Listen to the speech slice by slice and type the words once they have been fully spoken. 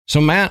So,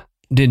 Matt,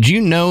 did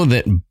you know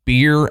that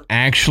beer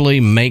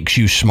actually makes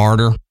you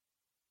smarter?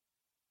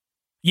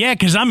 Yeah,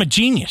 because I'm a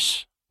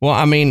genius. Well,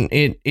 I mean,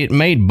 it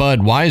made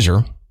Bud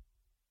wiser.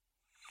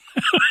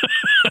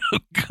 Oh,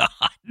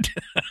 God.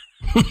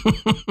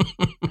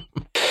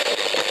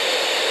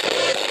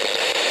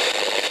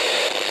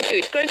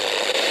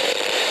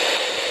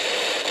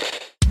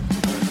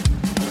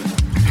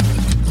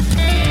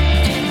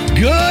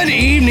 Good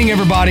evening,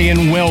 everybody,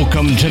 and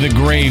welcome to the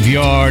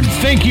Graveyard.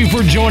 Thank you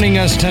for joining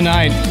us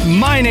tonight.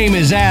 My name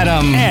is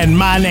Adam. And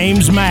my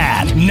name's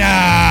Matt.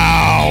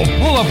 Now,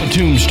 pull up a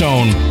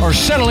tombstone or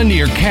settle into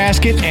your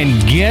casket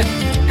and get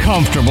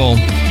comfortable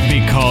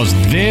because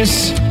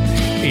this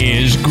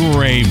is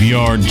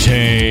Graveyard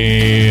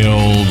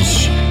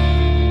Tales.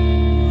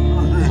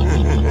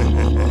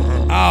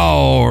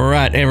 All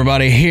right,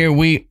 everybody, here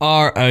we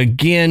are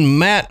again.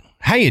 Matt,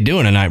 how you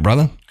doing tonight,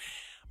 brother?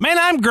 Man,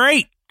 I'm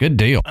great. Good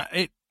deal.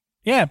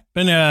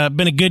 Been a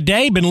good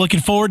day. Been looking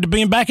forward to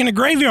being back in the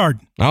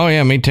graveyard. Oh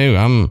yeah, me too.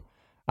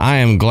 I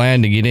am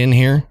glad to get in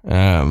here.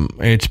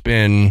 It's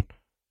been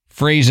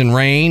freezing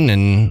rain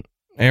and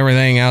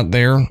everything out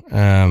there.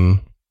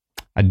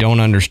 I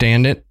don't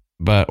understand it,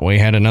 but we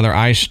had another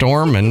ice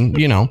storm, and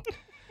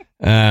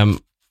we're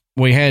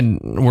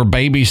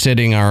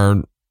babysitting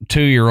our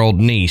 2-year-old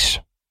niece.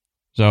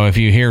 So if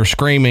you hear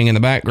screaming in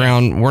the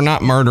background, we're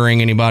not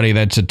murdering anybody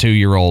that's a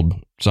 2-year-old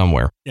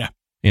somewhere. Yeah.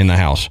 In the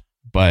house.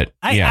 But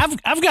yeah.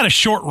 I've got a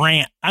short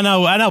rant. I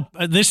know.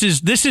 This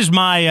is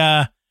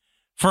my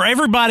for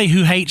everybody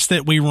who hates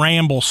that we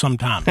ramble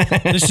sometimes.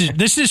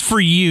 This is for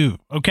you,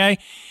 okay?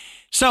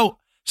 So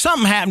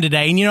something happened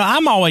today, and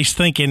I'm always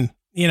thinking,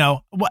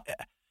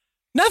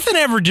 nothing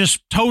ever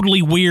just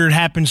totally weird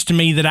happens to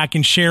me that I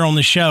can share on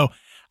the show.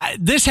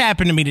 This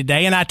happened to me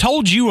today, and I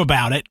told you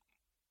about it,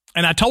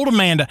 and I told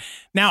Amanda.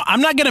 Now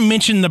I'm not going to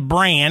mention the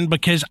brand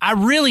because I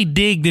really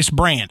dig this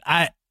brand.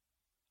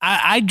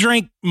 I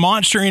drank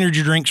Monster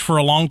energy drinks for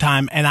a long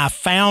time, and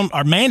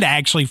Amanda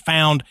actually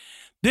found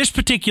this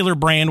particular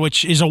brand,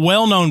 which is a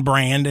well-known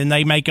brand, and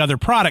they make other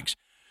products.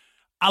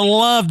 I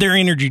love their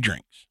energy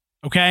drinks,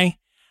 okay?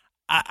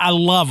 I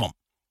love them.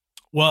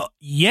 Well,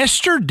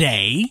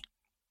 yesterday,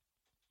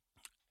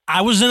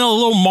 I was in a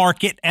little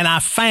market, and I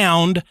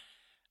found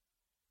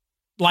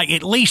like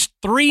at least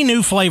 3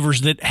 new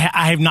flavors that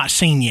I have not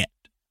seen yet,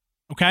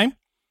 okay?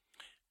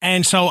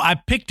 And so I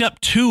picked up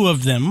 2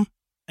 of them.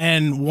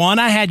 And one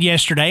I had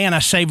yesterday, and I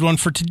saved one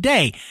for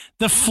today.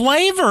 The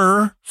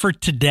flavor for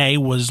today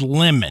was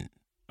lemon,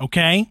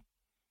 okay?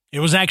 It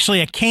was actually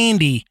a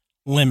candy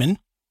lemon.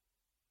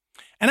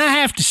 And I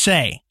have to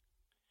say,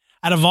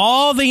 out of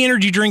all the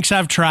energy drinks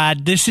I've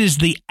tried, this is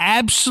the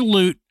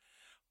absolute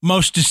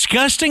most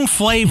disgusting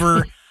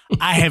flavor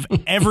I have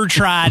ever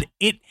tried.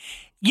 That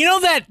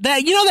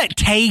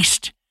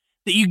taste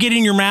that you get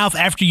in your mouth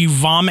after you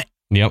vomit?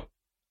 Yep.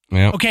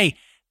 Okay.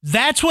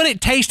 That's what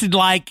it tasted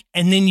like,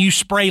 and then you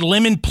spray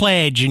lemon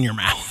pledge in your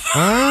mouth.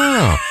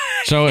 Oh,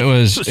 so it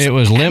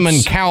was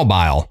lemon cow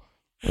bile.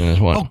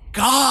 Oh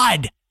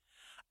God!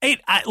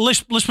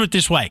 Let's put it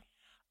this way: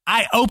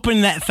 I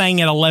opened that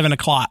thing at 11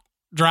 o'clock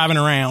driving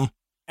around,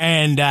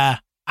 and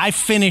I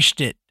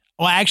finished it.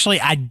 Well, actually,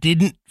 I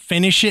didn't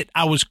finish it.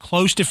 I was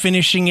close to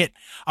finishing it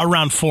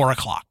around 4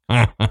 o'clock.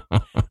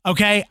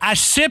 Okay, I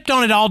sipped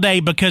on it all day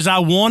because I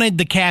wanted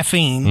the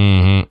caffeine.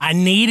 Mm-hmm. I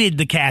needed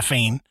the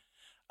caffeine.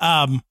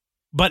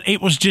 But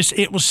it was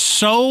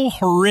so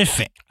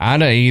horrific. I'd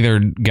have either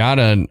got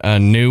a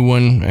new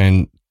one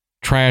and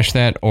trashed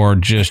that or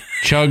just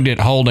chugged it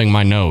holding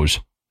my nose.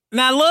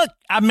 Now look,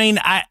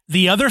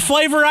 the other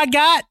flavor I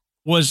got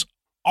was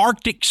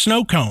Arctic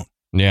snow cone.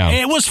 Yeah.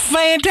 It was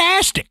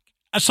fantastic.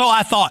 So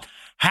I thought,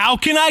 how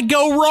can I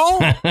go wrong?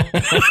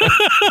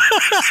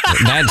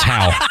 That's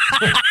how.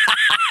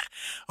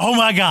 Oh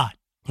my God.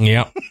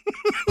 Yep.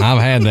 I've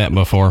had that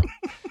before.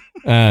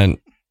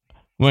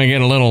 We're going to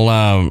get a little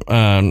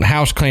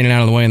house cleaning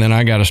out of the way, and then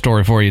I got a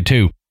story for you,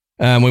 too.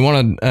 We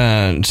want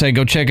to say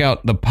go check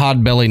out the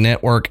Podbelly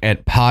Network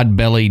at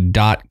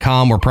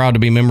podbelly.com. We're proud to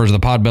be members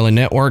of the Podbelly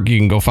Network. You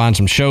can go find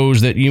some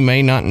shows that you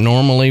may not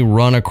normally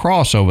run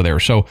across over there.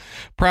 So,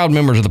 proud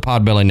members of the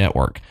Podbelly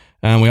Network.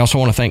 We also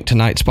want to thank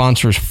tonight's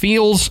sponsors,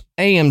 Feels,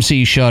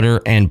 AMC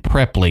Shutter, and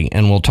Preply,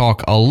 and we'll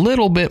talk a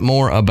little bit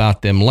more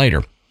about them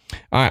later.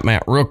 All right,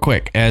 Matt, real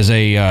quick, as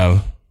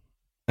a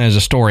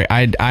story,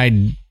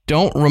 I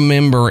don't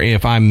remember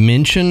if I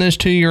mentioned this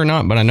to you or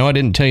not, but I know I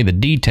didn't tell you the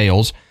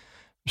details,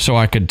 so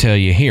I could tell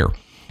you here.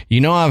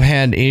 I've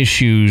had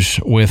issues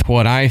with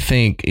what I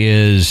think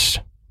is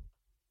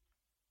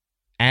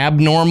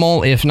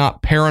abnormal, if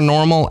not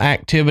paranormal,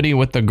 activity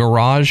with the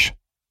garage.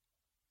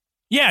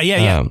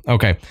 Yeah.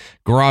 Okay.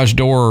 Garage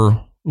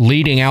door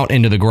leading out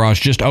into the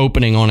garage, just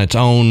opening on its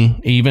own,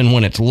 even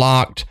when it's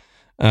locked.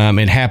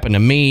 It happened to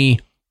me.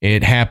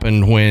 It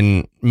happened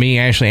when me,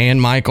 Ashley, and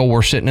Michael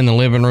were sitting in the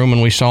living room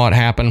and we saw it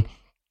happen.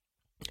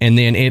 And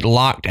then it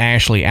locked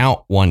Ashley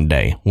out one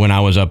day when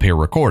I was up here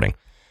recording.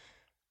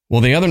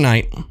 Well, the other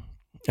night,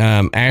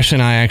 Ashley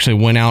and I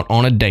actually went out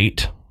on a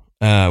date.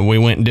 We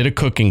went and did a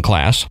cooking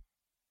class.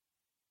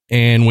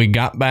 And we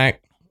got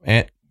back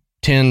at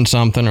 10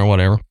 something or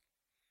whatever.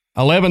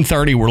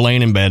 11:30, we're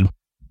laying in bed.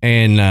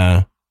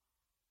 And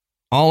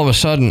all of a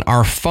sudden,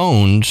 our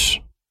phones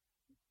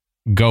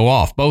go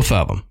off, both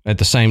of them at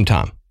the same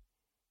time.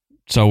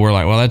 So we're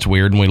like, well, that's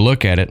weird. And we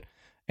look at it,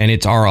 and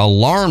it's our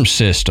alarm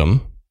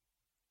system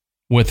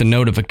with a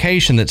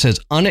notification that says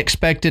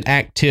unexpected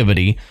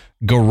activity,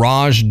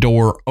 garage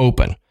door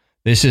open.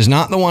 This is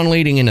not the one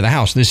leading into the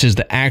house. This is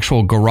the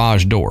actual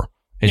garage door.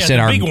 It said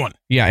the our big one.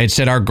 Yeah, it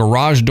said our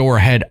garage door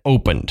had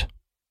opened.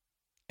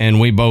 And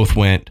we both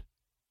went,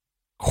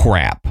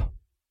 crap.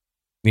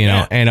 You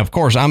know, and of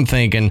course I'm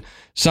thinking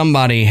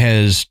somebody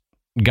has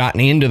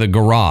gotten into the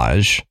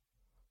garage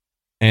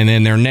and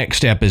then their next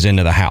step is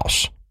into the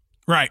house.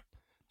 Right.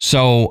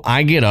 So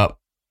I get up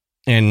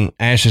and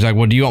Ashley's like,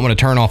 well, do you want me to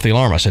turn off the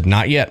alarm? I said,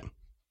 not yet.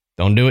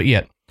 Don't do it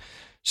yet.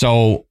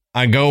 So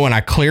I go and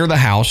I clear the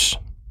house.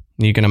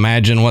 You can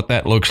imagine what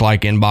that looks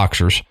like in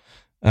boxers,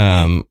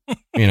 you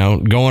know,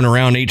 going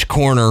around each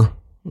corner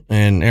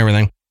and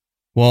everything.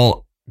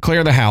 Well,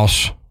 clear the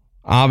house.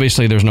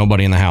 Obviously, there's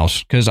nobody in the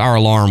house because our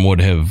alarm would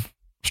have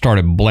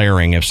started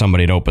blaring if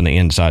somebody had opened the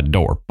inside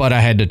door, but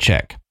I had to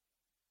check.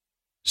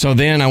 So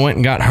then I went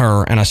and got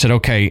her and I said,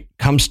 okay,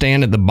 come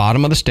stand at the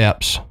bottom of the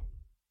steps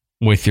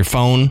with your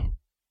phone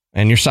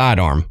and your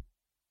sidearm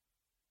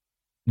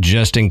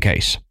just in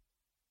case.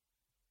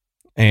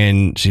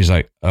 And she's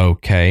like,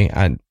 okay.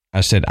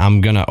 I said,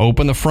 I'm going to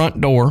open the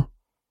front door.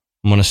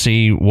 I'm going to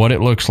see what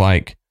it looks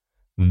like.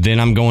 Then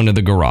I'm going to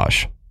the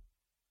garage.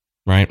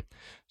 Right.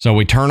 So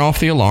we turn off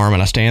the alarm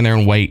and I stand there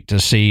and wait to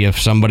see if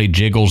somebody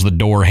jiggles the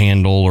door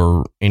handle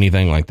or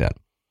anything like that.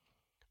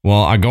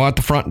 Well, I go out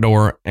the front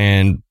door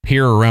and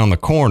peer around the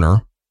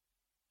corner.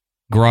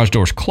 Garage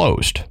door's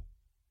closed.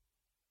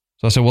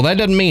 So I said, well, that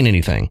doesn't mean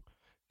anything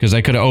because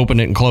they could have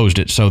opened it and closed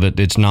it so that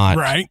it's not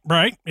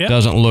right. Yep.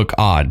 Doesn't look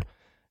odd.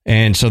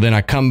 And so then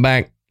I come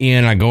back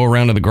in, I go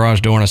around to the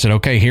garage door and I said,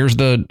 okay, here's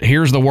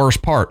the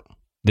worst part.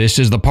 This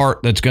is the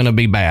part that's going to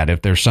be bad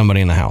if there's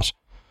somebody in the house.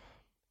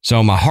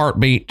 So my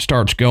heartbeat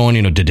starts going,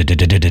 you know,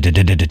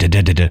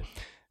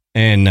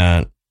 and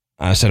I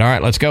said, all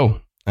right, let's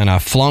go. And I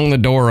flung the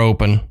door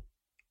open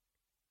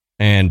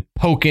and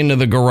poke into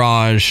the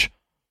garage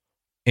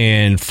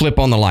and flip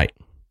on the light.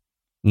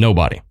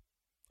 Nobody.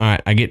 All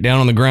right, I get down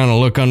on the ground and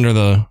look under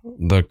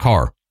the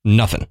car.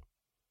 Nothing.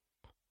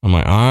 I'm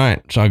like, all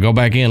right. So I go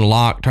back in,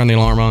 lock, turn the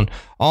alarm on.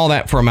 All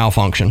that for a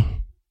malfunction.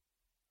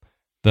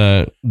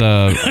 The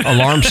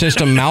alarm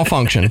system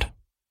malfunctioned.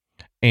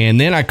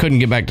 And then I couldn't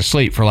get back to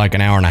sleep for like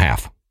an hour and a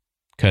half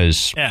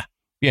because,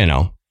 you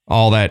know,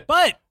 all that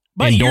but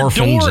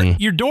endorphins.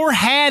 Your door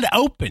had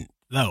opened,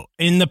 though,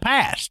 in the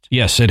past.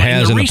 Yes, it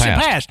has in the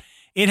recent past.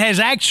 It has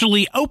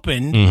actually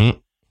opened,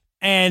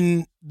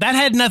 and that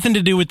had nothing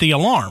to do with the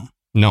alarm.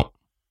 No.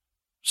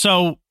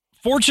 So,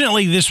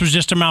 fortunately, this was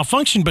just a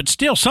malfunction, but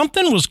still,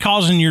 something was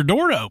causing your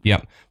door to open.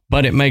 Yep.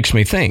 But it makes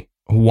me think,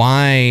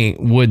 why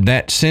would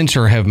that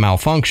sensor have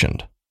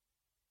malfunctioned?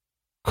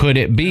 Could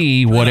it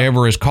be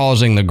whatever is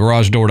causing the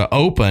garage door to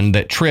open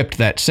that tripped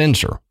that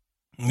sensor?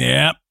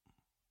 Yep.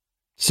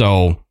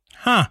 So,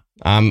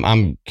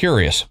 I'm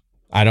curious.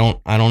 I don't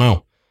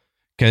know.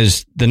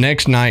 Because the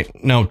next night,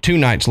 2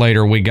 nights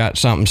later, we got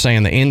something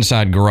saying the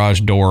inside garage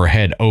door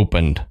had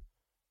opened.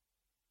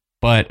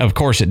 But of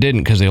course it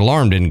didn't because the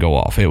alarm didn't go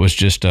off. It was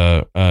just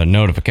a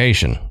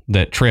notification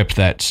that tripped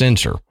that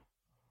sensor.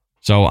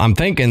 So I'm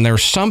thinking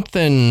there's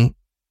something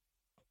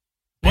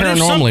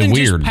paranormally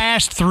weird. Just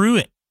passed through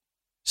it.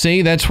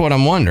 See, that's what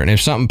I'm wondering. If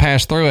something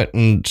passed through it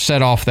and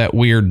set off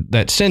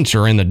that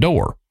sensor in the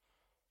door.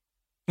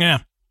 Yeah.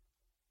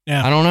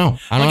 I don't know.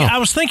 I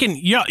was thinking,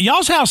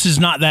 y'all's house is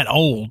not that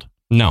old.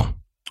 No.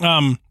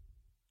 And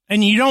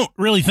you don't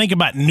really think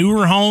about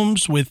newer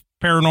homes with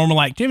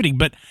paranormal activity,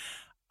 but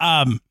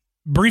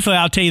briefly,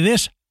 I'll tell you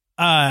this.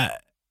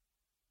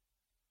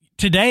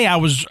 Today I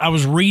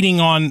was reading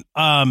on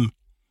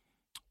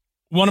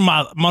one of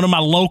my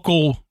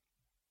local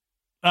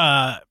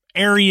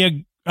area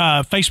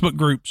Facebook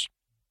groups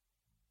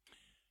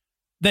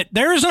that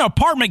there is an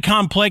apartment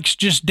complex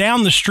just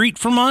down the street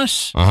from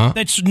us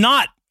that's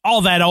not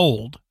all that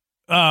old.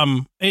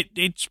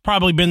 It's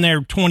probably been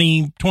there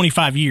 20,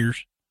 25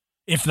 years,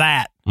 if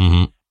that.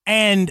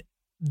 And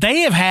they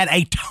have had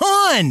a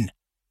ton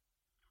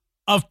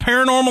of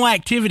paranormal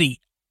activity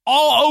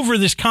all over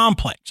this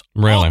complex.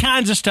 Really? All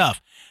kinds of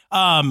stuff.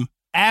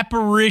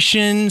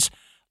 Apparitions,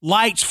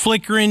 lights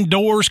flickering,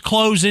 doors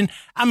closing.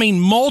 I mean,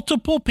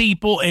 multiple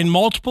people in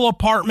multiple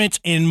apartments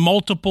in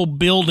multiple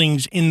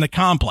buildings in the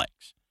complex.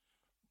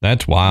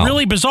 That's wild.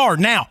 Really bizarre.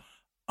 Now,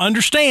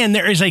 understand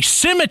there is a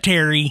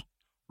cemetery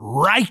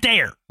right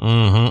there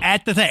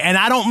at the thing. And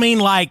I don't mean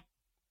like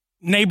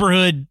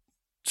neighborhood.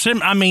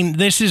 I mean,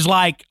 this is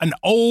like an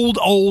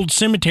old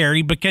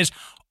cemetery because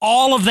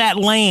all of that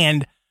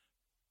land,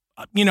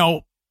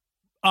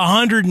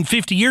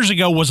 150 years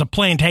ago was a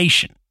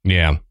plantation.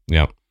 Yeah.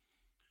 Yep.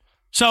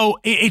 So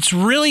it's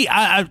really,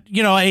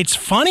 it's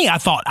funny. I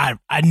thought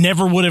I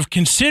never would have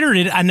considered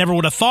it. I never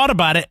would have thought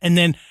about it. And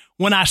then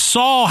when I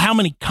saw how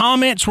many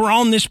comments were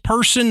on this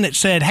person that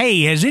said,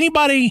 hey, has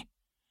anybody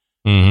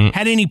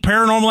had any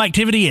paranormal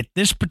activity at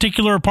this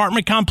particular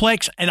apartment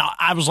complex? And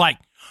I was like,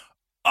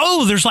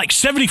 oh, there's like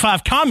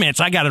 75 comments.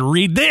 I got to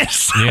read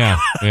this.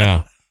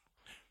 Yeah.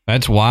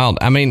 That's wild.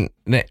 I mean,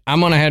 I'm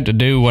going to have to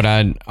do what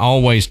I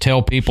always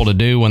tell people to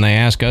do when they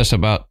ask us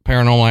about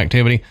paranormal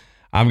activity.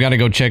 I've got to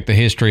go check the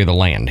history of the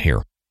land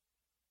here.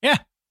 Yeah.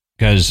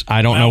 Because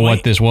I don't know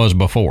what this was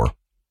before.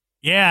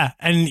 Yeah.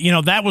 And,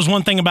 that was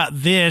one thing about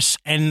this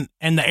and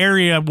the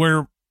area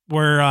where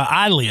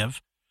I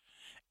live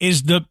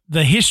is the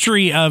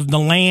history of the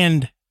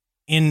land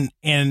in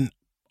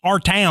our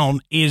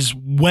town is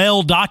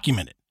well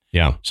documented.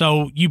 Yeah.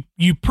 So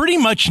you pretty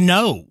much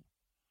know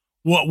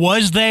what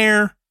was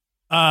there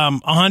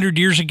 100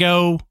 years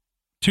ago,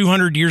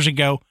 200 years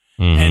ago,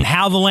 and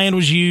how the land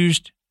was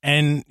used.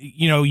 And,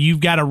 you've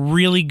got a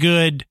really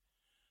good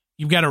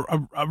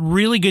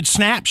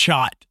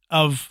snapshot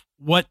of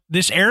what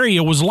this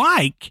area was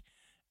like,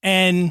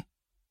 and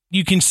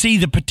you can see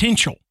the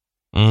potential.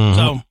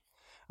 So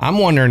I'm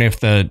wondering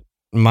if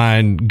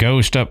my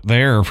ghost up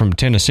there from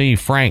Tennessee,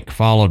 Frank,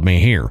 followed me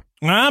here.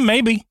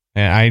 Maybe.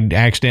 I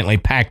accidentally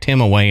packed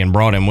him away and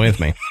brought him with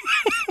me.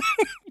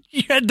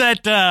 You had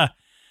that,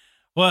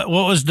 what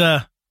was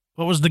the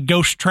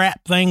ghost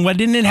trap thing? What,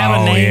 didn't it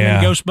have a name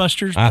in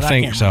Ghostbusters? I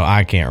think so.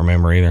 I can't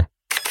remember either.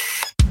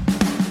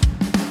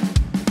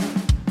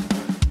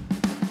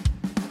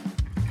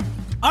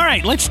 All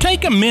right, let's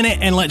take a minute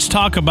and let's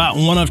talk about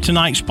one of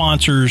tonight's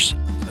sponsors,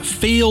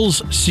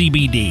 Feels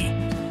CBD.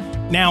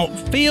 Now,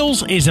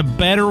 Feels is a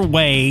better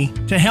way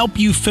to help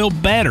you feel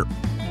better.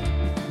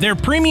 Their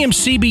premium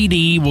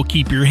CBD will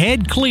keep your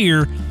head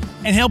clear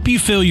and help you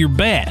feel your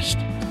best.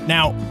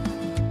 Now,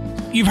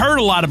 you've heard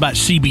a lot about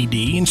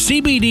CBD, and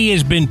CBD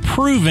has been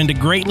proven to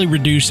greatly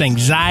reduce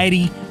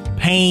anxiety,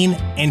 pain,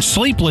 and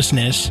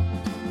sleeplessness.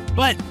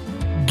 But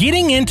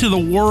getting into the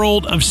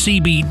world of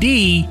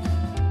CBD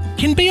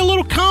can be a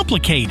little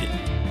complicated.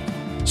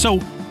 So,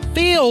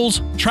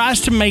 Feels tries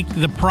to make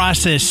the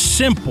process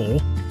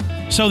simple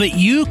so that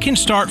you can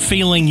start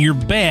feeling your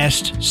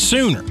best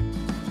sooner.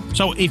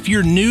 So if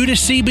you're new to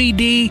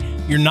CBD,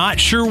 you're not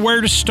sure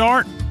where to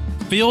start,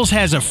 Feels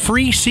has a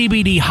free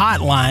CBD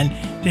hotline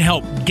to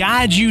help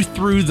guide you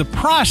through the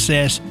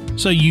process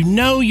so you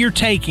know you're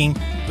taking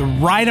the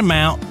right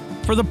amount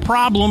for the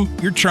problem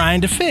you're trying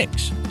to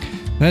fix.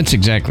 That's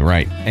exactly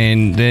right.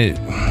 And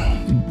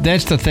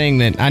that's the thing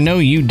that I know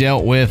you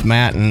dealt with,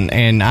 Matt,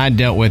 and I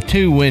dealt with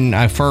too when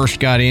I first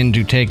got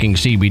into taking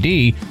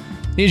CBD,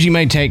 is you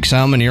may take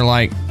some and you're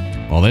like,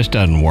 well, this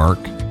doesn't work.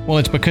 Well,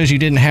 it's because you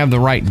didn't have the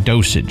right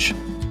dosage.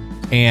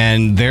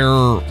 And their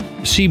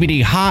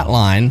CBD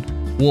hotline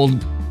will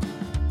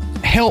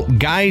help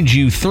guide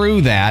you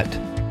through that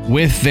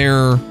with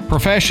their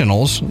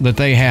professionals that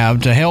they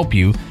have to help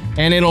you.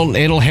 And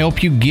it'll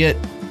help you get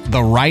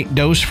the right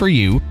dose for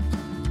you.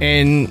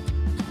 And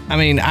I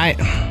mean,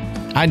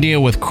 I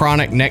deal with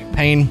chronic neck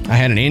pain. I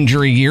had an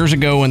injury years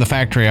ago in the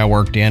factory I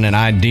worked in, and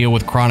I deal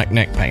with chronic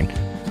neck pain.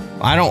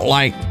 I don't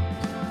like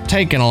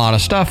taking a lot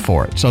of stuff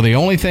for it. So the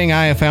only thing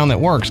I have found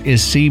that works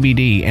is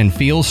CBD, and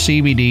Feels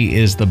CBD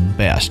is the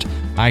best.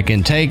 I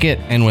can take it,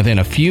 and within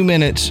a few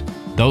minutes,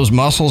 those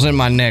muscles in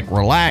my neck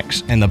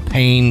relax and the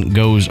pain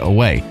goes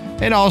away.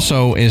 It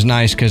also is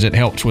nice because it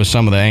helps with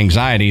some of the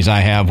anxieties I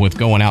have with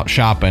going out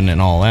shopping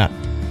and all that.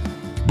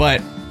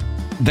 But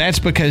that's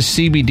because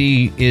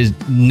CBD is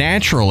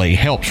naturally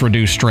helps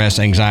reduce stress,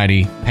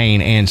 anxiety,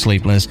 pain, and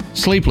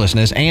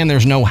sleeplessness, and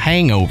there's no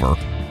hangover,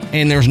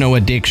 and there's no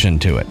addiction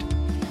to it.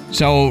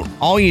 So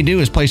all you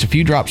do is place a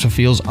few drops of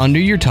Feels under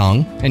your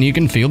tongue, and you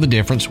can feel the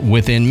difference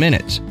within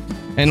minutes.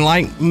 And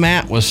like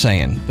Matt was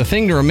saying, the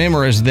thing to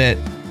remember is that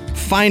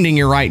finding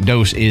your right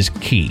dose is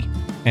key.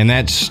 And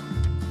that's,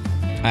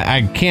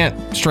 I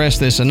can't stress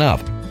this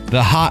enough,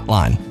 the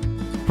hotline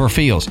for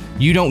Feels.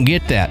 You don't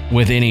get that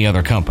with any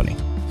other company.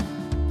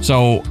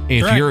 So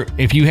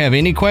if you have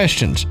any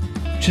questions,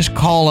 just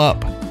call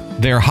up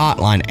their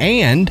hotline,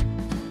 and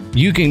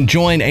you can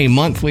join a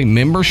monthly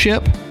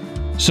membership.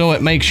 So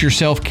it makes your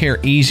self-care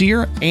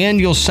easier, and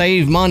you'll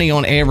save money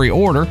on every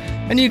order,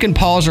 and you can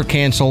pause or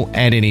cancel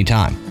at any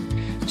time.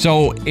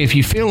 So if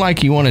you feel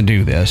like you want to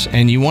do this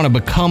and you want to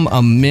become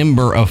a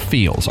member of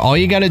Feels, all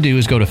you got to do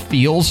is go to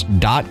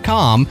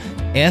feels.com,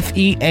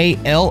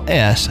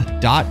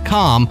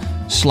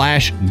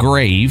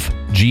 feals.com/grave,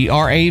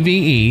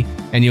 GRAVE,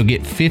 and you'll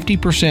get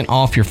 50%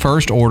 off your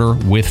first order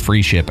with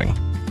free shipping.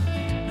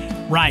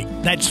 Right.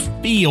 That's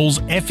Feals,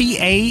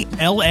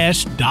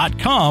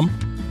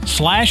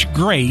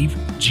 FEALS.com/grave,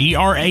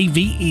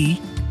 GRAVE,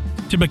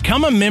 to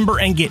become a member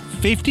and get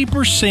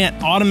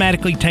 50%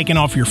 automatically taken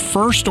off your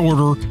first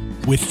order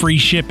with free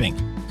shipping.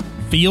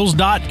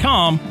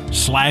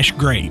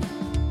 Feals.com/grave.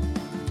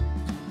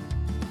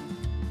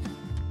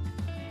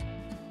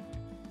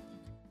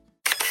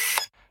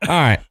 All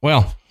right.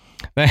 Well,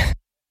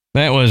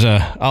 that was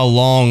a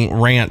long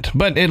rant,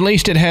 but at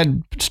least it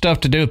had stuff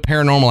to do with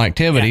paranormal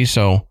activity. Yeah.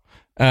 So,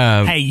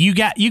 hey, you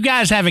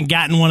guys haven't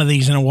gotten one of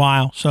these in a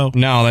while, so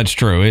no, that's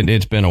true.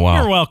 It's been a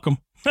while. You're welcome.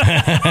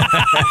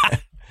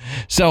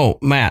 So,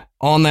 Matt,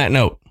 on that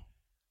note,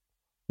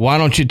 why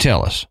don't you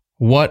tell us,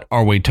 what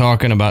are we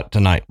talking about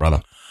tonight,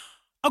 brother?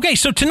 Okay,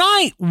 so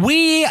tonight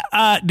we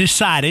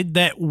decided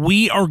that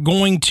we are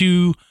going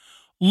to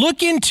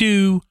look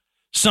into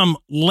some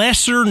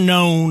lesser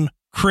known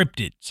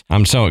cryptids.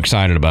 I'm so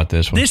excited about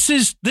this one. This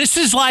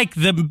is like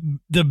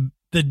the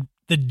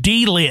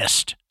D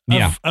list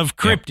of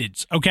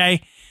cryptids. Yeah.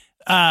 Okay,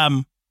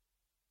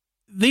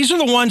 these are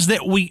the ones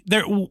that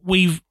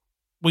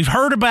we've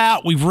heard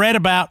about, we've read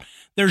about.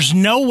 There's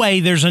no way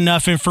there's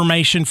enough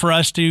information for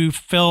us to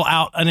fill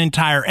out an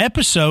entire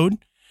episode.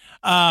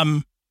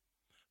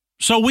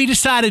 So we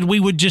decided we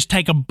would just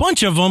take a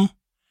bunch of them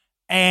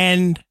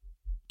and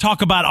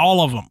talk about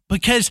all of them,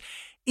 because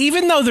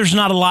even though there's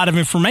not a lot of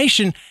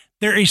information,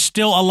 there is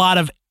still a lot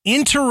of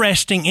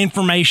interesting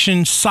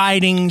information,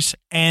 sightings,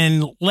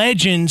 and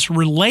legends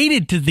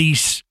related to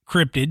these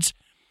cryptids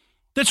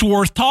that's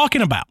worth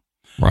talking about.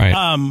 Right.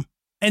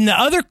 And the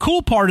other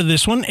cool part of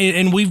this one,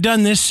 and we've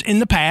done this in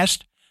the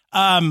past,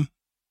 Adam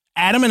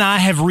and I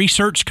have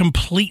researched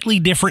completely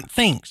different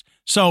things.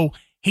 So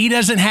he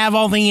doesn't have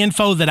all the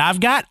info that I've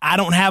got. I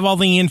don't have all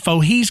the info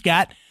he's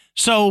got.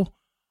 So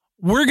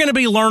we're going to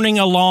be learning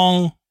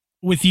along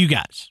with you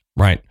guys.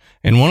 Right.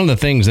 And one of the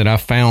things that I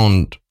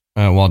found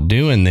while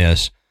doing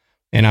this,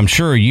 and I'm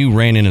sure you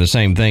ran into the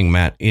same thing,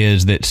 Matt,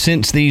 is that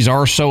since these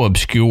are so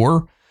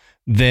obscure,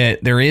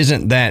 that there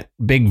isn't that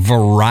big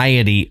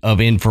variety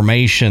of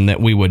information that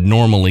we would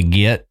normally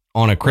get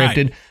on a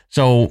cryptid. Right.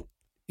 So,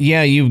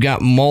 yeah, you've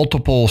got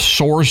multiple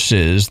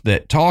sources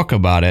that talk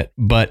about it,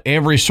 but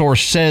every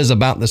source says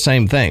about the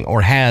same thing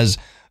or has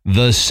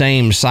the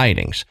same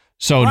sightings.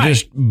 So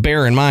just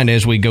bear in mind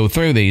as we go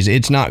through these,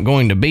 it's not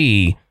going to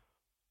be,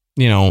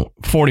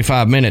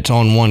 45 minutes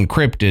on one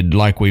cryptid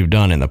like we've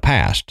done in the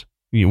past.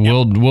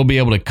 We'll be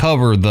able to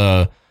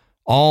cover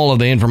all of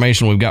the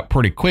information we've got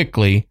pretty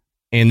quickly.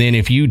 And then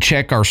if you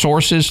check our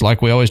sources,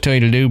 like we always tell you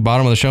to do,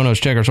 bottom of the show notes,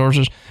 check our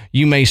sources,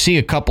 you may see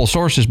a couple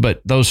sources,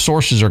 but those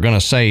sources are going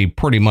to say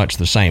pretty much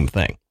the same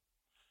thing.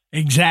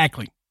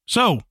 Exactly.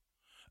 So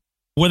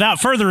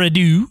without further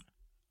ado,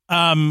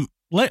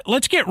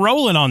 let's get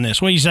rolling on this.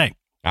 What do you say?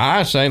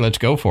 I say let's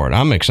go for it.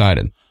 I'm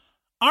excited.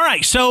 All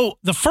right. So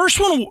the first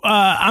one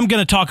I'm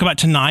going to talk about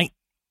tonight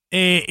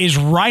is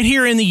right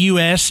here in the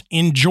U.S.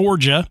 in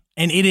Georgia,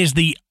 and it is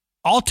the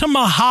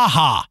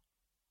Altamaha.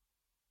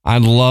 I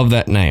love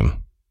that name.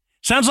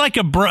 Sounds like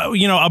a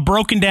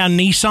broken down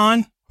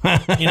Nissan.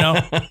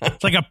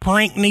 It's like a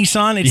prank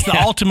Nissan. It's the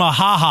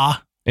Altamaha.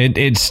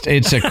 It's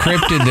a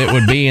cryptid that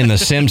would be in The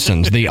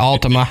Simpsons. The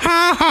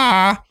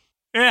Altamaha.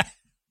 Yeah,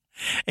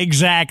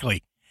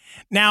 exactly.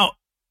 Now,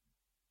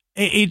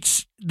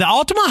 it's the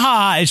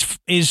Altamaha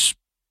is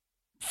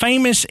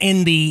famous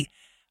in the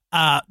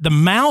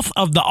mouth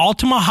of the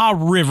Altamaha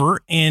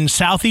River in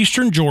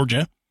southeastern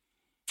Georgia,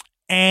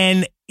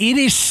 and it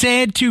is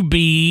said to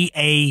be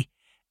a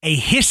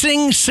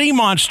hissing sea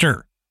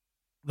monster.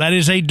 That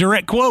is a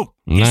direct quote.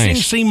 Nice. Hissing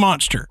sea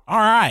monster. All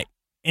right.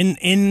 In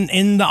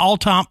the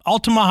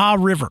Altamaha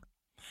River.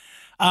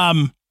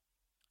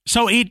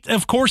 So it,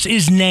 of course,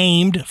 is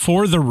named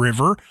for the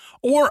river,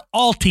 or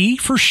Alti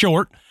for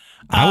short.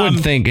 I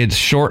would think its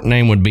short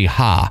name would be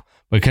Ha,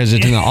 because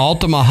it's in the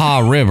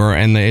Altamaha River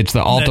and it's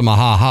the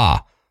Altamaha.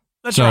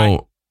 That's right.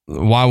 So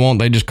why won't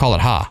they just call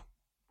it Ha?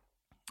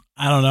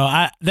 I don't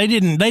know. They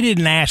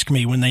didn't ask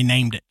me when they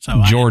named it.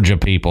 So Georgia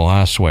people,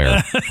 I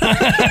swear.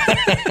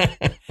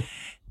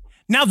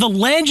 Now, the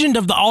legend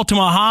of the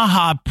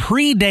Altamaha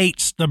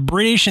predates the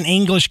British and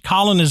English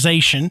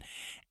colonization,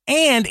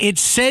 and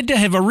it's said to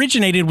have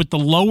originated with the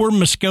Lower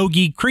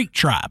Muskogee Creek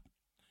tribe.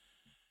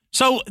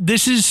 So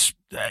this is,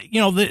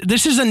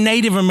 this is a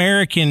Native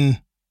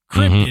American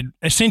cryptid,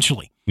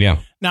 essentially. Yeah.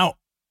 Now,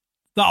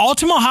 the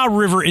Altamaha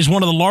River is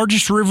one of the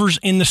largest rivers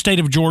in the state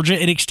of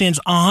Georgia. It extends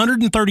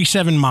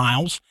 137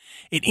 miles.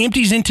 It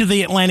empties into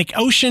the Atlantic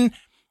Ocean,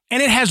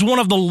 and it has one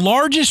of the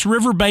largest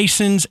river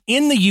basins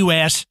in the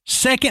U.S.,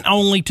 second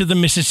only to the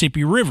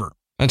Mississippi River.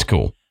 That's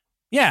cool.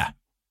 Yeah.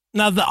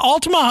 Now, the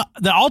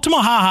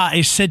Altamaha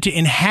is said to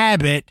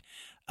inhabit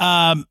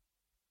the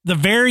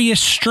various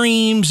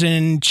streams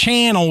and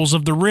channels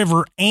of the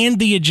river and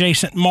the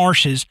adjacent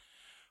marshes,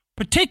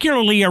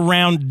 particularly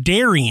around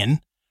Darien,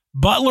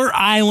 Butler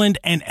Island,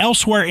 and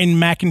elsewhere in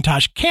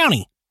McIntosh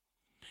County.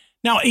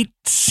 Now, it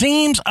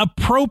seems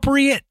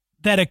appropriate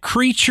that a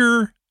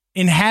creature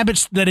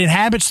inhabits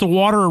the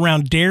water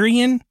around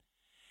Darien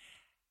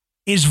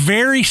is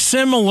very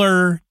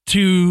similar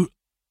to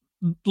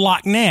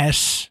Loch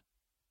Ness,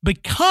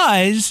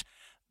 because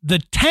the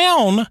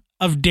town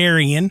of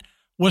Darien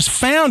was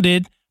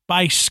founded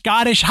by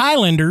Scottish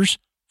Highlanders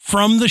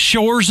from the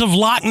shores of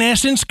Loch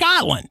Ness in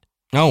Scotland.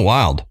 Oh,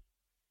 wild.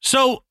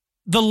 So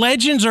the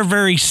legends are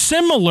very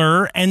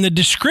similar and the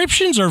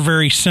descriptions are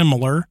very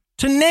similar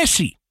to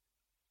Nessie.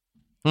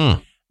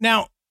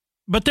 Now,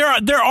 but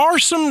there are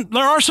some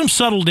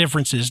subtle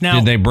differences. Now,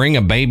 did they bring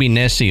a baby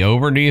Nessie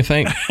over, do you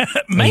think?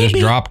 Maybe. And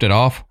just dropped it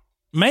off?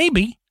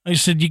 Maybe. They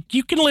said,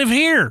 you can live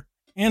here,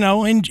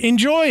 and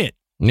enjoy it.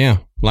 Yeah.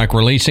 Like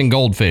releasing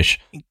goldfish.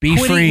 Be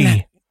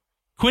free.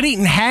 Quit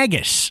eating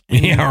haggis.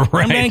 Yeah,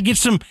 right. I'm gonna get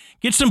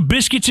some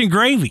biscuits and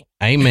gravy.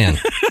 Amen.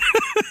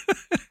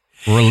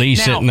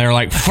 Release it, and they're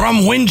like,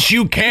 from whence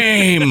you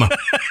came.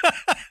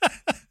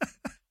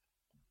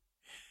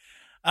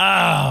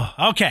 Oh,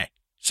 okay.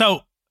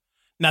 So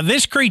now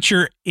this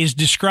creature is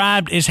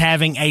described as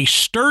having a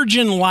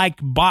sturgeon-like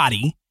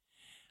body,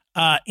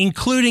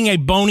 including a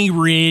bony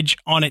ridge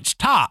on its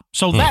top.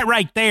 So that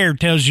right there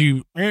tells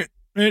you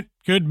it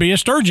could be a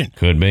sturgeon.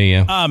 Could be,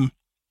 yeah.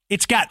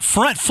 It's got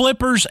front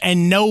flippers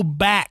and no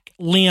back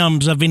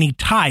limbs of any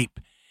type.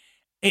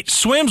 It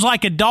swims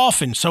like a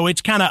dolphin, so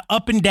it's kind of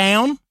up and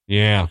down.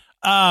 Yeah.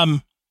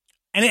 And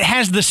it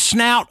has the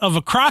snout of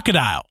a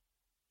crocodile.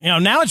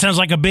 Now it sounds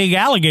like a big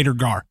alligator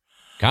gar.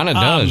 Kind of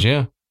does,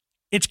 yeah.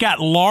 It's got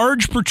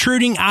large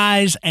protruding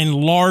eyes and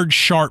large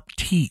sharp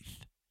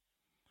teeth.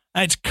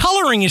 Its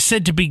coloring is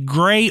said to be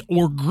gray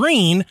or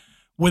green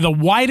with a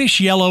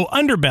whitish yellow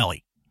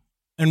underbelly.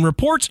 And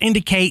reports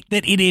indicate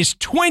that it is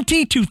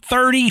 20 to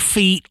 30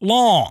 feet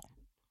long.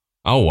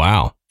 Oh,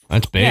 wow.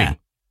 That's big. Yeah,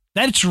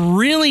 that's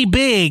really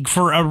big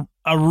for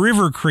a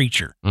river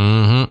creature.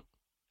 Mm-hmm.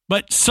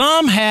 But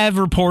some have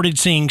reported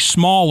seeing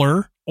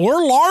smaller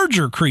or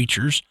larger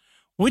creatures,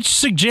 which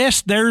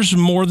suggests there's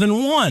more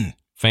than one.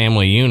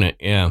 Family unit,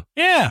 yeah.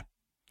 Yeah.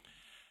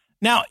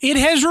 Now, it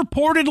has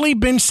reportedly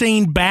been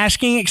seen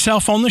basking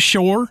itself on the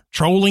shore,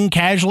 trolling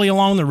casually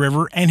along the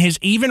river, and has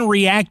even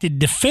reacted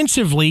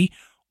defensively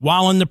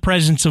while in the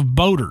presence of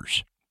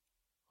boaters.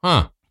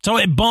 Huh. So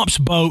it bumps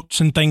boats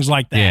and things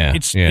like that.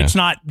 Yeah, It's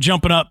not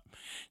jumping up,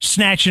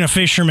 snatching a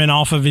fisherman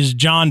off of his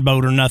John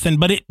boat or nothing,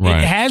 but it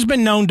has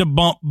been known to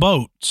bump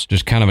boats.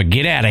 Just kind of a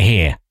get out of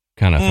here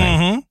kind of thing.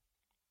 Mm-hmm.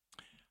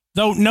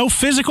 Though no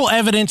physical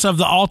evidence of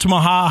the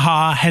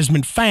Altamaha has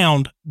been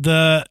found,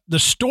 the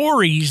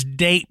stories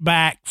date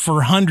back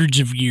for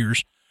hundreds of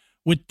years,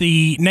 with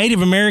the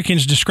Native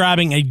Americans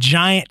describing a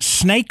giant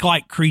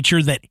snake-like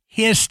creature that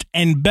hissed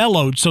and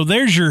bellowed. So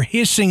there's your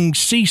hissing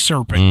sea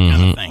serpent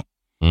kind of thing.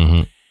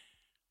 Mm-hmm.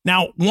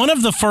 Now, one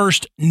of the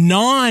first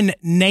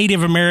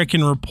non-Native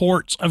American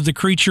reports of the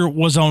creature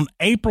was on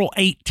April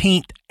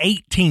 18th,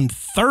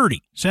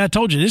 1830. See, I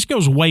told you, this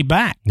goes way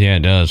back. Yeah,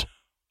 it does.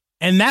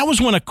 And that was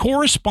when a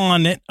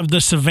correspondent of the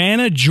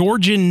Savannah,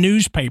 Georgia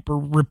newspaper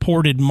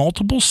reported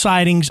multiple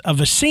sightings of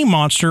a sea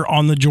monster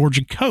on the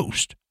Georgia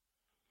coast.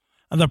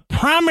 The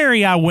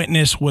primary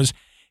eyewitness was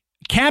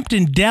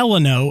Captain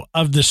Delano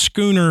of the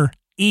schooner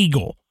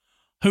Eagle,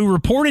 who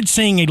reported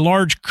seeing a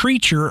large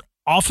creature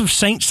off of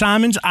St.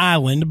 Simon's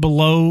Island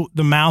below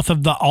the mouth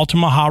of the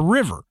Altamaha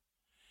River.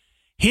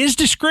 His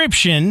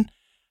description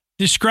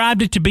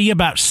described it to be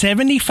about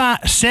 70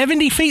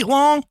 feet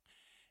long.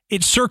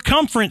 Its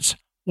circumference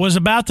was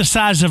about the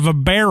size of a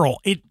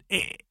barrel.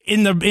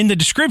 In the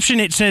description,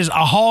 it says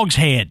a hog's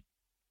head.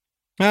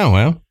 Oh,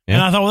 well. Yeah.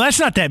 And I thought, well, that's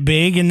not that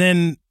big. And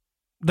then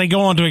they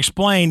go on to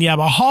explain, but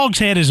a hog's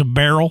head is a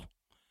barrel.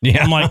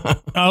 Yeah. I'm like,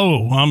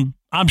 oh,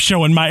 I'm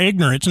showing my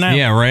ignorance now.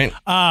 Yeah, right.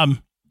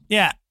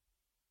 Yeah.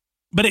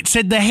 But it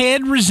said the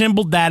head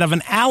resembled that of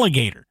an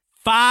alligator.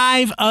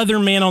 5 other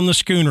men on the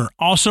schooner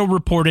also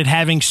reported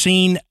having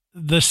seen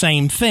the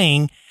same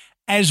thing,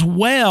 as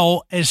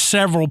well as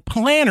several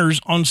planters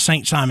on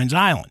St. Simon's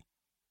Island.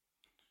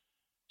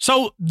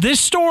 So this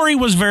story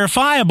was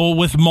verifiable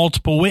with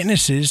multiple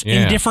witnesses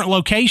in different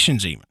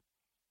locations even.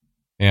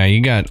 Yeah,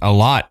 you got a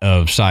lot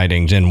of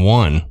sightings in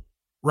one.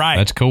 Right.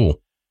 That's cool.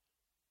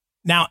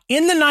 Now,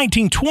 in the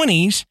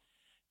 1920s,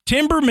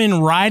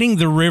 timbermen riding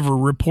the river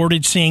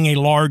reported seeing a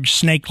large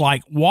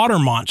snake-like water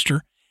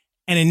monster,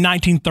 and in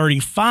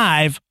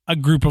 1935, a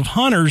group of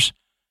hunters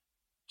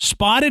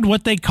spotted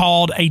what they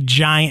called a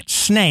giant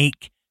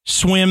snake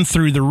swim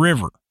through the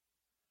river.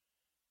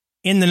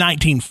 In the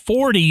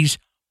 1940s,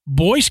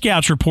 Boy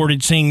Scouts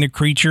reported seeing the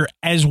creature,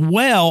 as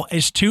well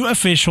as 2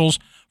 officials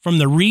from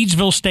the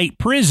Reidsville State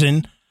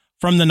Prison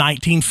from the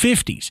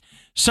 1950s.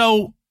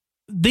 So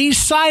these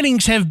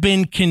sightings have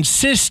been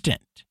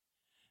consistent.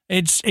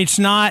 It's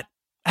not,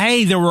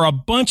 hey, there were a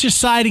bunch of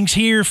sightings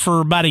here for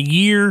about a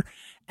year,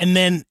 and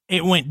then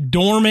it went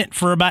dormant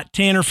for about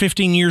 10 or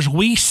 15 years.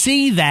 We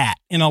see that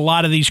in a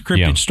lot of these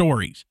cryptid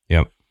stories.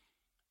 Yep.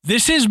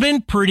 This has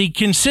been pretty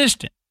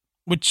consistent,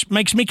 which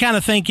makes me kind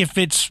of think if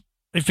it's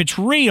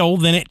real,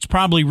 then it's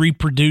probably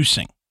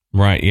reproducing.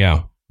 Right.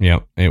 Yeah.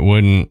 Yep. It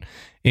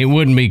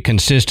wouldn't be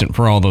consistent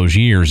for all those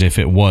years if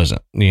it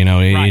wasn't.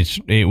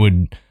 It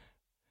would.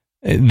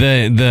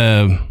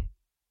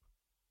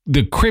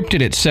 The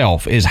cryptid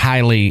itself is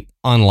highly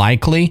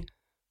unlikely.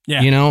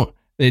 Yeah.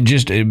 It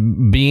just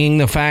being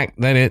the fact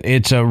that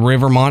it's a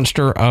river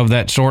monster of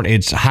that sort,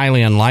 it's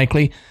highly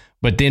unlikely.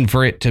 But then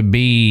for it to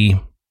be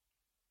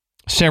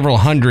several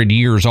hundred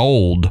years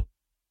old,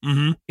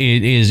 it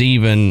is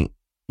even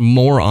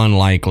more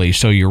unlikely.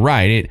 So you're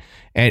right.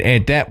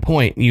 At that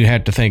point, you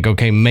have to think,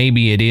 okay,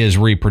 maybe it is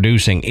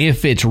reproducing.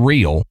 If it's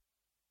real,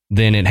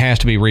 then it has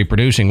to be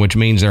reproducing, which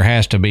means there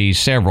has to be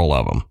several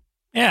of them.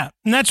 Yeah,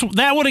 and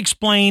that would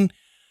explain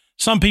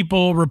some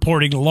people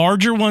reporting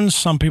larger ones,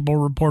 some people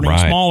reporting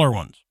smaller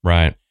ones.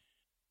 Right.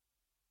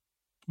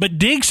 But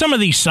dig some of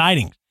these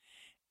sightings.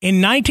 In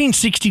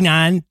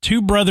 1969,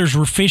 two brothers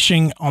were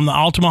fishing on the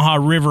Altamaha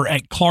River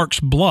at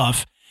Clark's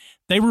Bluff.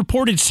 They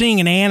reported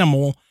seeing an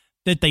animal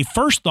that they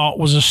first thought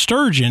was a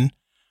sturgeon,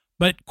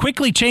 but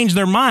quickly changed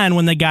their mind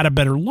when they got a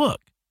better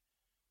look,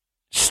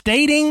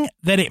 stating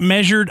that it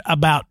measured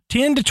about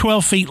 10 to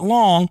 12 feet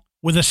long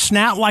with a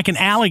snout like an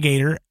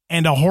alligator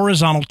and a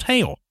horizontal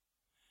tail.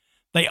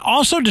 They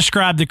also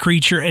described the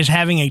creature as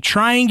having a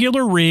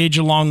triangular ridge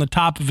along the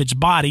top of its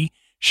body,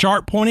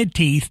 sharp pointed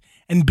teeth,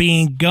 and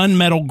being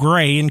gunmetal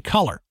gray in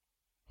color.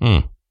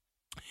 Now,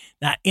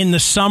 in the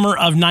summer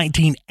of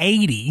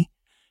 1980,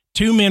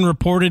 two men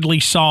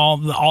reportedly saw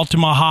the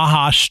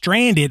Altamaha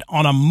stranded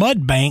on a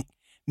mud bank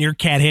near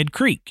Cathead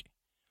Creek.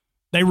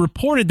 They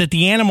reported that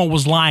the animal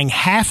was lying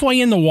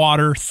halfway in the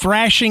water,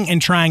 thrashing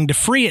and trying to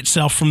free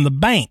itself from the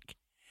bank.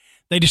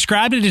 They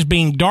described it as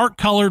being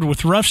dark-colored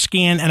with rough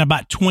skin and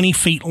about 20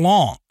 feet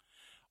long.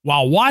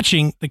 While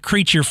watching, the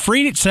creature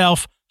freed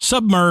itself,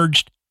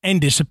 submerged,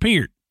 and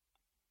disappeared.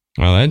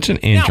 Well, that's an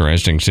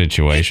interesting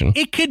situation.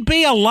 It could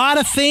be a lot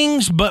of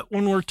things, but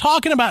when we're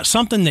talking about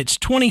something that's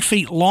 20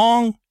 feet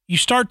long, you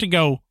start to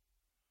go,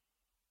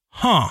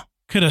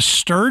 could a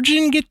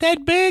sturgeon get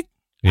that big?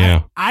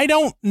 Yeah. I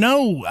don't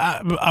know.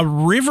 A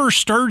river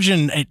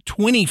sturgeon at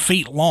 20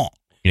 feet long.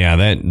 Yeah,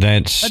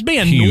 that'd be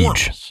huge.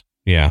 Enormous.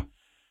 Yeah.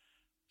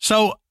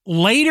 So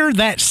later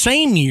that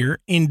same year,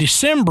 in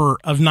December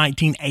of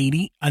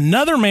 1980,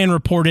 another man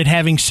reported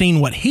having seen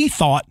what he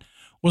thought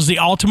was the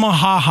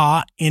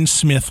Altamaha in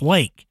Smith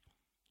Lake.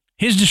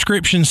 His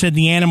description said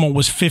the animal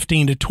was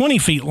 15 to 20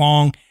 feet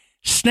long,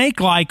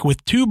 snake-like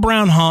with two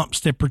brown humps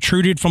that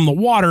protruded from the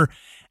water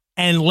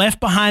and left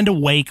behind a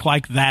wake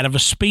like that of a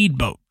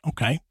speedboat.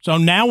 Okay, so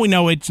now we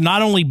know it's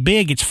not only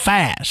big, it's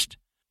fast.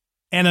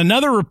 And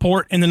another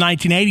report in the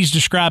 1980s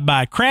described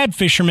by a crab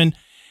fisherman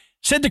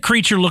said the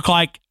creature looked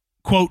like,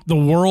 quote, the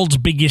world's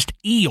biggest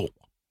eel.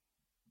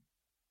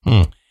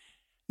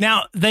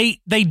 Now, they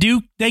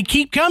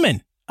keep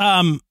coming.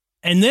 And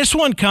this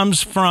one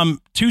comes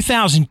from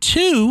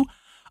 2002.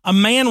 A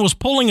man was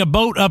pulling a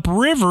boat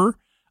upriver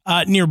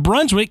near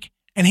Brunswick,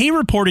 and he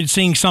reported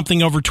seeing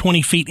something over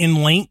 20 feet in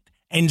length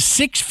and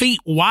 6 feet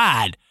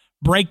wide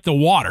break the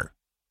water.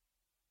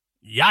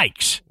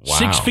 Yikes. Wow.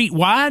 6 feet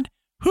wide?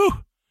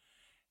 Whew.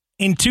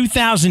 In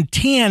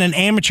 2010, an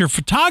amateur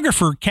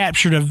photographer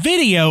captured a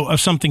video of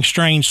something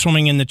strange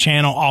swimming in the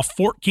channel off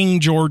Fort King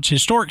George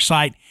Historic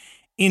Site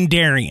in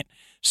Darien.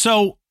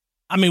 So,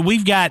 I mean,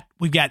 we've got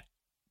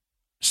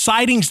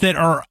sightings that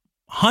are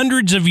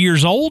hundreds of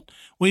years old.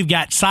 We've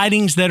got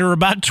sightings that are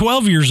about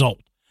 12 years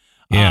old.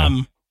 Yeah.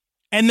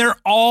 And they're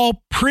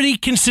all pretty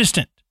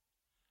consistent.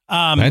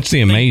 That's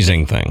the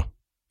amazing thing.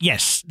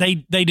 Yes.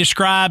 They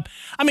describe,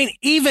 I mean,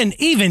 even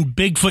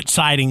Bigfoot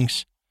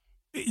sightings,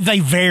 they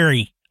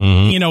vary,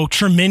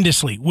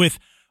 tremendously with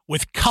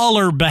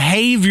color,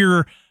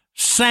 behavior,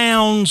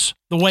 sounds,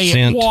 the way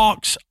Scent. it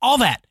walks, all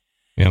that.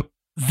 Yep.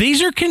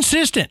 These are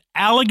consistent.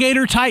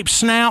 Alligator type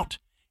snout,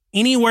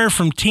 anywhere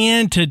from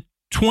 10 to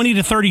 20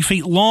 to 30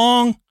 feet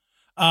long,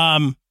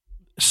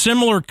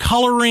 similar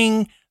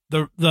coloring,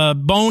 the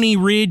bony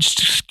ridged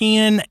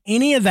skin,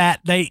 any of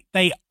that,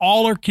 they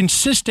all are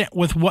consistent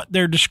with what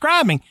they're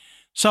describing.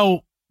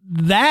 So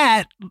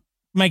that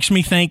makes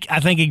me think, I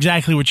think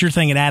exactly what you're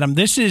thinking, Adam.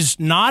 This is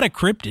not a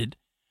cryptid.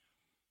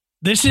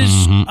 This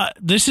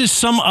is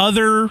some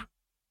other,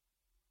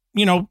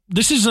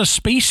 this is a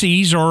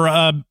species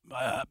or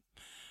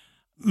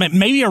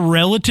maybe a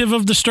relative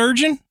of the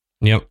sturgeon.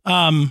 Yep.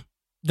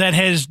 That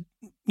has,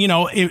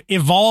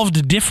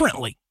 evolved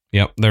differently.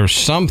 Yep. There's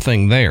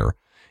something there.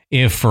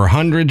 If for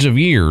hundreds of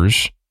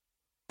years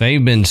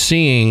they've been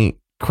seeing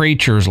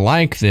creatures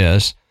like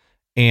this,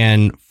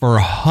 and for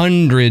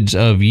hundreds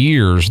of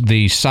years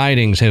these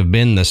sightings have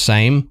been the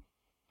same,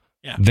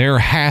 there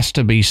has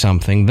to be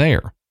something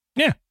there.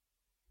 Yeah.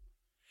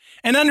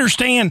 And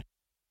understand,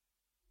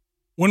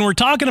 when we're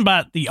talking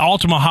about the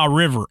Altamaha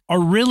River,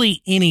 or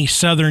really any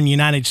southern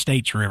United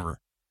States river,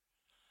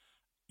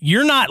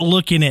 you're not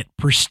looking at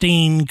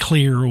pristine,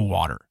 clear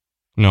water.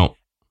 No.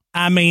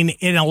 I mean,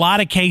 in a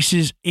lot of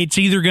cases, it's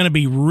either going to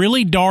be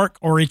really dark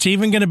or it's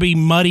even going to be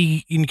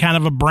muddy in kind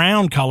of a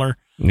brown color.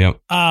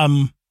 Yep.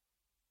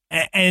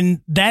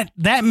 And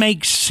that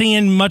makes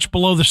seeing much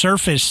below the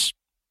surface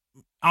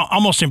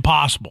almost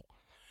impossible.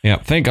 Yeah,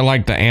 think of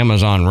like the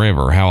Amazon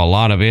River, how a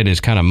lot of it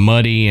is kind of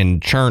muddy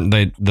and churned.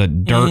 The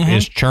dirt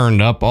is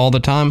churned up all the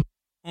time.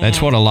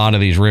 That's what a lot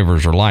of these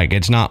rivers are like.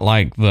 It's not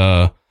like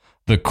the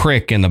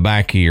creek in the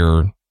back of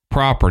your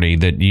property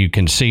that you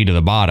can see to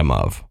the bottom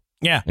of.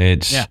 Yeah.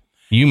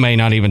 You may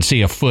not even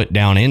see a foot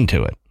down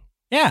into it.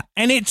 Yeah.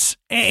 And it's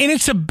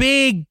a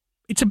big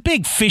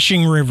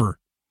fishing river.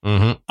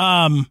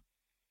 Mm-hmm.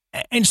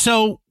 And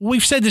so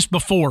we've said this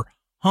before,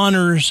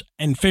 hunters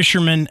and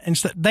fishermen and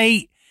stuff,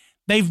 they've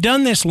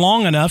done this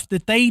long enough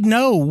that they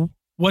know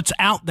what's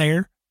out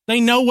there. They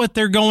know what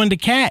they're going to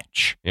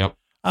catch. Yep.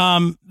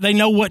 They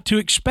know what to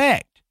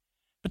expect,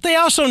 but they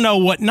also know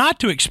what not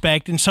to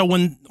expect. And so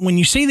when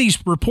you see these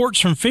reports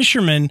from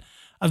fishermen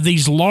of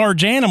these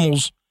large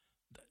animals,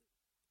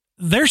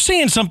 they're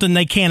seeing something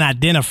they can't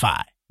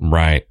identify.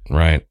 Right.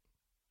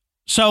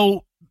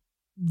 So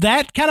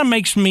that kind of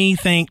makes me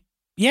think,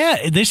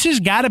 yeah, this has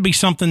got to be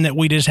something that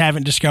we just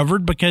haven't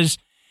discovered, because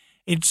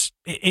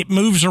it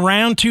moves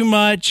around too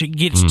much. It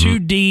gets too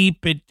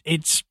deep.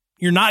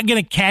 You're not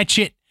going to catch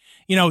it.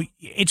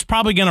 It's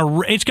probably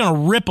going to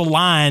rip a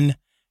line,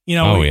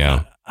 Oh,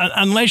 yeah.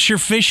 Unless you're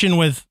fishing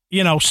with,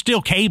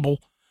 steel cable.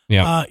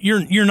 Yeah.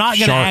 You're not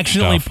going to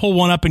accidentally pull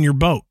one up in your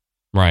boat.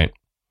 Right.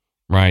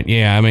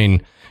 Yeah. I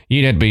mean,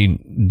 you'd have to be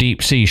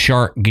deep sea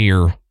shark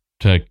gear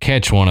to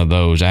catch one of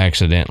those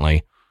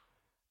accidentally.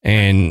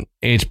 And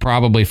it's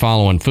probably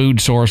following food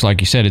source.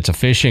 Like you said, it's a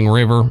fishing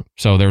river.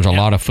 So there's a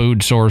lot of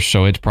food source.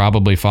 So it's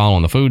probably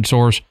following the food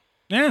source.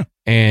 Yeah.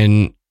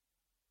 And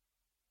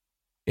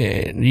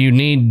you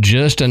need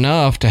just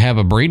enough to have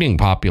a breeding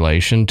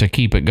population to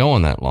keep it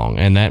going that long.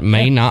 And that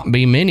may not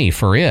be many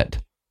for it.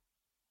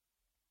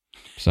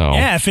 So,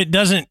 yeah, if it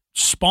doesn't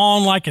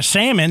spawn like a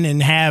salmon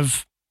and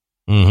have,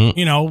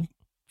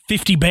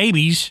 50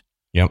 babies.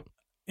 Yep.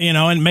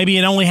 And maybe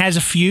it only has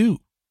a few.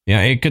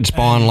 Yeah, it could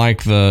spawn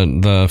like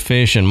the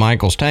fish in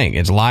Michael's tank.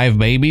 It's live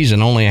babies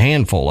and only a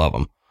handful of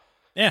them.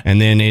 Yeah. And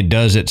then it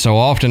does it so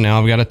often,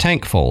 now I've got a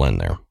tank full in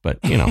there. But,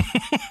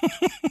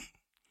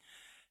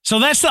 So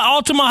that's the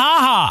Ultima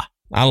Ha-Ha.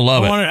 I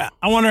love it.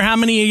 I wonder how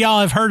many of y'all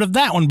have heard of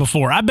that one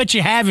before. I bet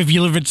you have if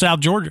you live in South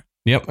Georgia.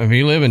 Yep. If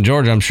you live in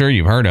Georgia, I'm sure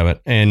you've heard of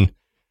it. And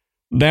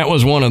that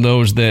was one of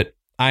those that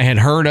I had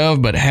heard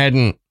of but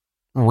hadn't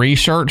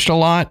researched a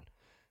lot.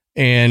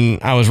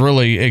 And I was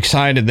really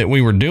excited that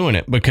we were doing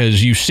it,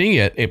 because you see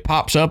it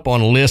pops up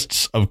on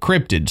lists of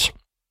cryptids.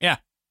 Yeah.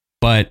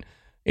 But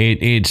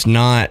it's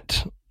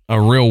not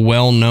a real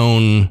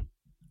well-known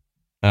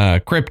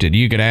cryptid.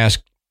 You could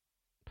ask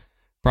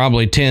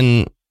probably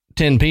 10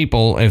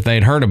 people if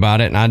they'd heard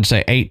about it, and I'd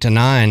say 8 to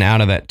 9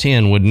 out of that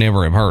 10 would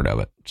never have heard of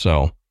it.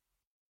 So,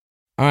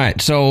 all right.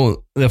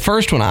 So the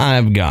first one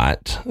I've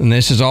got, and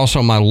this is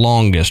also my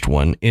longest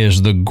one,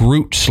 is the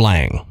Groot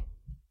slang.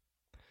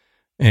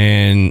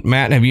 And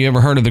Matt, have you ever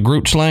heard of the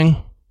Groot slang?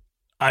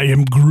 I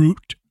am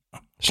Groot.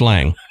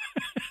 Slang.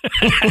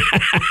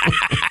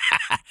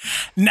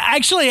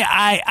 Actually,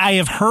 I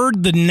have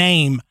heard the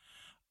name,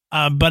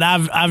 but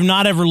I've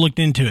not ever looked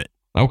into it.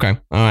 Okay. All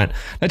right.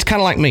 That's kind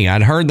of like me.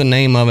 I'd heard the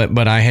name of it,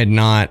 but I had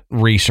not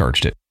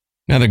researched it.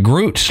 Now, the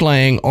Groot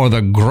slang or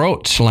the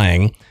Groot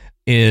slang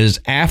is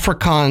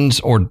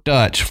Afrikaans or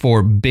Dutch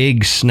for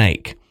big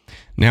snake.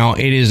 Now,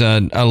 it is a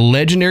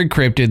legendary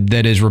cryptid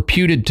that is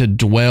reputed to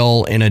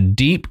dwell in a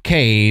deep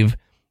cave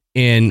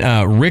in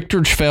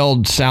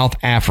Richtersveld, South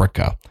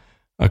Africa.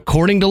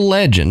 According to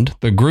legend,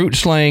 the Groot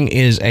slang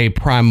is a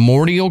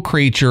primordial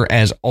creature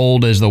as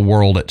old as the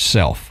world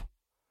itself.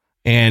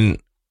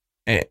 And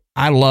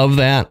I love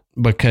that,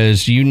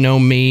 because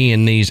me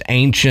and these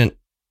ancient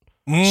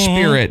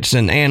spirits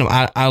and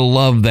animals. I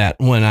love that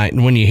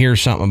when you hear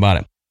something about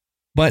it.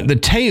 But the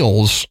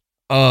tales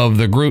of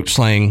the Groot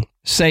slang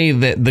say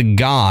that the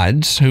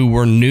gods, who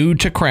were new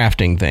to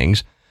crafting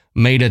things,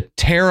 made a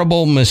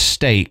terrible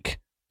mistake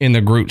in the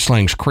Groot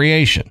slang's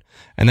creation,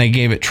 and they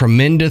gave it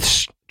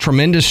tremendous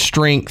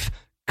strength,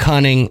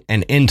 cunning,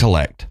 and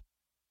intellect.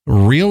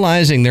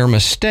 Realizing their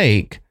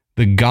mistake,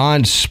 the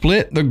gods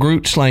split the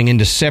Groot slang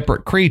into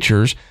separate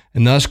creatures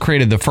and thus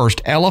created the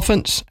first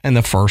elephants and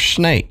the first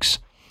snakes.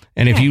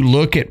 And if you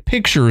look at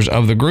pictures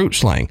of the Groot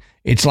slang,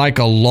 it's like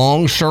a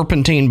long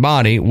serpentine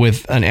body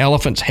with an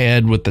elephant's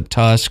head with the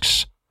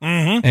tusks.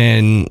 Mm-hmm.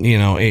 And,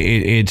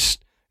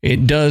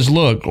 it does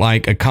look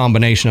like a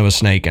combination of a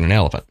snake and an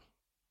elephant.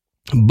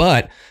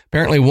 But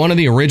apparently one of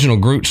the original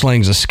Groot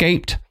slangs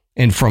escaped.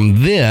 And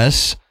from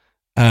this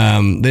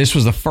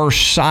was the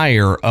first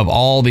sire of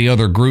all the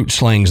other Groot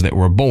slangs that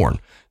were born.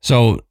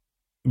 So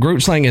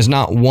Groot slang is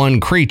not one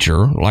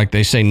creature like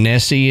they say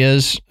Nessie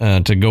is,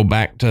 to go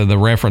back to the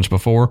reference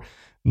before.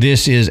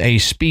 This is a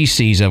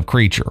species of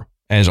creature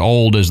as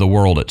old as the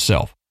world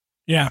itself.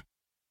 Yeah.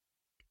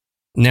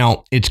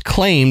 Now, it's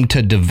claimed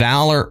to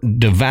devour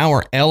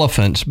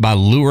elephants by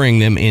luring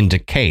them into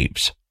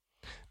caves.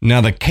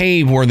 Now, the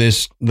cave where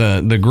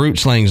the Groot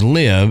slangs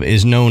live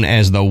is known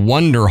as the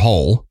Wonder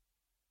Hole.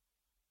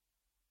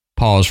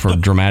 Pause for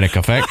dramatic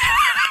effect.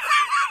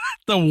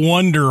 The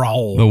Wonder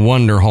Hole. The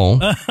Wonder Hole.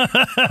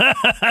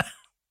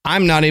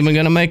 I'm not even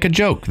going to make a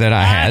joke that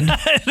I had.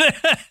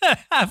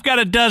 I've got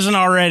a dozen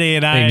already,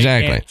 and I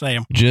can't say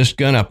them. Just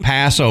going to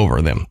pass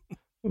over them.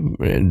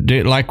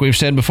 Like we've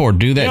said before,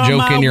 do that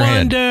joke in your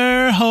head.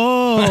 Wonder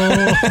Hole.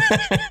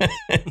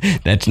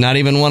 That's not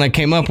even one I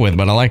came up with,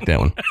 but I like that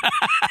one.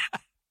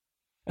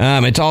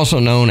 It's also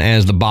known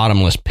as the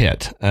bottomless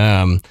pit.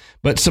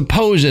 But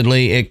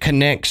supposedly it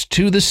connects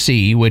to the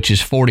sea, which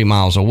is 40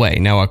 miles away.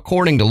 Now,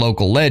 according to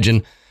local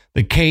legend,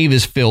 the cave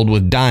is filled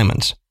with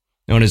diamonds.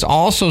 Now, it is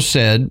also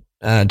said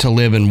to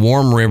live in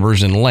warm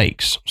rivers and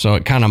lakes. So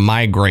it kind of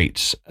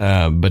migrates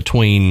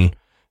between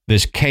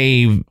this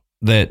cave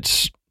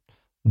that's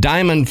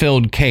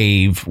diamond-filled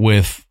cave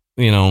with,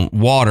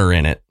 water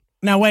in it.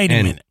 Now, wait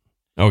a minute.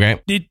 Okay.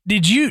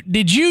 Did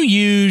you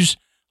use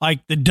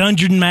like the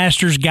Dungeon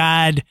Master's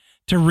Guide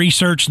to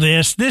research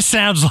this. This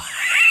sounds like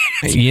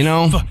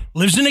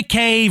lives in a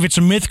cave. It's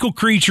a mythical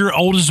creature,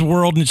 old as the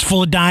world, and it's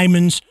full of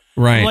diamonds.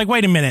 Right. You're like,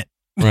 wait a minute.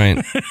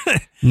 Right.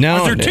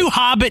 No. Are there two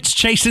hobbits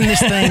chasing this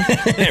thing?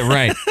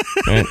 Right.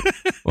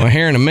 Well,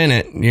 here in a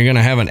minute, you're going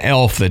to have an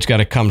elf that's got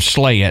to come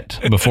slay it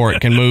before it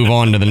can move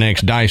on to the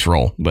next dice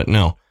roll. But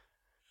no.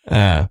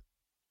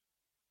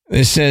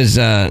 It says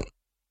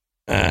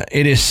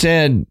it is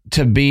said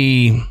to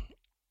be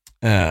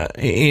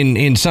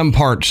in some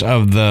parts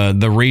of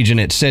the region,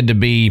 it's said to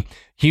be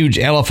huge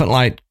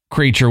elephant-like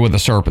creature with a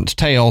serpent's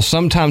tail.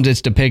 Sometimes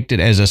it's depicted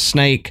as a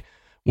snake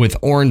with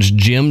orange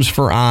gems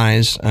for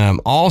eyes.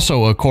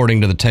 Also,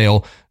 according to the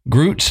tale,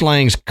 Groot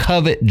slangs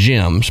covet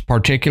gems,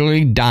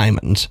 particularly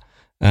diamonds,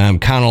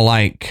 kind of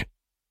like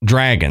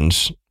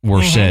dragons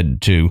were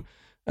said to.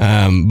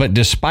 But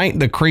despite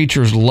the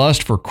creature's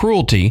lust for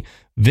cruelty,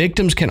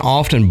 victims can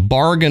often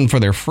bargain for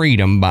their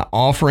freedom by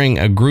offering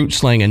a Groot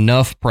slang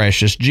enough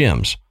precious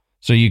gems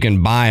so you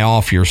can buy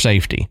off your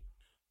safety.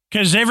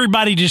 Because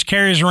everybody just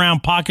carries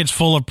around pockets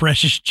full of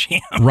precious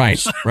gems.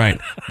 Right.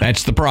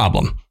 That's the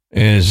problem,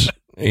 is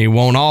you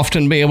won't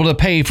often be able to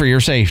pay for your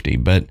safety.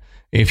 But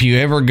if you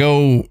ever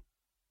go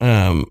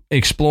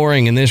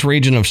exploring in this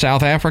region of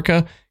South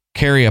Africa,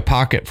 carry a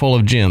pocket full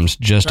of gems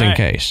just in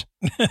case.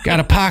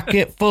 Got a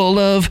pocket full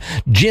of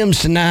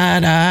gems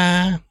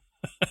tonight.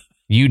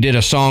 You did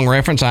a song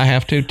reference. I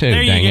have to, too.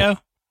 There you go.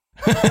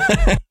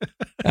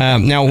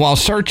 Now, while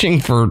searching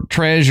for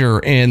treasure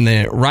in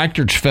the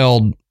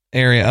Richtersveld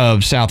area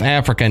of South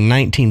Africa in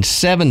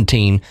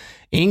 1917,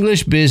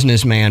 English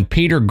businessman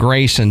Peter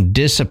Grayson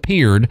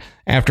disappeared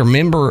after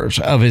members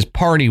of his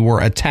party were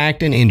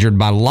attacked and injured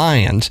by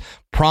lions,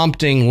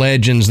 prompting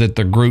legends that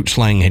the Groot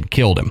slang had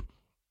killed him.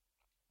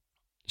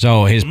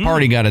 So his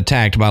party got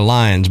attacked by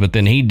lions, but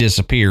then he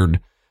disappeared,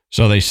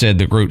 so they said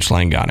the Groot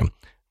slang got him.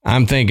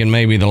 I'm thinking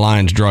maybe the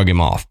lions drug him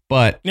off,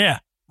 but yeah,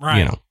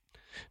 right.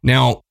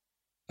 Now,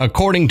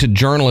 according to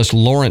journalist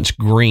Lawrence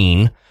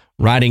Green,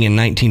 writing in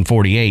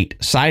 1948,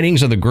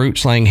 sightings of the Groot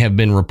slang have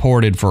been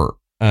reported from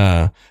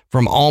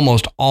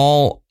almost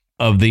all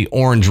of the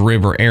Orange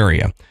River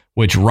area,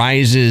 which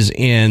rises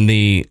in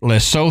the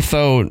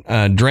Lesotho,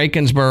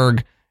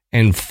 Drakensberg,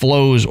 and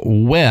flows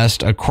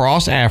west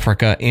across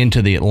Africa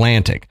into the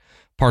Atlantic,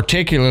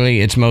 particularly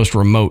its most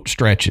remote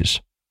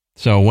stretches.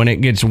 So when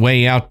it gets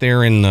way out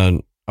there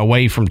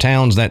away from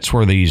towns, that's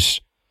where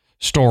these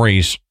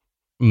stories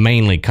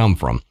mainly come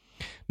from.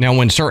 Now,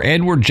 when Sir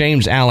Edward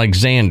James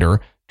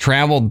Alexander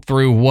traveled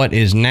through what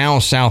is now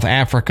South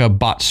Africa,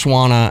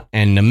 Botswana,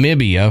 and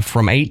Namibia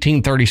from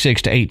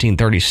 1836 to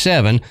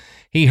 1837,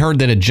 he heard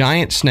that a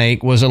giant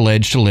snake was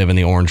alleged to live in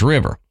the Orange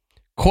River.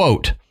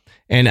 Quote,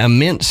 "An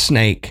immense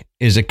snake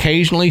is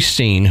occasionally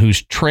seen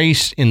whose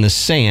trace in the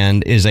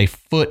sand is a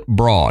foot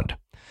broad.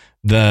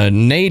 The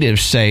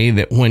natives say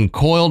that when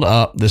coiled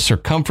up, the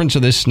circumference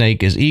of this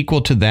snake is equal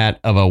to that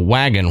of a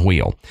wagon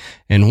wheel.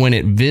 And when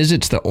it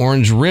visits the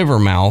Orange River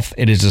mouth,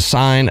 it is a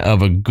sign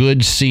of a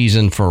good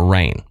season for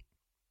rain."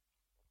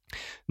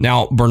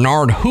 Now,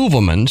 Bernard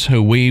Heuvelmans,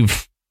 who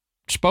we've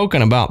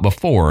spoken about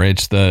before,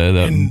 it's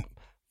the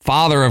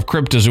father of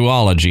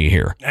cryptozoology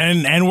here.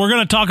 And we're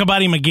going to talk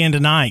about him again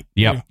tonight.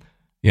 Yep.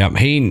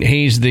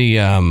 He's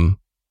the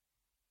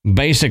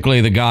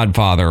basically the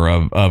godfather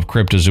of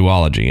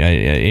cryptozoology.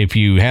 If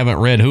you haven't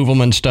read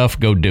Heuvelmans stuff,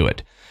 go do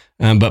it.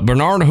 But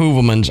Bernard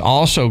Heuvelmans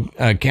also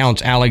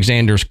counts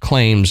Alexander's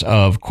claims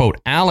of, quote,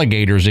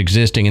 alligators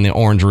existing in the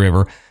Orange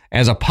River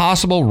as a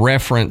possible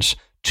reference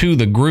to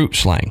the Groot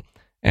slang,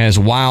 as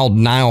wild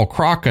Nile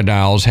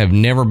crocodiles have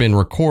never been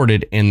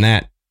recorded in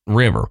that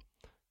river.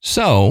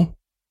 So,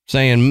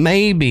 saying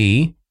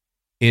maybe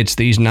it's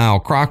these Nile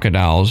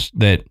crocodiles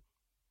that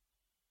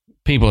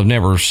people have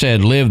never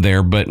said live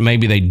there, but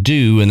maybe they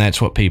do, and that's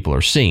what people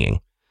are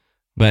seeing.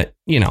 But,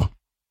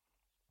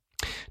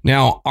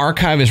 Now,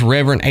 archivist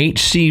Reverend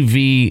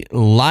H.C.V.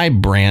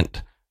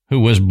 Leibbrandt, who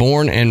was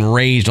born and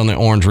raised on the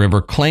Orange River,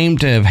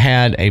 claimed to have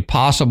had a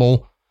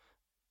possible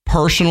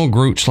personal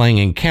Groot slang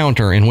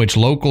encounter in which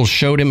locals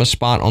showed him a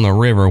spot on the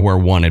river where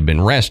one had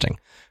been resting.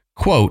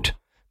 Quote,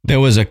 "There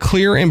was a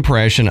clear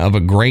impression of a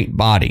great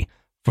body,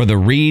 for the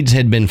reeds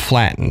had been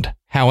flattened.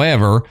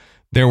 However,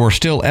 there were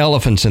still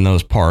elephants in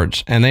those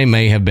parts, and they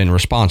may have been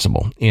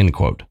responsible," end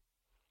quote.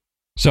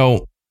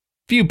 So,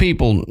 few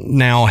people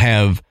now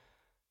have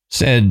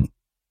said,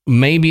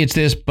 maybe it's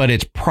this, but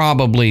it's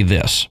probably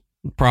this.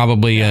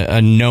 Probably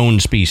a known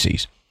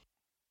species.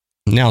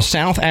 Now,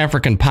 South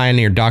African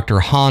pioneer Dr.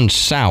 Hans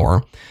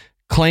Sauer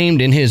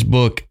claimed in his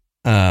book,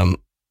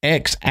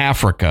 Ex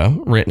Africa,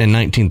 written in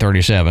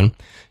 1937,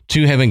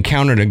 to have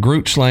encountered a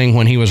Groot slang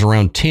when he was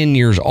around 10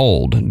 years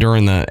old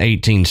during the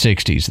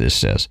 1860s, this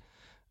says.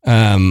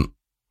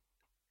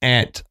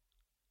 At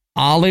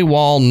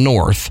Aliwal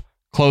North,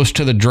 close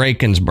to the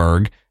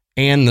Drakensberg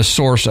and the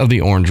source of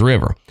the Orange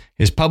River.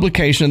 His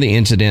publication of the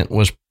incident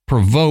was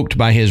provoked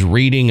by his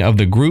reading of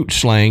the Groot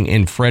slang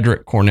in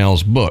Frederick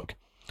Cornell's book.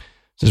 It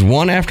says,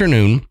 one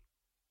afternoon,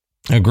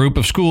 a group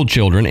of school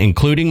children,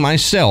 including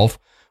myself,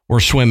 were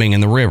swimming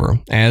in the river,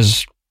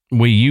 as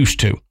we used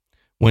to.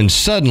 when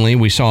suddenly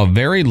we saw a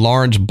very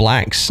large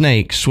black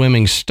snake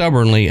swimming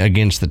stubbornly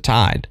against the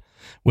tide,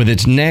 with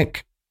its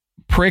neck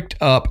pricked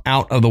up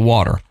out of the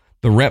water.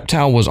 The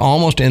reptile was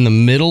almost in the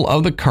middle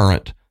of the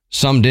current,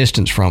 some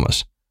distance from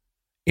us.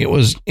 It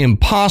was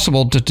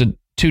impossible to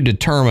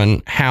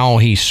determine how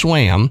he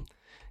swam,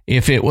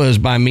 if it was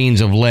by means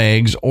of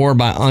legs or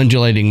by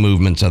undulating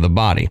movements of the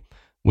body.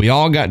 We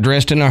all got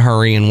dressed in a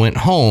hurry and went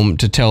home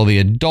to tell the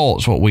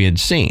adults what we had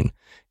seen.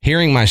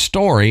 Hearing my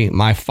story,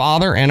 my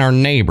father and our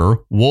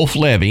neighbor, Wolf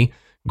Levy,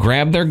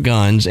 grabbed their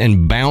guns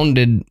and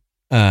bounded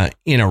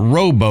in a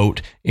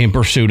rowboat in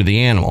pursuit of the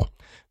animal.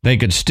 They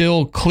could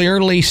still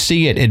clearly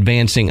see it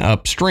advancing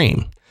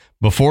upstream.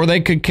 Before they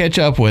could catch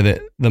up with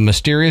it, the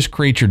mysterious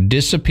creature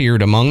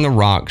disappeared among the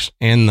rocks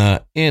and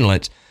the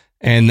inlets,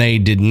 and they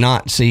did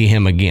not see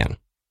him again.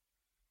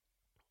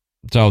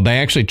 So they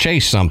actually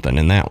chased something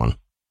in that one.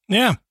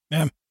 Yeah.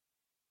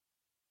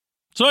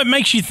 So it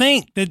makes you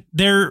think that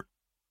there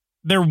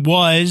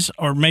was,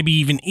 or maybe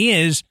even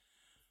is,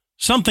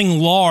 something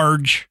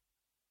large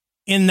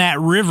in that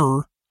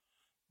river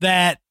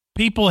that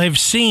people have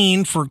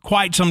seen for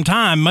quite some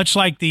time, much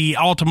like the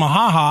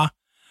Altamaha,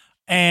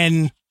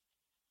 and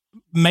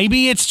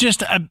maybe it's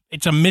just a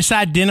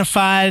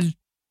misidentified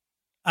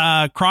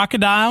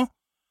crocodile,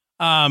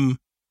 a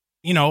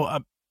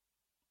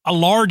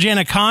large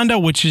anaconda,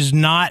 which is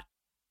not,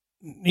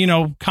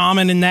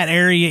 common in that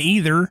area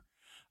either.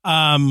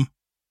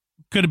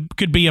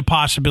 Could be a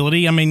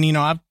possibility. I mean,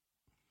 I've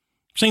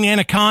seen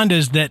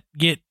anacondas that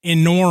get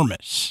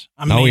enormous.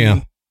 I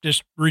mean,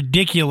 just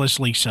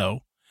ridiculously so.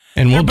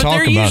 And we'll talk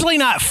about. But they're usually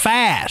not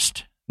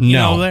fast.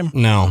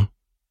 No,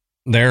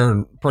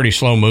 they're pretty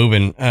slow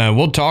moving.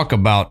 We'll talk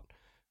about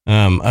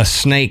a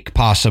snake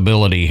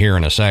possibility here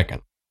in a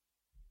second.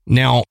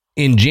 Now,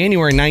 in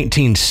January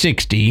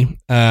 1960,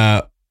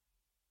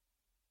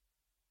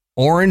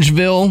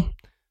 Orangeville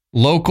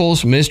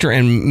locals, Mr.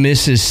 and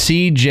Mrs.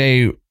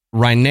 C.J.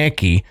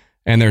 Reinecke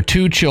and their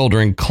two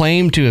children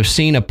claimed to have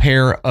seen a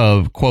pair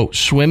of, quote,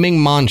 swimming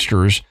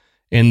monsters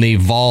in the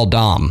Val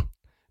d'Am.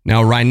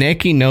 Now,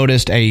 Reinecke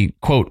noticed a,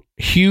 quote,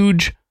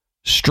 huge,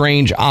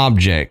 strange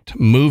object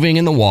moving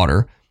in the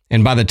water,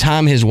 and by the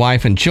time his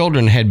wife and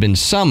children had been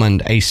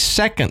summoned, a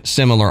second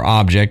similar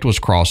object was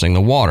crossing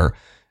the water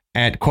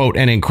at, quote,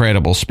 an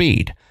incredible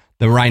speed.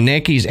 The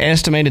Reineckes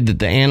estimated that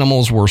the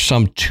animals were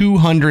some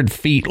 200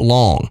 feet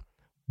long,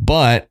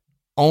 but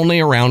only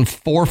around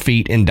 4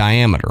 feet in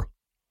diameter.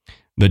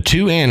 The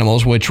two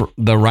animals, which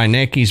the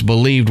Reineckes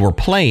believed were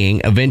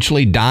playing,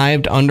 eventually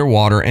dived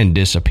underwater and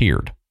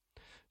disappeared.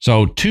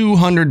 So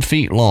 200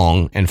 feet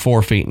long and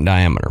 4 feet in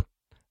diameter.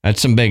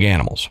 That's some big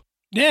animals.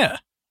 Yeah,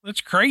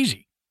 that's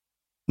crazy.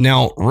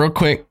 Now, real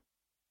quick,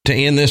 to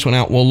end this one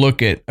out, we'll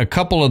look at a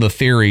couple of the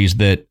theories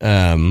that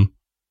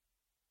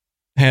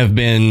have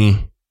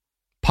been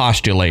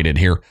postulated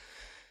here.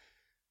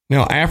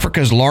 Now,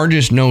 Africa's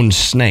largest known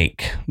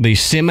snake, the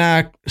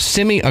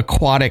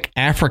semi-aquatic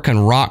African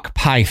rock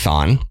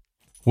python,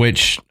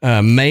 which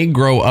may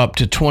grow up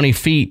to 20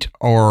 feet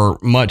or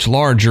much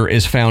larger,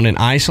 is found in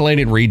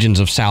isolated regions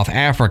of South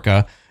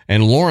Africa,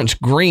 and Lawrence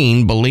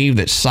Green believed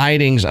that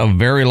sightings of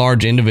very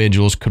large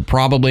individuals could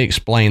probably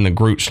explain the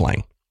Groot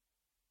slang.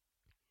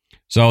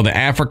 So the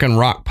African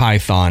rock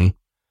python,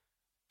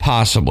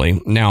 possibly.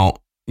 Now,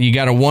 you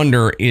got to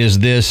wonder, is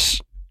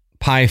this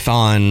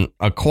python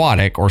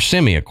aquatic or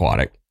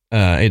semi-aquatic?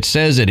 It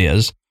says it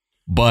is,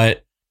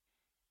 but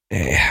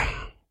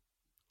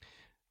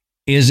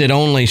is it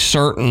only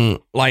certain,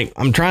 like,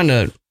 I'm trying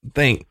to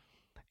think,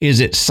 is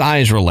it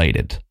size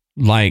related?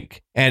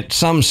 Like, at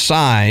some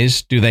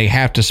size, do they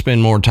have to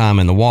spend more time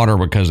in the water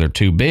because they're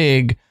too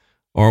big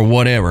or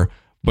whatever?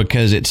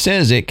 Because it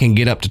says it can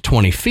get up to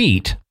 20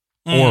 feet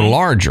or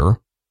larger.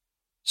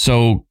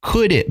 So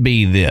could it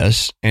be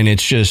this, and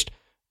it's just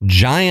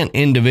giant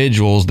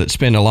individuals that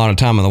spend a lot of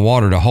time in the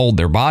water to hold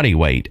their body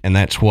weight, and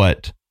that's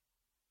what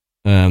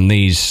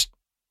these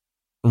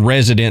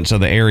residents of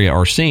the area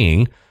are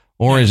seeing,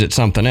 or is it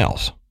something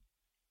else?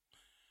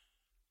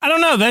 I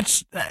don't know.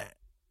 That's,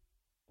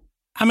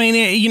 I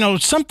mean,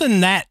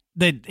 something that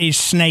is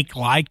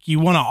snake-like, you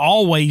want to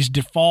always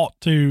default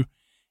to,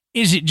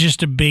 is it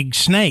just a big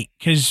snake?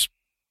 Because,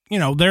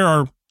 there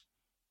are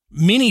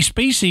many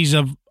species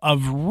of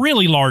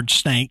really large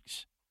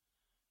snakes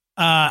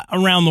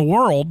around the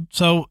world.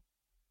 So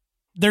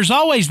there's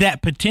always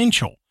that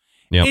potential.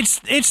 Yep.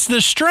 It's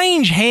the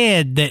strange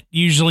head that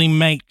usually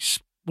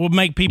will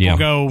make people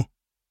go,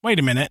 wait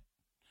a minute.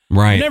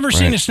 Right. I've never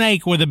seen a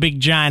snake with a big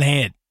giant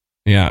head.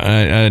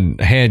 Yeah.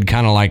 A head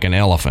kind of like an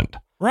elephant.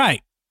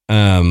 Right.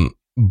 Bernard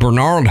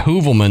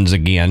Heuvelmans,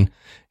 again,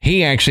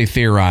 he actually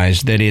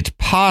theorized that it's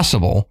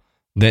possible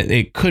that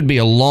it could be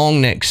a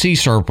long-necked sea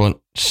serpent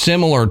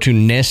similar to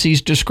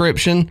Nessie's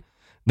description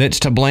that's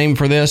to blame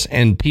for this,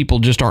 and people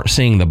just aren't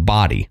seeing the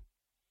body.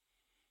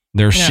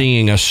 They're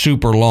seeing a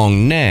super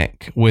long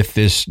neck with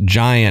this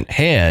giant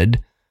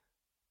head,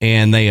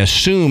 and they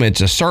assume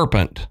it's a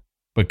serpent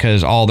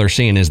because all they're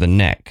seeing is the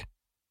neck.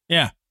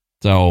 Yeah.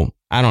 So,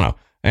 I don't know.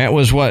 That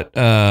was what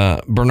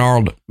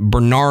Bernard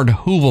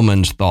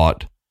Heuvelmans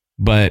thought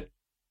but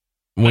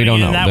we don't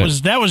know.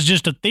 That was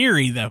just a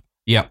theory, though.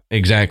 Yeah,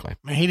 exactly.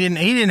 He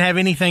didn't have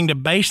anything to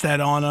base that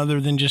on other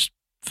than just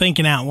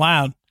thinking out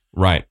loud.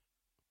 Right.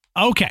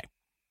 Okay.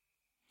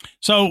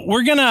 So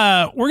we're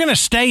gonna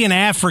stay in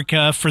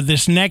Africa for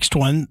this next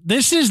one.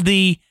 This is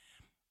the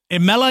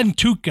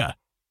Emelantuka.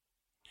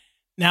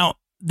 Now,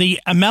 the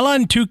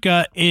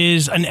Emelantuka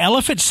is an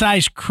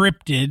elephant-sized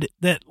cryptid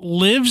that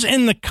lives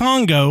in the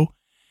Congo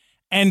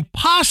and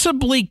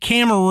possibly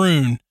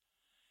Cameroon,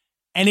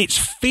 and it's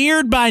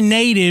feared by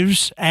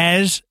natives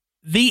as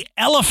the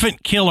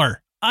elephant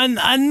killer,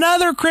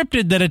 another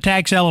cryptid that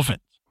attacks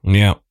elephants.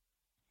 Yeah.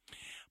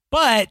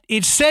 But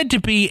it's said to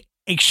be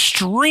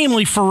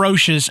extremely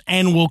ferocious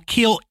and will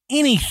kill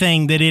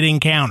anything that it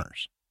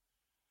encounters.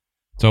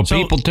 So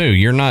people too,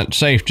 you're not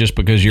safe just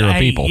because you're a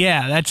people.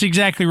 Yeah, that's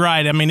exactly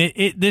right. I mean,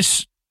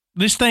 this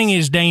thing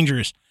is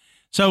dangerous.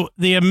 So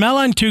the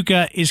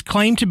Emelantuka is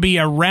claimed to be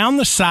around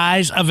the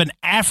size of an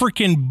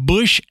African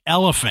bush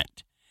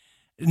elephant.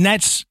 And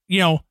that's,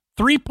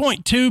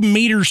 3.2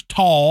 meters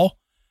tall,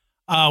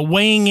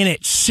 weighing in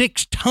at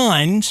 6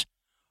 tons,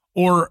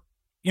 or,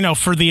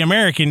 for the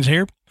Americans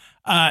here,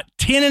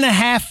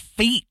 10.5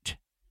 feet,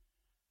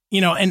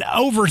 and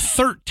over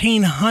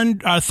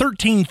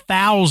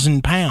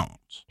 13,000 pounds.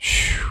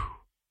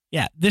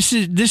 Yeah, this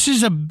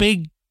is a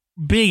big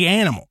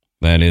animal.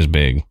 That is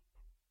big.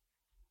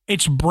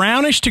 It's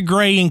brownish to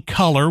gray in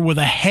color with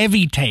a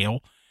heavy tail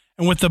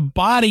and with a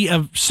body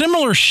of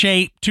similar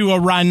shape to a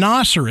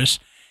rhinoceros,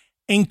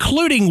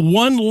 including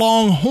one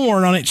long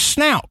horn on its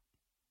snout.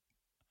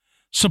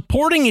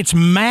 Supporting its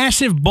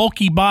massive,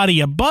 bulky body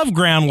above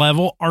ground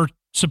level are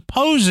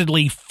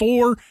supposedly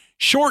 4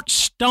 short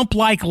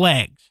stump-like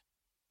legs,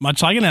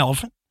 much like an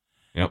elephant.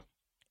 Yep.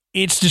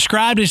 It's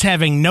described as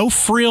having no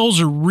frills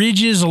or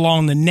ridges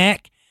along the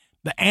neck.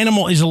 The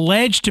animal is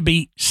alleged to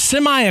be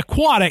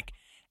semi-aquatic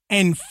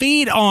and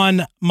feed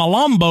on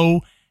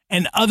malombo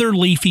and other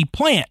leafy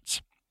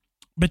plants.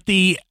 But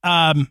the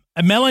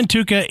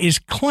Emelantuka is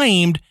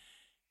claimed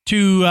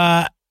to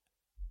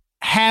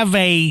have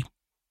a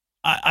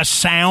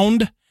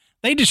sound.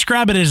 They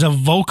describe it as a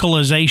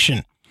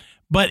vocalization,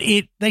 but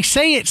they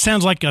say it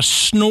sounds like a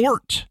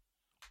snort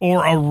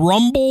or a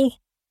rumble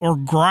or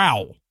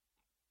growl.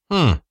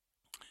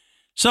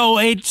 So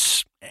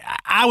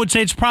I would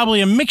say it's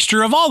probably a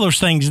mixture of all those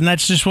things, and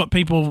that's just what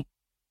people,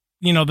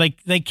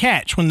 they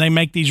catch when they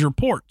make these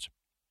reports.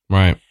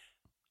 Right.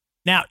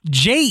 Now,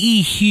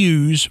 J.E.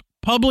 Hughes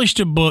published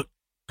a book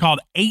called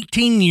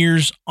 18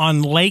 Years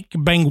on Lake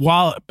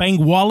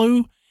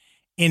Bangweolo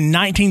in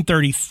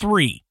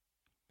 1933.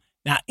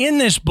 Now, in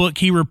this book,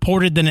 he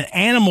reported that an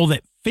animal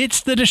that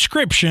fits the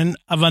description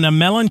of an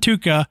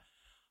Emelantuka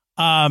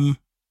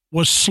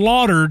was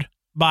slaughtered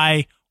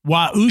by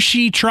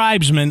Waushi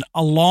tribesmen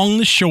along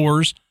the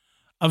shores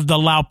of the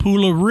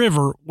Laupula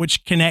River,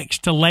 which connects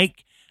to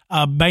Lake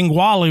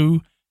Bangweolo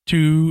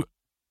to,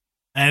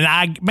 and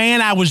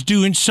I was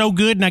doing so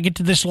good, and I get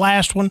to this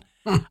last one,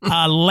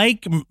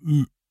 Lake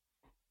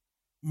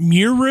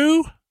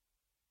Muru,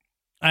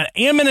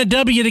 M and a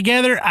W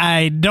together.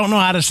 I don't know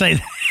how to say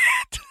that.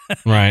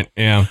 Right.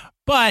 Yeah.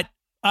 But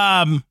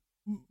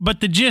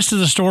the gist of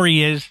the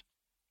story is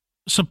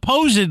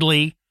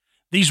supposedly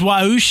these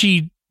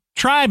Waushi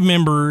tribe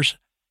members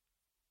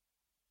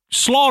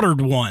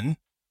slaughtered one,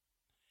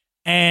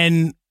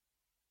 and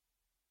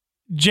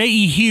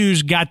J.E.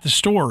 Hughes got the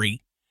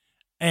story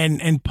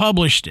and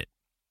published it.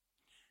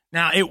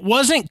 Now, it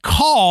wasn't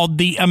called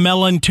the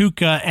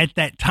Emelantuka at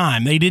that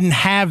time. They didn't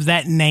have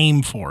that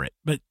name for it,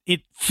 but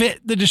it fit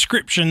the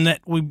description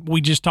that we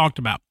just talked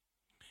about.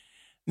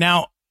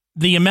 Now,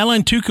 the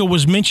Emelantuka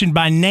was mentioned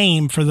by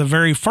name for the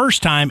very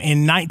first time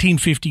in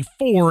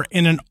 1954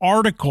 in an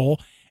article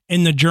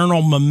in the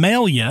journal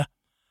Mammalia,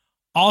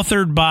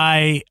 authored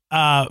by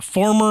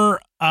former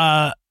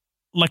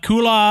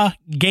Lacula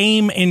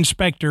game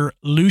inspector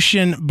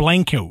Lucien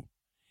Blanco.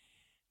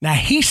 Now,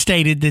 he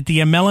stated that the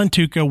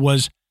Emelantuka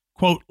was,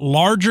 quote,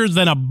 larger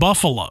than a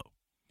buffalo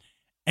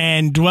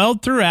and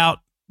dwelled throughout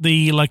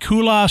the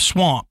Lacula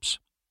swamps.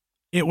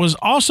 It was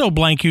also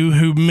Blanco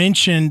who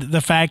mentioned the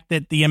fact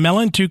that the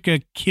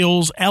Emelantuka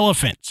kills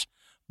elephants,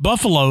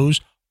 buffaloes,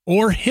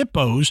 or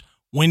hippos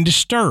when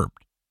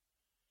disturbed.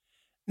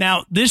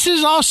 Now, this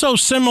is also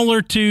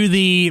similar to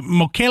the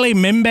Mokele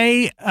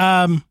Membe,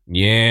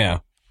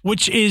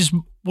 which is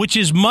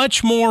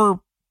much more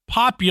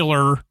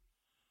popular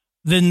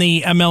than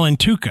the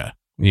Emelantuka.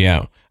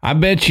 Yeah. I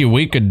bet you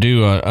we could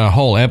do a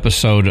whole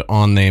episode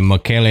on the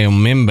Mokele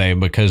Membe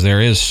because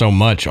there is so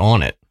much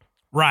on it.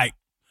 Right.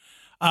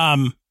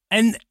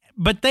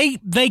 But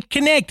they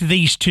connect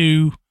these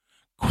two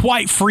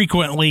quite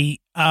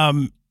frequently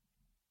in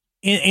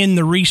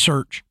the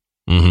research.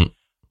 Mm-hmm.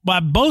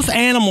 But both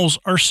animals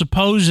are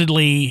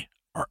supposedly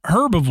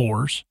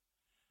herbivores.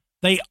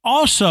 They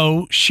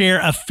also share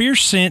a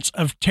fierce sense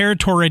of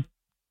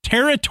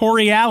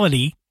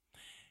territoriality,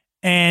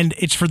 and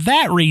it's for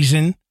that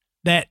reason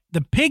that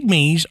the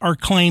pygmies are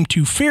claimed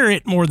to fear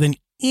it more than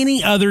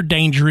any other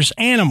dangerous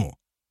animal.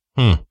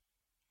 Hmm.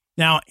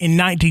 Now, in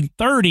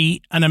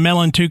 1930, an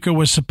Amelantuca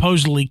was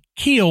supposedly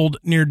killed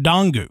near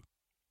Dongu.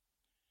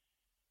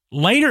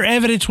 Later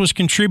evidence was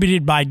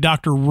contributed by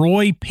Dr.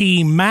 Roy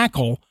P.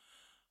 Mackle,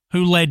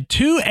 who led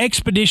 2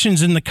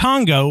 expeditions in the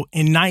Congo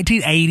in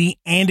 1980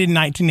 and in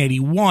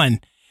 1981.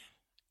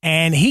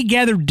 And he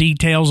gathered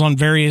details on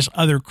various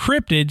other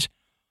cryptids.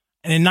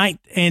 And in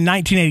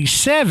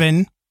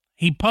 1987,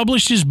 he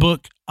published his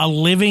book, A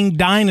Living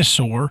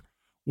Dinosaur,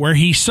 where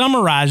he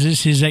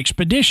summarizes his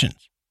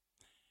expeditions.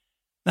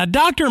 Now,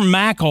 Dr.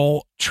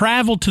 Mackle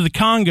traveled to the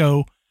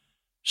Congo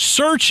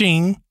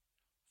searching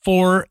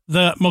for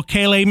the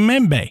Mokele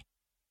Membe,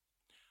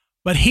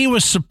 but he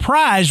was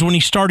surprised when he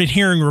started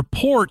hearing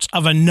reports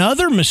of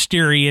another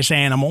mysterious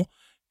animal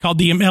called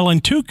the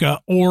Amelantuca,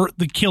 or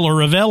the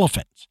killer of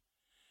elephants.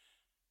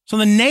 So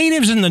the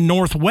natives in the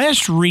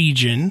Northwest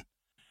region,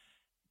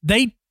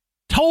 they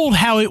told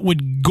how it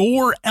would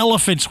gore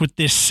elephants with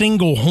this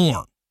single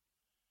horn.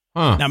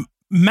 Now,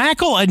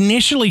 Mackle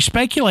initially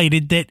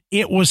speculated that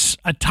it was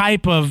a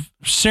type of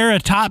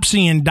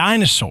ceratopsian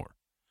dinosaur.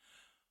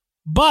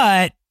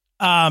 But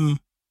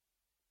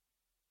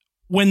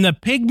when the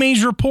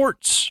Pygmies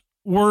reports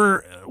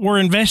were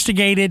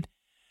investigated,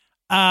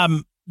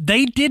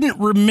 they didn't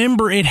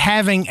remember it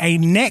having a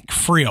neck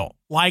frill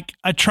like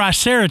a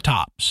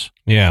Triceratops.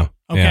 Yeah.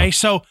 Okay, yeah.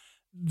 so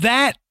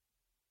that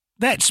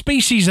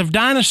species of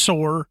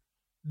dinosaur,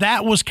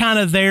 that was kind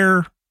of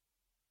their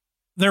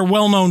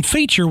well-known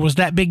feature, was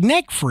that big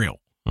neck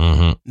frill.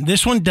 Mm-hmm.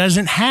 This one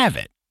doesn't have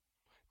it.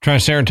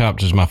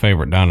 Triceratops is my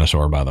favorite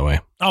dinosaur, by the way.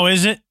 Oh,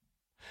 is it?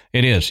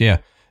 It is, yeah.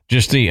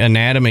 Just the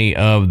anatomy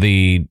of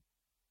the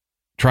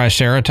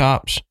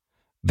Triceratops,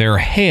 their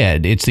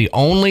head, it's the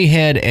only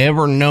head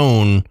ever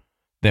known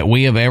that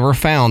we have ever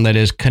found that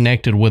is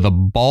connected with a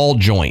ball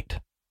joint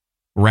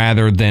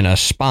rather than a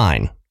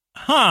spine.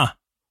 Huh.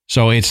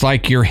 So it's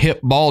like your hip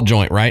ball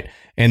joint, right?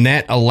 And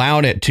that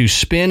allowed it to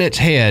spin its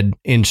head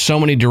in so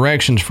many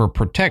directions for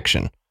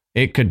protection.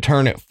 It could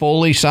turn it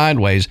fully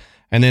sideways,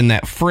 and then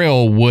that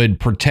frill would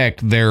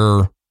protect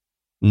their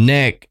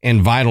neck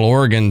and vital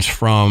organs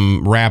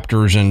from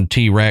raptors and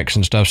T-Rex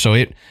and stuff. So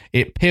it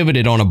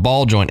pivoted on a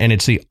ball joint, and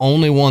it's the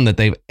only one that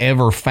they've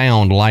ever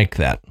found like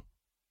that.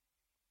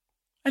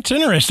 That's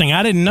interesting.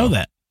 I didn't know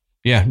that.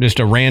 Yeah, just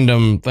a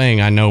random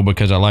thing I know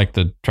because I like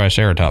the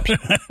Triceratops.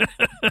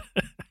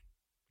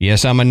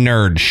 Yes, I'm a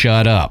nerd.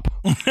 Shut up.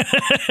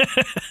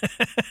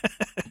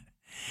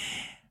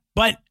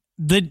 But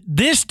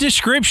this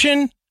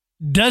description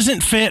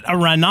doesn't fit a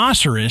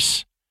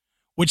rhinoceros,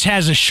 which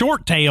has a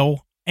short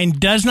tail and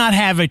does not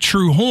have a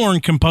true horn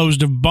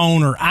composed of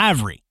bone or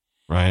ivory.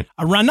 Right.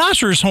 A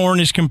rhinoceros horn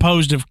is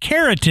composed of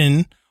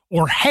keratin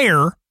or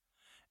hair,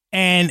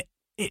 and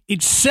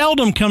it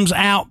seldom comes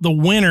out the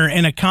winner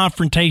in a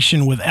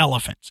confrontation with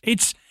elephants.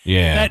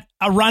 That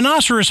a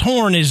rhinoceros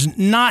horn is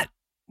not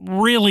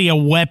really a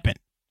weapon.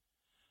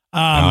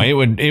 No,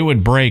 it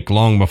would break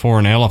long before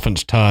an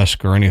elephant's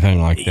tusk or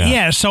anything like that.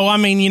 Yeah, so I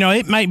mean,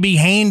 it might be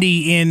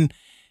handy in,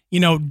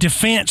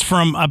 defense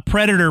from a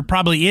predator,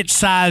 probably its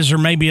size or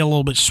maybe a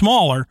little bit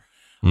smaller.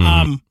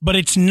 Mm-hmm. But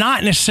it's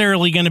not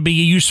necessarily going to be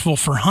useful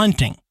for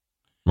hunting.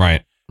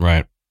 Right. All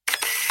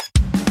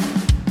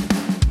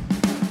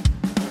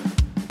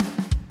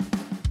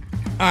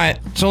right,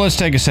 so let's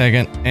take a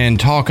second and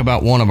talk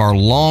about one of our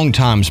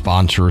longtime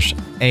sponsors,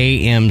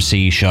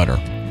 AMC Shudder.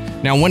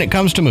 Now, when it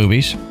comes to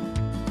movies,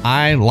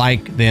 I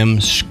like them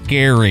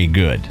scary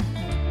good.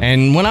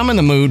 And when I'm in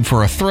the mood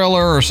for a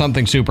thriller or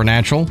something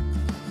supernatural,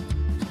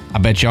 I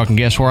bet y'all can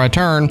guess where I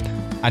turn.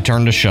 I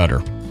turn to Shudder,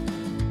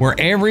 where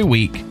every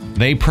week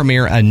they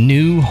premiere a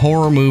new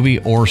horror movie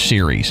or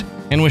series.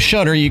 And with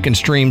Shudder, you can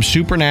stream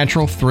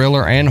supernatural,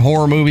 thriller, and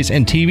horror movies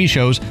and TV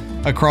shows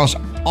across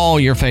all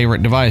your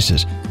favorite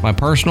devices. My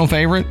personal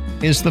favorite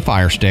is the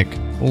Fire Stick.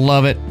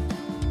 Love it.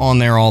 On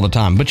there all the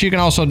time. But you can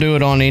also do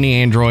it on any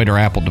Android or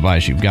Apple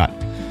device you've got.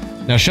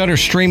 Now,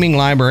 Shudder's streaming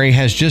library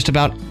has just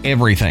about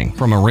everything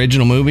from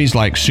original movies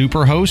like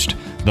Superhost,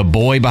 The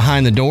Boy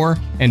Behind the Door,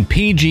 and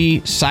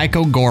PG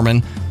Psycho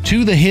Gorman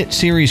to the hit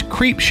series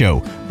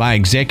Creepshow by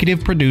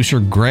executive producer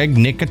Greg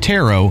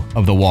Nicotero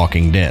of The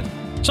Walking Dead.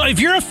 So if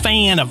you're a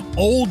fan of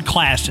old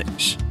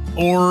classics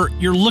or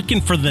you're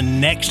looking for the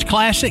next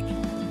classic,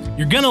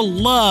 you're going to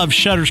love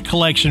Shudder's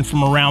collection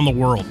from around the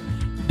world.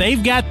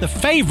 They've got the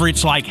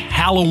favorites like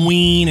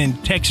Halloween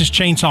and Texas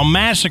Chainsaw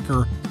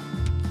Massacre,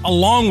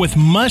 along with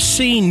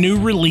must-see new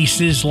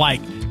releases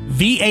like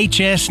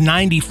VHS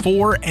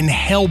 94 and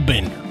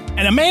Hellbender.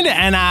 And Amanda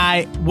and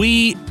I,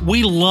 we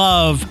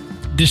love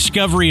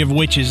Discovery of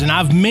Witches, and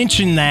I've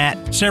mentioned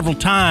that several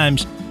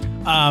times.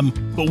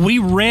 But we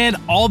read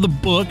all the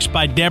books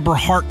by Deborah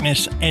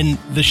Harkness, and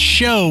the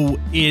show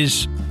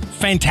is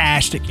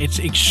fantastic. It's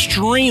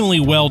extremely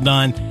well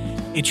done.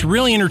 It's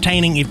really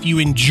entertaining. If you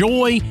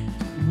enjoy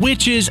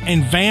witches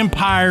and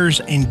vampires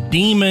and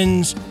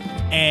demons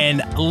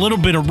and a little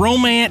bit of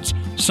romance,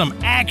 some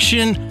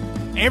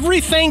action,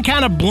 everything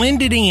kind of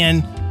blended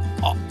in,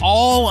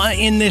 all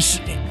in this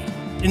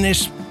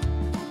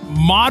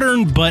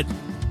modern but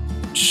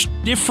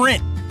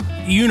different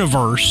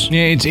universe.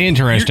 Yeah, it's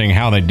interesting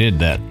how they did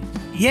that.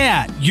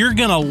 Yeah, you're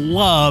going to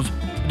love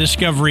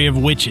Discovery of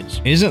Witches.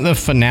 Isn't the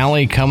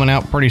finale coming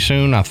out pretty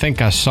soon? I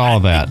think I saw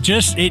that.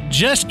 It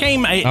just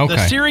came. Okay.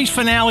 The series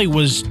finale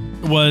was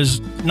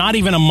not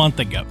even a month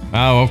ago.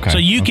 Oh, okay. So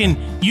you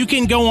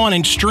can go on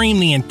and stream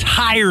the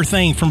entire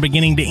thing from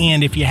beginning to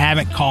end if you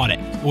haven't caught it,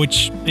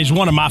 which is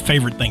one of my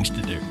favorite things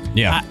to do.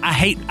 Yeah. I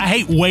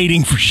hate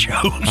waiting for shows.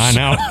 I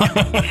know.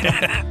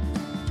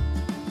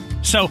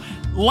 So,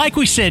 like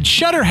we said,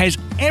 Shudder has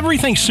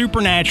everything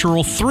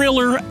supernatural,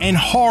 thriller, and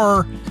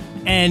horror,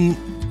 and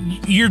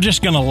you're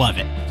just going to love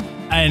it.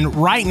 And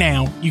right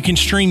now, you can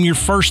stream your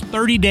first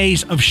 30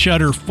 days of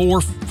Shudder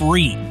for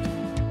free.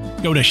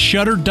 Go to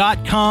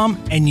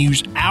Shudder.com and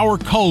use our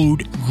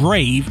code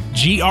GRAVE,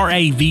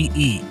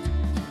 GRAVE.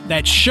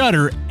 That's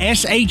Shudder,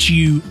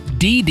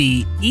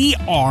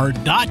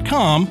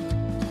 SHUDDER.com,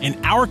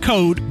 and our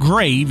code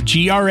GRAVE,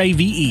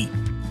 GRAVE.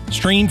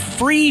 Stream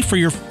free for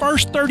your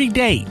first 30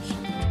 days.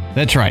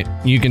 That's right.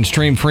 You can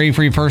stream free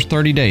for your first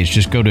 30 days.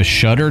 Just go to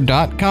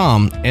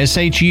Shudder.com,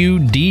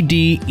 SHUDDER.com,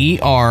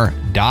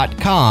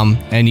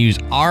 and use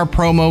our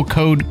promo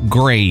code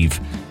GRAVE,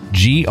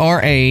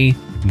 GRAVE.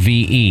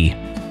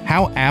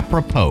 How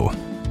apropos.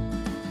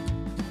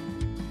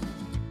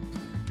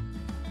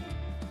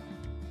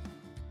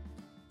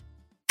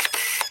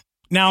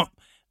 Now,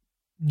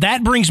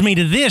 that brings me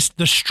to this,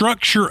 the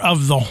structure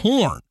of the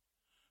horn.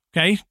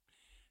 Okay?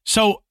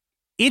 So,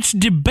 it's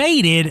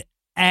debated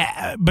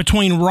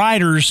between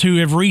writers who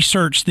have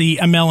researched the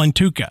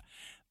Amelantuca.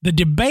 The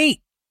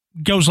debate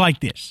goes like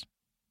this.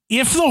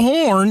 If the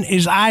horn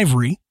is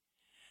ivory,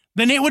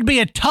 then it would be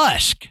a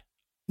tusk,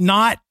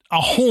 not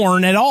a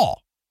horn at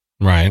all.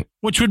 Right.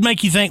 Which would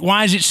make you think,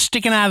 why is it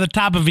sticking out of the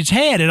top of its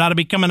head? It ought to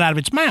be coming out of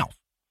its mouth.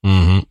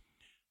 Mm-hmm.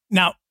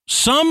 Now,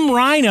 some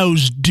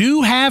rhinos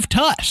do have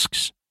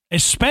tusks,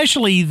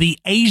 especially the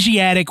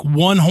Asiatic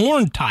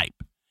one-horn type.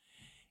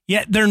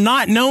 Yet they're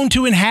not known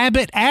to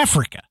inhabit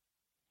Africa.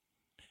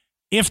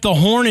 If the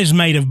horn is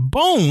made of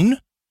bone,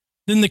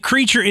 then the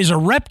creature is a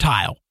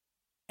reptile,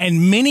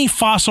 and many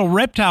fossil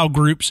reptile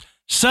groups,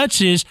 such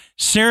as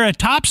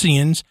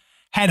ceratopsians,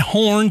 had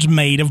horns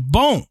made of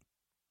bone.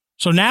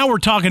 So now we're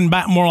talking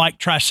about more like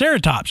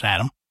Triceratops,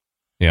 Adam.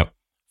 Yep.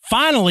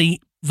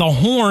 Finally, the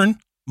horn,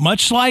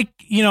 much like,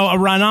 a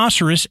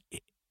rhinoceros,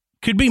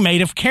 could be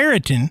made of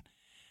keratin,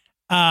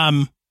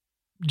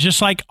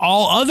 just like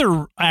all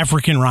other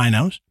African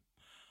rhinos.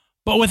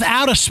 But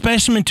without a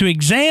specimen to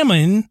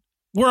examine,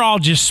 we're all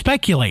just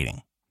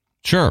speculating.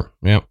 Sure.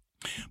 Yep.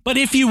 But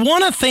if you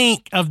want to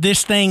think of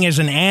this thing as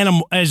an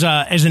animal, as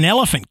an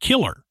elephant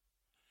killer,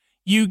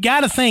 you got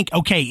to think,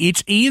 okay,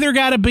 it's either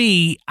got to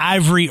be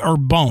ivory or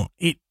bone.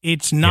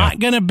 It's not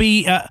going to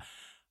be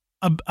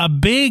a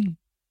big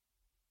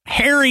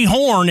hairy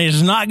horn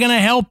is not going to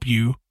help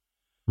you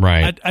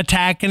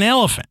attack an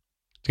elephant.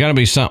 It's got to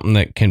be something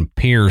that can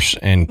pierce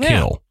and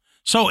kill.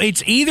 So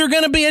it's either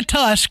going to be a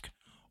tusk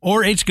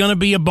or it's going to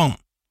be a bone.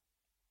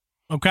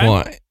 Okay.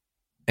 Well,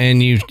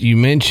 and you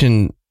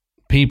mentioned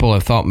people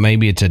have thought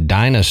maybe it's a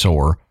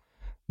dinosaur.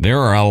 There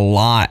are a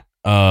lot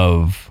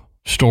of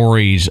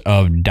stories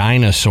of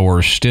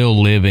dinosaurs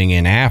still living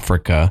in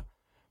Africa.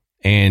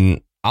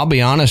 And I'll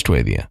be honest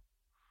with you,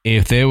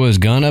 if there was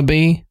going to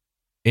be,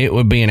 it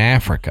would be in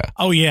Africa.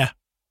 Oh, yeah.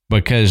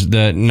 Because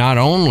not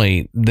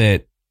only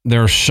that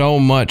there's so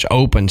much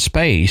open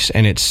space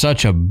and it's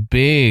such a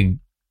big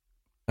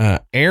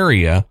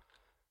area,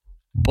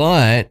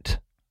 but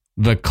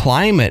the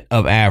climate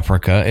of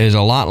Africa is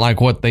a lot like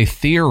what they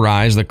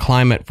theorize the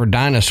climate for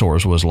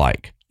dinosaurs was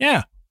like.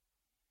 Yeah.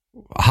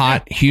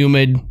 Hot,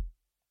 humid,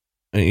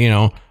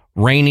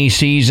 rainy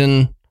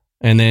season,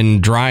 and then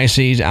dry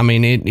season. I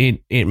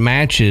mean, it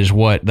matches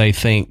what they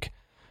think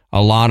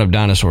a lot of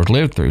dinosaurs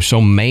lived through.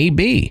 So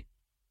maybe,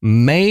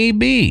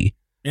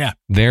 yeah,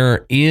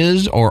 there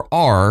is or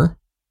are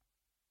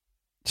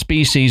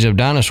species of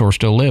dinosaurs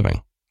still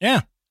living.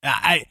 Yeah.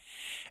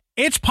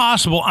 It's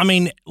possible. I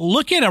mean,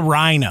 look at a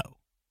rhino,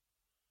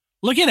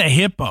 look at a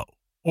hippo,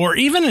 or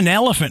even an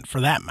elephant for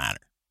that matter.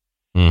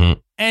 Mm-hmm.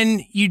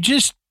 And you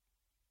just,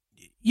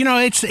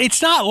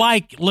 it's not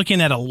like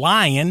looking at a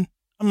lion.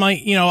 I'm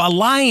like, a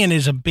lion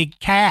is a big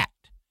cat,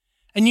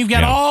 and you've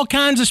got all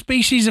kinds of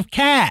species of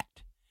cat.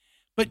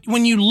 But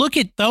when you look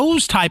at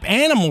those type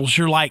animals,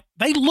 you're like,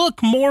 they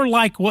look more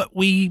like what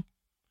we,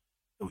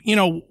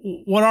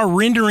 what our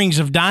renderings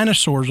of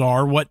dinosaurs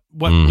are, what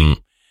we,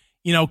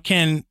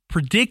 can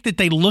predict that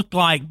they look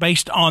like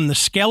based on the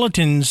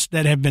skeletons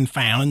that have been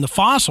found and the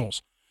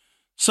fossils.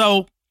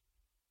 So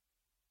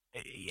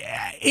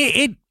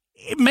it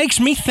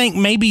makes me think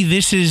maybe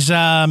this is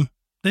a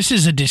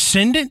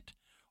descendant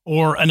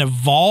or an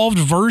evolved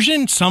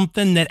version,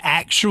 something that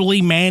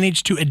actually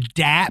managed to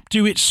adapt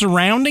to its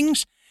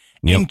surroundings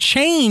and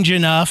change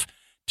enough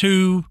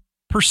to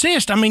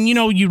persist. I mean,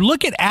 you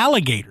look at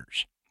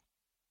alligators,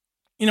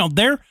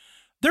 they're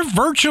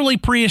virtually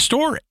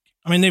prehistoric.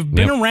 I mean, they've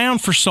been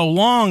around for so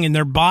long, and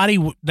their body,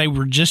 they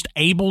were just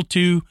able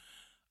to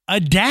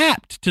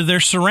adapt to their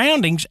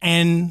surroundings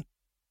and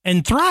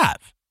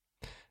thrive.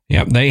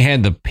 Yeah, they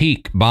had the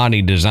peak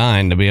body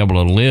design to be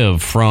able to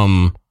live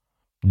from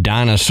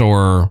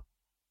dinosaur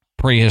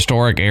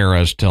prehistoric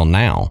eras till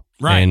now.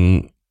 Right.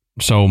 And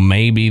so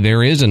maybe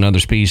there is another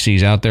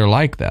species out there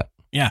like that.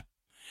 Yeah.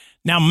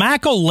 Now,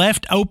 Mackle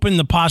left open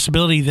the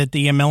possibility that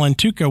the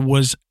Melantuca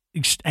was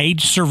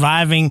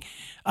age-surviving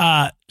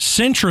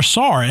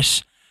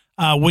Centrosaurus,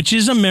 which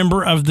is a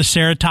member of the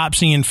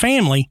Ceratopsian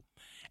family,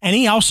 and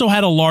he also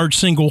had a large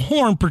single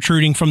horn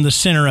protruding from the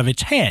center of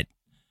its head.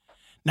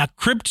 Now,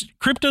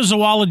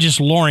 cryptozoologist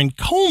Lauren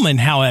Coleman,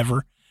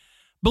 however,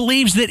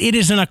 believes that it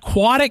is an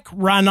aquatic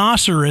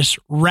rhinoceros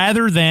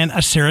rather than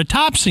a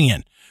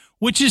ceratopsian,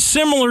 which is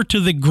similar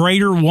to the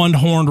greater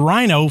one-horned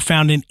rhino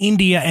found in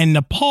India and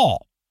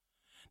Nepal.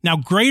 Now,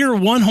 greater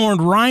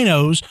one-horned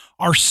rhinos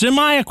are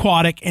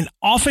semi-aquatic and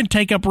often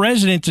take up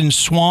residence in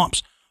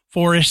swamps,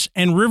 forests,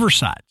 and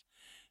riversides.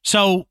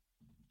 So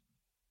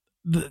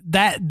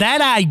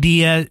that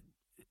idea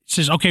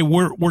says, okay,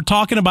 we're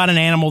talking about an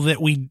animal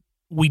that we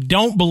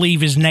don't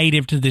believe is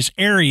native to this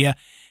area,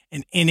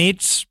 and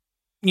its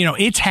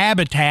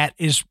habitat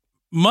is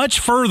much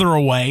further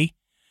away,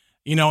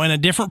 in a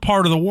different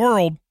part of the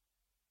world.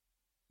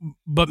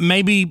 But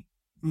maybe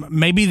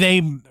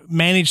they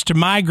managed to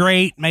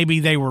migrate, maybe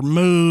they were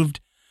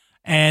moved,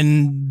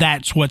 and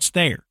that's what's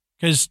there.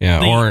 Because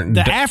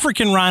the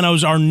African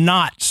rhinos are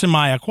not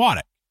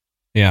semi-aquatic.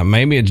 Yeah,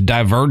 maybe it's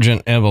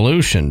divergent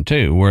evolution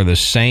too, where the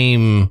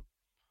same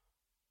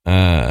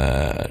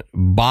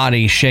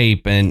body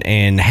shape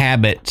and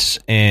habits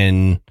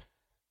and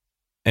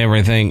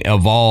everything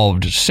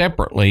evolved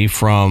separately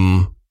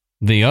from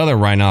the other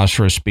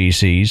rhinoceros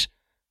species,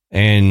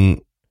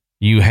 and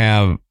you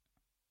have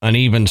an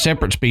even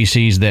separate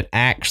species that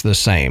acts the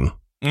same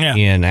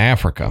in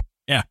Africa.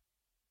 Yeah.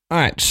 All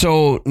right,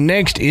 so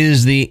next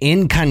is the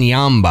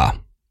Nkanyamba,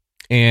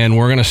 and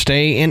we're going to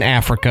stay in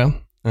Africa.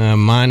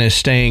 Mine is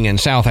staying in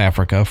South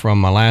Africa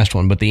from my last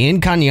one, but the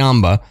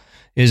Nkanyamba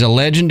is a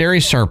legendary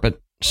serpent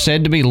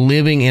said to be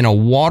living in a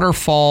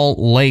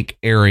waterfall lake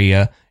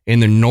area in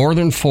the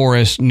northern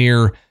forest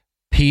near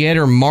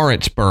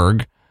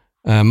Pietermaritzburg,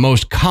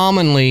 most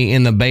commonly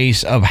in the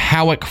base of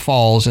Howick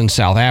Falls in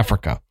South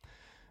Africa.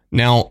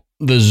 Now,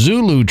 the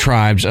Zulu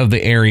tribes of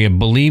the area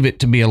believe it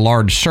to be a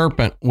large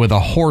serpent with a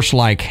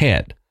horse-like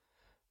head.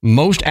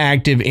 Most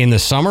active in the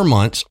summer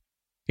months,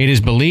 it is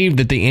believed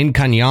that the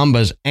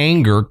Nkanyamba's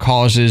anger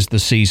causes the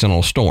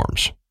seasonal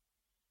storms.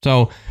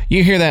 So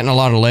you hear that in a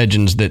lot of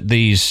legends that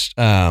these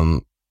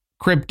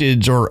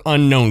cryptids or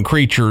unknown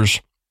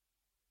creatures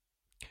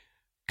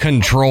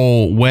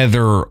control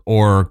weather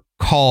or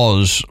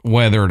cause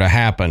weather to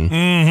happen.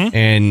 Mm-hmm.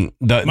 And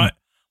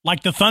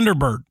like the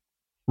Thunderbird.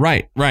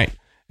 Right.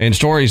 And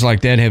stories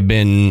like that have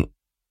been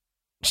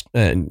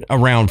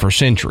around for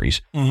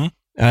centuries.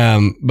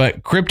 Mm-hmm.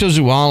 But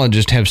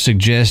cryptozoologists have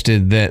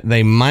suggested that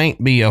they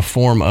might be a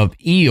form of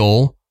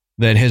eel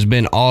that has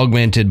been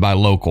augmented by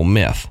local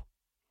myth.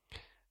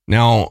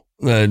 Now,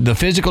 the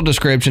physical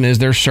description is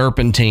they're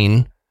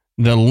serpentine,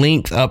 the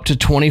length up to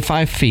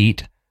 25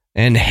 feet,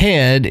 and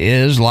head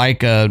is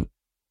like a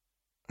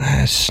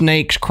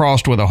snake's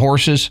crossed with a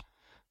horse's,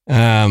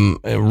 a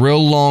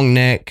real long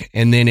neck,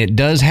 and then it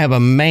does have a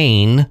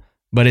mane,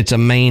 but it's a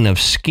mane of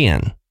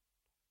skin.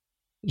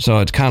 So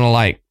it's kind of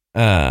like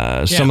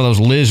some of those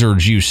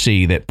lizards you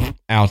see that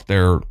out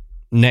their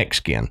neck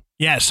skin.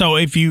 Yeah. So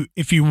if you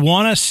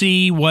want to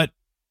see what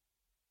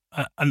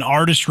an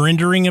artist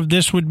rendering of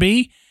this would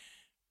be,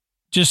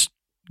 just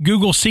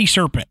Google sea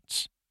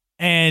serpents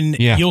and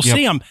you'll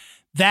see them.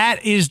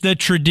 That is the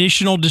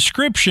traditional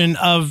description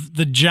of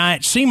the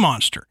giant sea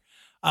monster.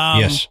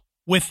 Yes.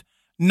 With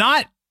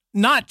not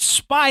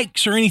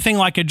spikes or anything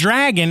like a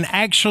dragon,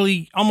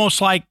 actually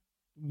almost like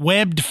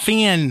webbed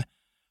fin,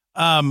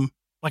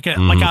 like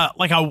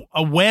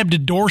a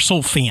webbed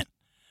dorsal fin.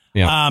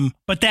 Yeah.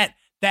 But that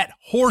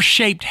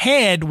horse-shaped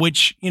head,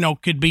 which,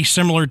 could be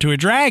similar to a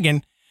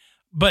dragon,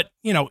 but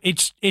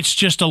it's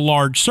just a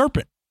large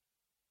serpent.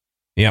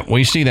 Yeah,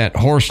 we see that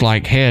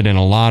horse-like head in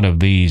a lot of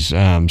these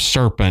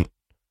serpent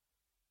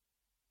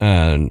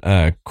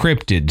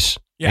cryptids,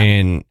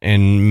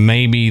 and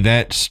maybe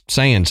that's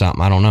saying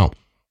something. I don't know.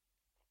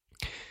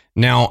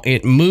 Now,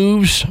 it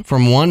moves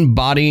from one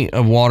body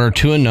of water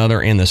to another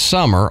in the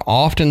summer,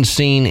 often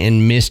seen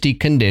in misty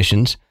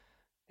conditions,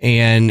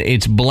 and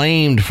it's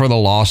blamed for the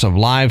loss of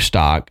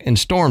livestock and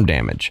storm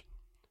damage.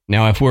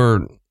 Now,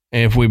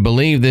 if we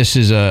believe this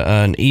is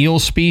an eel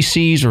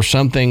species or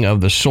something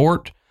of the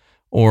sort,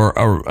 or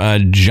a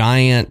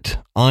giant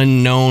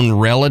unknown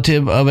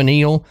relative of an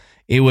eel,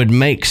 it would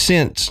make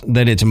sense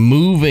that it's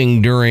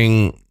moving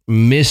during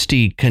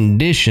misty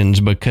conditions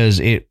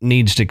because it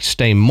needs to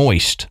stay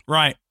moist.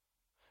 Right.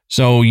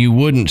 So you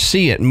wouldn't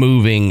see it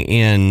moving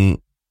in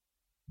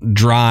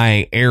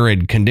dry,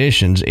 arid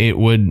conditions. It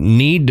would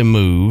need to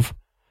move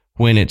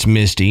when it's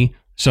misty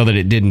so that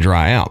it didn't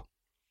dry out.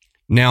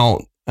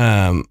 Now,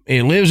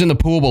 it lives in the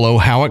pool below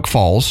Howick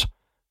Falls,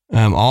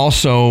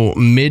 also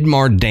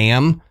Midmar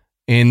Dam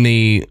in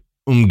the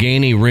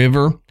Umgeni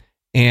River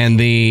and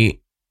the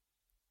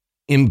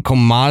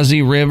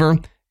Mkomazi River,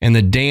 and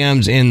the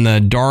dams in the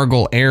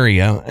Dargle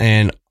area,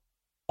 and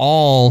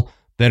all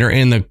that are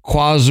in the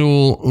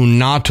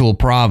KwaZulu-Natal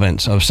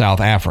province of South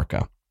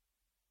Africa.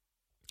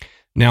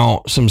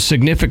 Now, some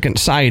significant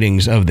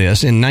sightings of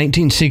this. In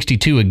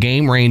 1962, a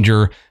game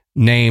ranger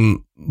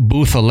named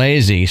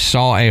Buthelezi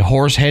saw a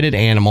horse-headed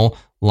animal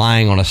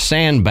lying on a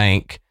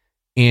sandbank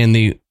in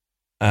the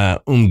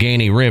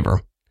Umgeni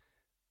River.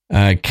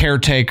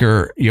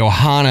 Caretaker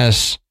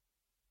Johannes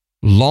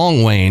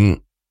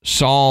Longwain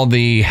saw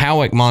the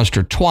Howick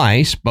monster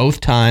twice,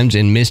 both times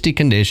in misty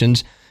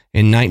conditions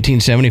in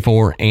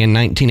 1974 and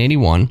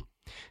 1981.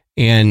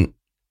 And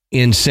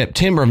in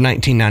September of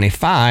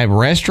 1995,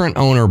 restaurant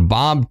owner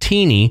Bob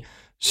Teeney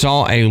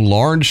saw a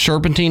large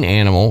serpentine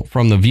animal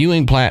from the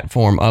viewing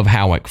platform of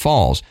Howick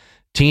Falls.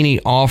 Teeney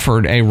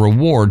offered a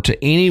reward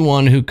to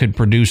anyone who could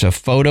produce a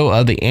photo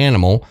of the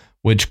animal,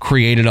 which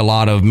created a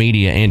lot of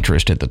media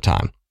interest at the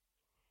time.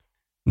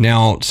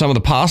 Now, some of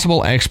the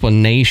possible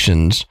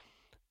explanations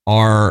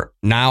are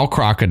Nile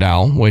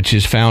crocodile, which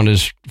is found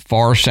as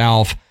far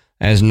south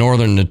as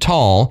northern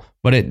Natal,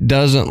 but it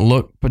doesn't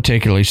look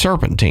particularly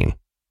serpentine.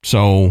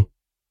 So,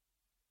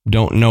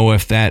 don't know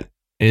if that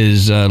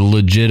is a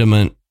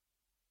legitimate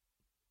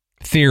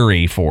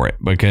theory for it,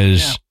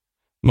 because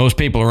most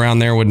people around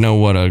there would know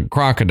what a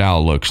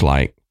crocodile looks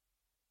like,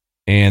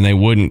 and they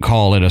wouldn't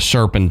call it a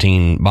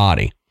serpentine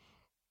body.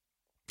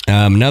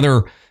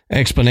 Another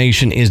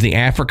explanation is the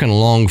African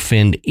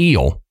long-finned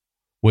eel,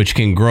 which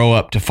can grow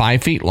up to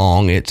 5 feet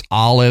long. It's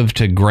olive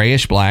to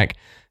grayish black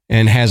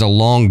and has a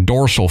long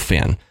dorsal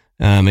fin.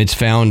 It's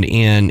found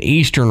in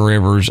eastern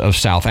rivers of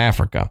South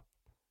Africa.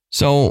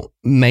 So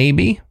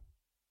maybe,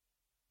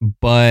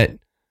 but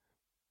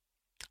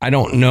I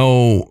don't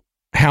know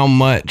how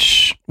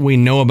much we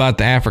know about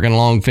the African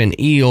longfin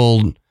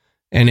eel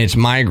and its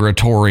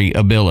migratory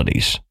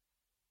abilities.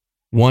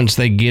 Once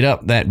they get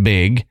up that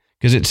big,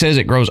 because it says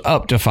it grows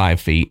up to 5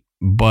 feet,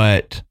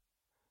 but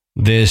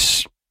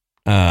this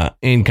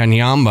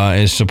Nkanyamba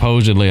is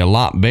supposedly a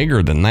lot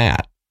bigger than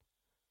that.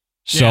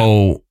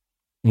 So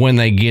when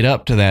they get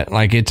up to that,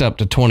 like it's up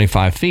to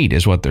 25 feet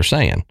is what they're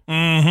saying.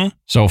 Mm-hmm.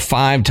 So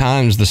 5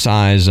 times the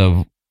size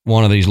of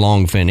one of these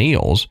longfin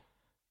eels.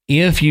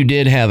 If you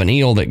did have an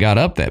eel that got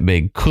up that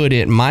big, could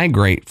it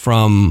migrate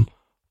from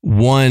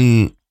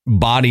one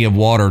body of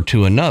water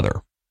to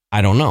another?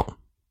 I don't know.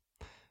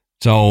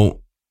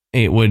 So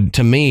it would,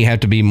 to me,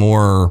 have to be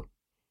more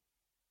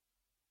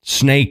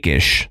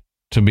snakish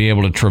to be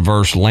able to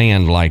traverse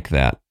land like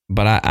that.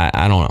 But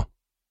I don't know.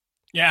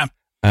 Yeah.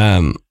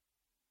 And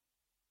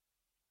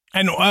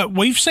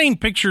we've seen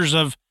pictures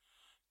of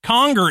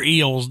conger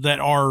eels that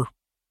are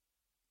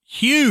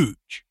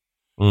huge.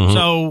 Mm-hmm.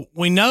 So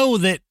we know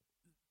that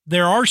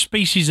there are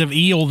species of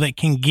eel that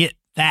can get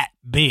that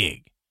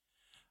big.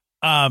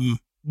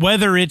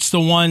 Whether it's the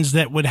ones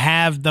that would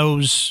have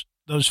those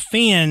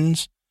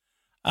fins,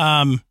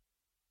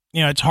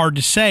 it's hard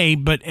to say,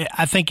 but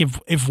I think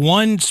if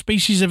one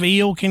species of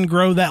eel can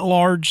grow that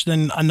large,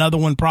 then another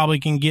one probably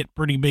can get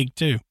pretty big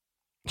too.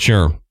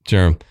 Sure.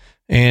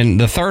 And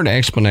the third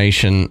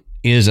explanation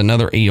is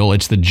another eel.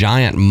 It's the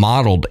giant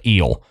mottled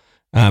eel.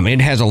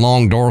 It has a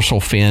long dorsal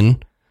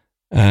fin.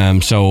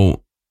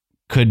 So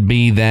could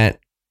be that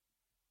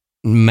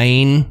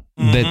mane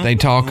that they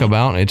talk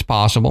about. It's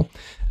possible.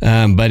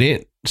 But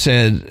it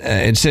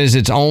says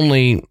it's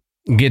only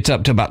gets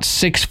up to about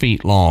 6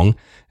 feet long,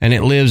 and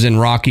it lives in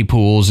rocky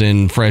pools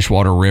in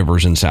freshwater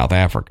rivers in South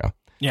Africa.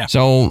 Yeah.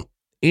 So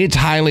it's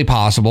highly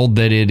possible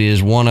that it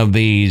is one of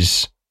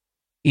these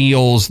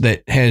eels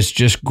that has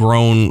just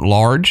grown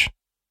large,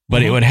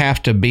 but it would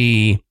have to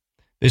be,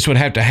 this would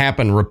have to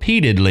happen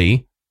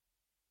repeatedly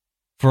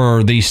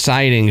for these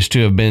sightings to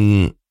have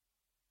been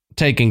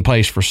taking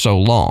place for so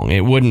long.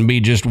 It wouldn't be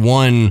just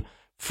one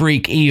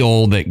freak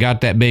eel that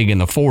got that big in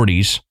the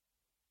 40s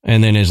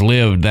and then has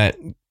lived that,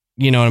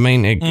 you know what I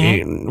mean?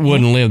 It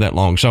wouldn't live that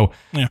long. So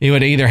it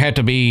would either have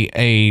to be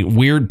a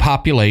weird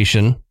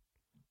population,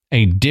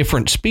 a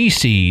different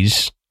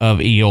species of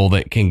eel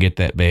that can get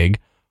that big,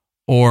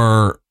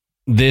 or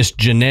this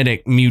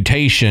genetic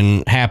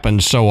mutation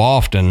happens so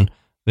often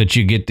that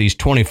you get these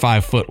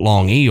 25-foot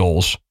long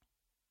eels.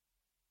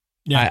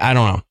 Yeah. I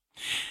don't know.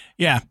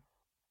 Yeah.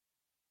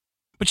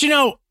 But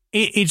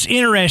it's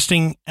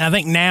interesting. I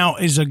think now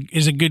is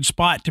a good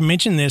spot to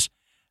mention this.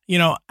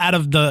 Out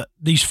of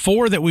these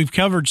 4 that we've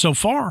covered so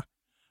far,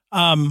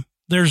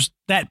 there's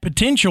that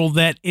potential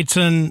that it's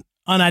an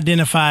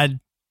unidentified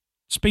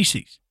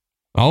species.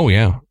 Oh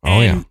yeah.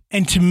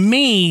 And to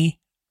me,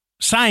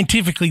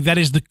 scientifically, that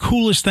is the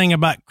coolest thing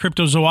about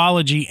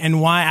cryptozoology,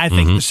 and why I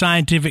think the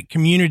scientific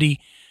community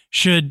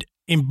should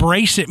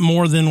embrace it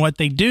more than what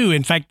they do.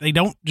 In fact, they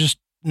don't just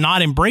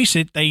not embrace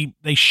it; they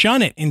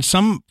shun it in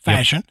some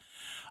fashion.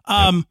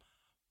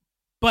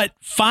 But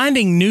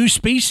finding new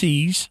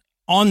species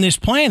on this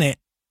planet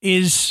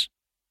is,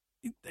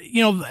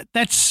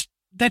 that's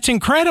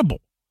incredible.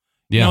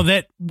 Yeah.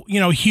 That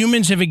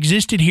humans have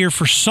existed here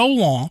for so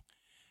long,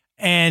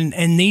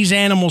 and these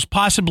animals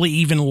possibly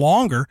even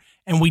longer,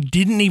 and we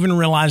didn't even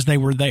realize they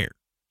were there.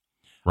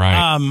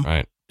 Right.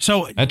 Right.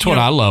 So that's what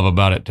I love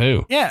about it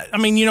too. Yeah. I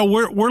mean,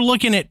 we're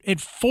looking at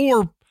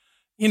 4,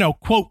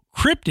 quote,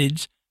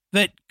 cryptids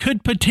that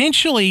could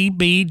potentially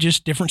be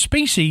just different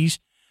species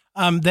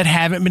that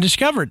haven't been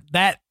discovered.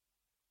 That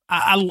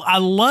I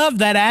love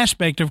that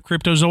aspect of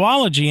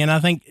cryptozoology. And I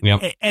think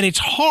at its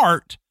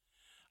heart,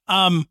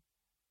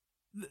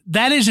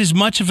 that is as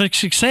much of a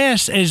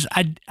success as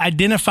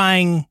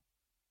identifying,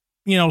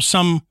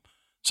 some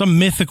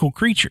mythical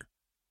creature.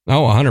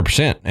 Oh,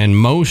 100%. And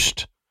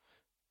most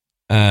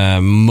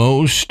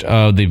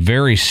of the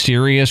very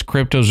serious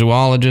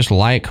cryptozoologists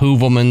like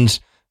Heuvelmans,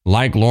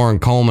 like Lauren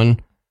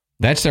Coleman,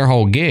 that's their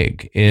whole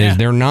gig is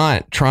they're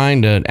not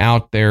trying to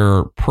out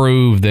there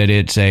prove that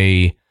it's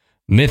a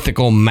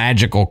mythical,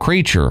 magical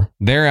creature.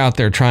 They're out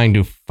there trying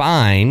to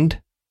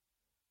find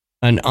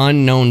an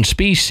unknown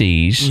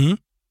species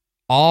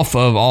off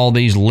of all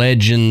these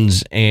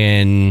legends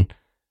and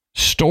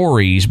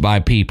stories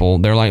by people.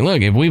 They're like,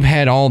 look, if we've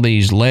had all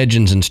these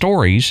legends and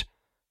stories,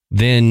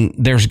 then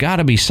there's got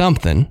to be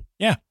something.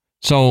 Yeah.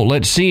 So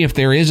let's see if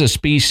there is a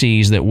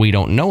species that we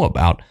don't know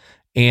about.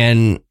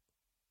 And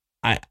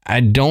I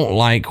don't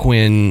like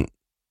when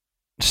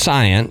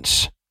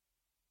science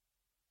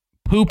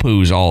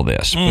poo-poos all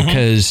this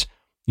because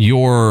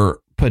you're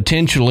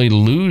potentially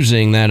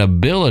losing that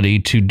ability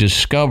to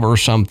discover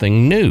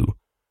something new.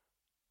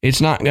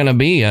 It's not going to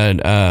be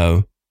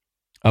a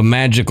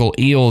magical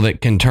eel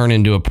that can turn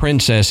into a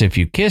princess if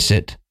you kiss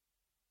it,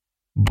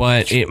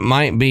 but it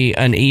might be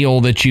an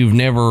eel that you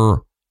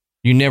never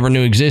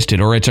knew existed,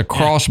 or it's a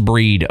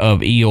crossbreed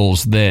of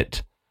eels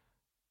that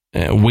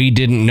we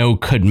didn't know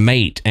could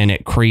mate, and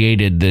it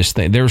created this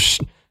thing. There's,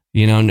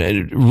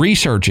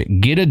 research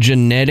it, get a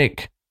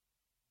genetic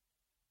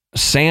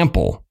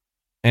sample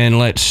and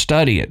let's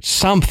study it.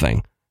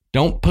 Something.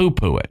 Don't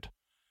poo-poo it.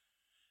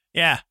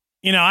 Yeah.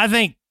 I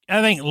think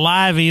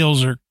live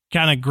eels are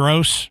kind of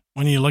gross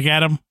when you look at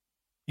them.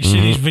 You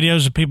see these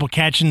videos of people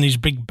catching these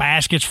big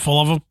baskets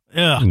full of them.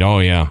 Ugh. Oh,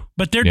 yeah.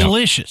 But they're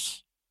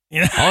delicious. Oh,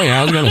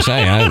 yeah. I was going to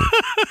say,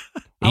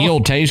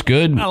 eel tastes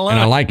good, and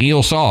I like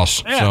eel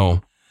sauce. Yeah.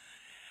 So.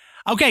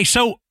 Okay,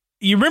 so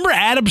you remember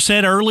Adam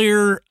said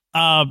earlier,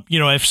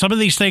 if some of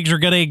these things are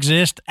going to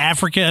exist,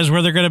 Africa is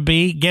where they're going to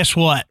be. Guess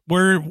what?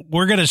 We're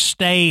going to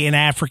stay in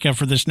Africa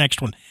for this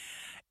next one.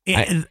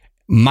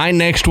 My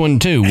next one,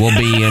 too, will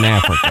be in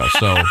Africa.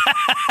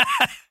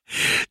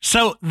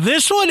 So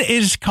this one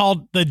is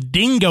called the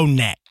dingo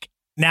neck.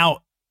 Now,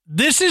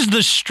 this is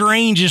the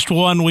strangest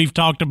one we've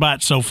talked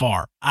about so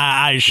far.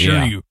 I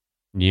assure you.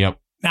 Yep.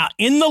 Now,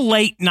 in the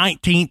late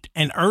 19th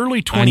and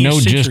early 20th I know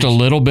centuries, just a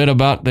little bit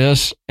about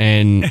this,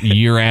 and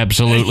you're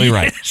absolutely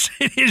right.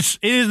 It is.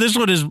 This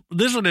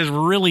one is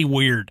really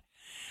weird.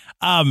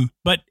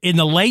 But in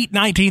the late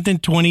 19th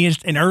and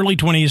 20th and early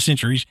 20th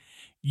centuries,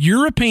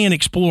 European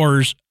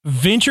explorers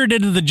ventured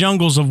into the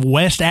jungles of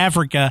West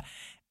Africa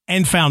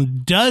and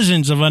found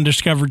dozens of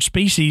undiscovered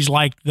species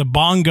like the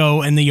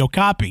bongo and the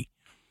okapi.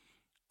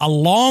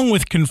 Along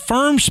with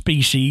confirmed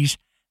species,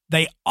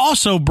 they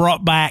also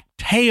brought back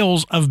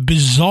tales of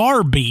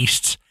bizarre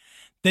beasts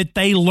that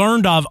they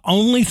learned of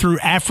only through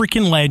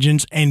African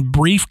legends and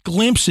brief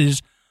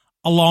glimpses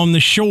along the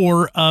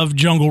shore of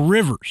jungle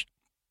rivers.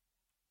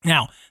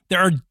 Now, there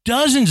are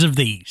dozens of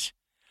these,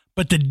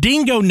 but the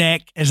dingo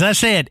neck, as I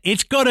said,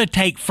 it's going to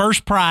take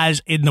first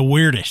prize in the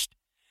weirdest.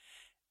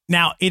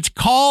 Now, it's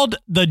called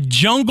the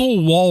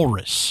jungle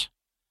walrus.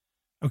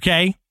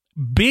 Okay?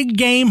 Big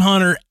game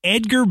hunter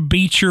Edgar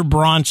Beecher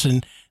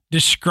Bronson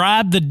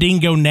described the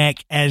dingo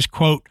neck as,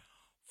 quote,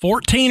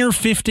 14 or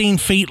 15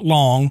 feet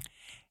long,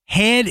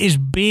 head as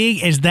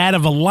big as that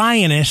of a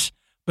lioness,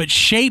 but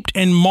shaped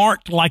and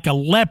marked like a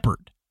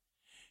leopard.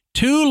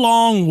 2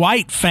 long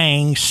white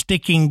fangs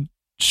sticking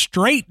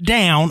straight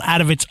down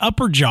out of its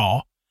upper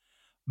jaw,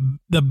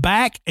 the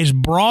back as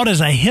broad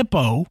as a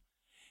hippo,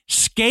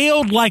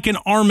 scaled like an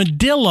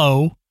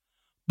armadillo,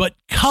 but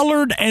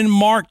colored and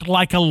marked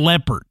like a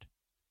leopard,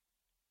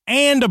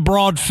 and a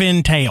broad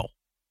fin tail.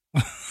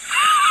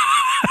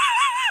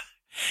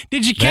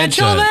 Did you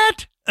catch all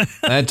that?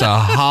 That's a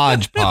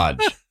hodgepodge.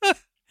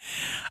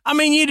 I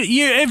mean,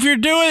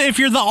 if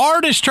you're the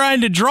artist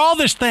trying to draw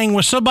this thing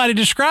with somebody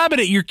describing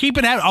it, you're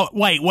keeping out. Oh,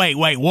 wait,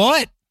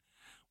 what?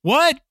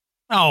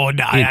 Oh,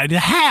 no,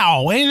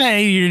 how?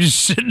 You're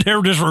just sitting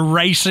there just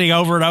racing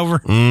over and over.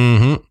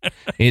 Mm-hmm.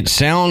 It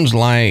sounds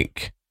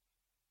like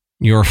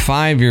your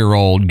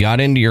 5-year-old got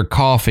into your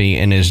coffee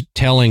and is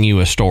telling you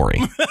a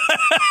story.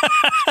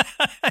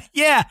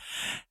 Yeah.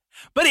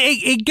 But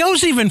it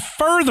goes even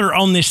further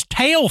on this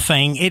tail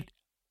thing.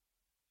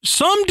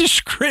 Some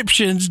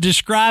descriptions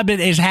describe it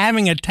as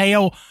having a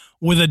tail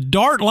with a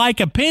dart-like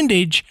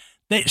appendage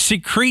that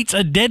secretes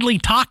a deadly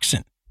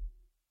toxin.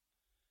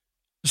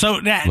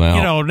 So that,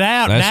 now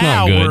now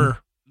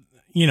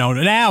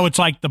it's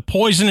like the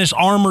poisonous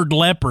armored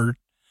leopard.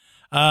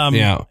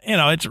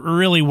 It's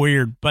really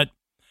weird. But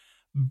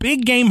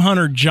big game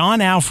hunter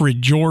John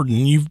Alfred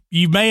Jordan,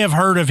 you may have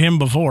heard of him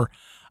before,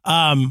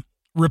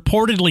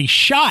 reportedly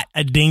shot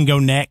a dingo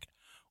neck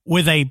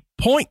with a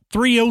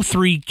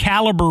 .303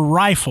 caliber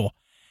rifle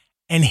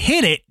and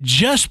hit it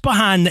just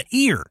behind the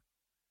ear.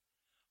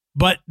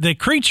 But the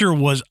creature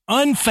was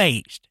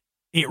unfazed.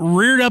 It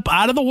reared up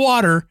out of the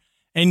water,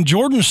 and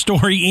Jordan's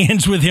story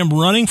ends with him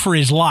running for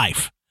his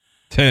life.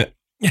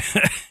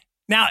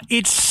 Now,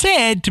 it's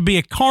said to be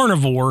a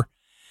carnivore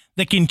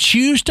that can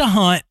choose to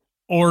hunt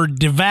or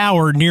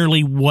devour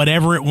nearly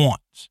whatever it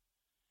wants.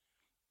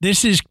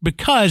 This is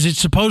because it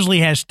supposedly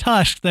has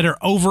tusks that are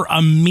over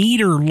a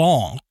meter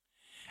long,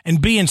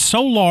 and being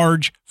so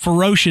large,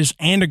 ferocious,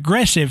 and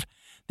aggressive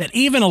that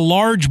even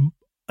large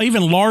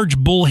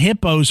bull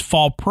hippos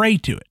fall prey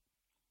to it.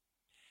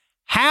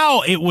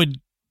 How it would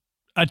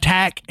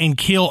attack and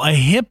kill a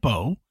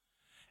hippo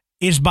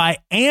is by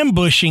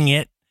ambushing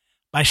it,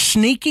 by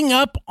sneaking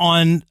up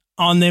on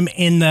them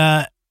in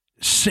the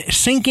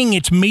sinking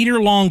its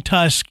meter-long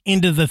tusk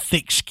into the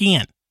thick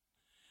skin.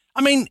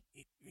 I mean,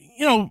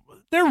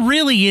 there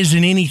really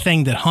isn't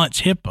anything that hunts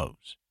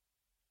hippos.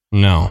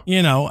 No.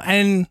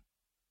 And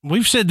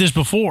we've said this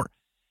before.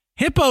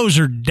 Hippos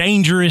are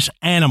dangerous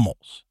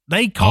animals.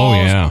 They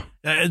cause,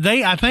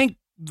 I think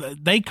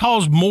they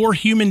cause more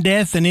human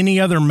death than any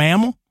other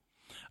mammal.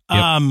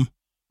 Yep.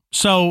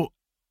 So,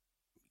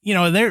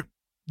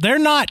 they're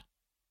not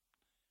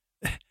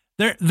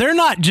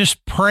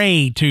just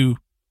prey to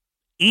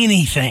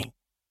anything.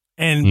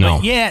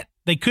 But yet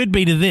they could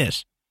be to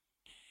this.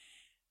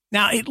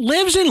 Now, it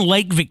lives in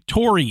Lake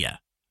Victoria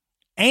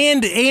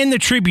and the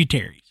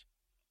tributaries.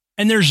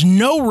 And there's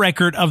no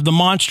record of the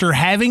monster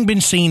having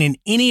been seen in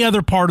any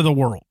other part of the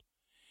world.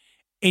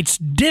 It's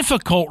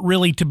difficult,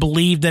 really, to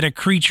believe that a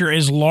creature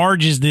as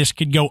large as this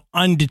could go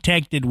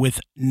undetected with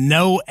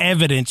no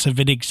evidence of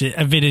its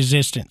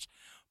existence.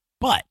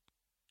 But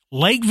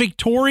Lake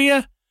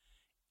Victoria,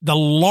 the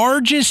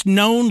largest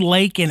known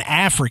lake in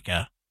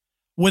Africa,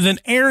 with an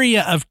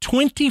area of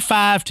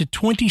 25 to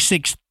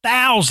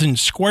 26,000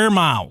 square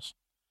miles,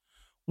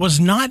 was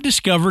not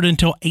discovered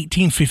until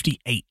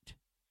 1858.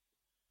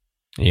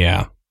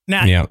 Yeah.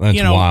 Now, that's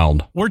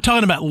wild. We're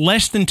talking about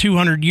less than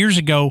 200 years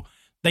ago,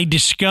 they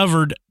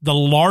discovered the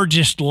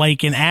largest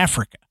lake in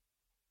Africa.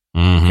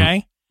 Mm-hmm.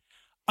 Okay.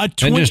 It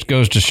just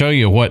goes to show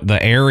you what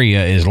the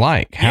area is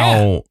like,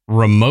 how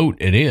remote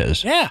it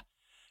is. Yeah.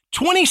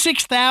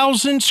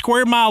 26,000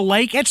 square mile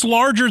lake. That's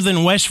larger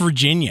than West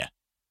Virginia.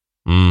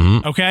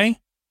 Mm-hmm. Okay.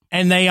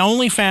 And they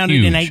only found it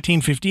in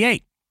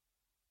 1858.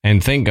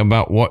 And think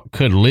about what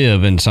could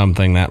live in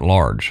something that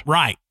large.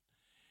 Right.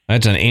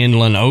 That's an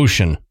inland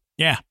ocean.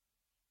 Yeah.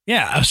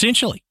 Yeah.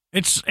 Essentially,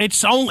 it's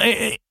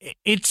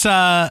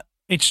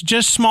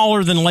just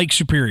smaller than Lake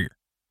Superior.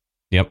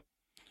 Yep.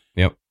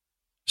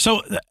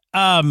 So,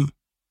 the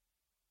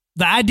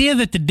idea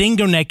that the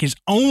dingo neck is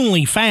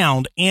only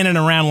found in and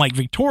around Lake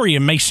Victoria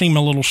may seem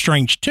a little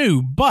strange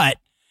too, but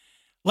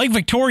Lake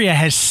Victoria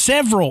has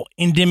several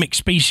endemic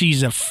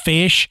species of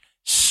fish,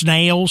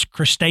 snails,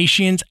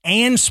 crustaceans,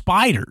 and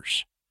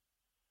spiders.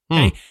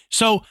 Okay.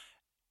 So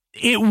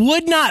it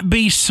would not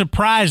be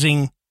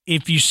surprising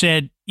if you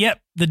said,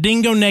 yep, the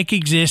dingo neck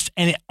exists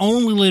and it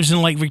only lives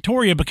in Lake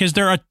Victoria, because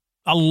there are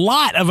a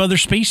lot of other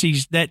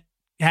species that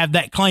have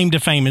that claim to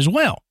fame as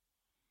well.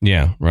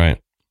 Yeah, right.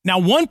 Now,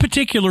 one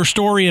particular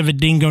story of a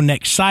dingo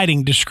neck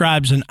sighting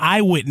describes an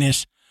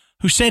eyewitness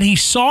who said he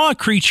saw a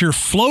creature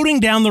floating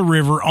down the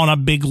river on a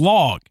big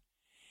log.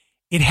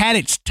 It had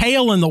its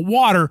tail in the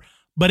water,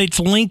 but its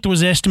length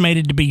was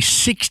estimated to be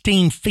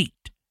 16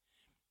 feet.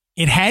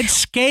 It had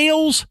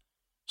scales,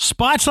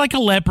 spots like a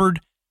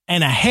leopard,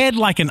 and a head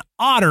like an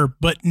otter,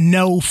 but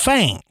no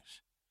fangs.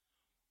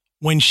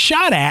 When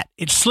shot at,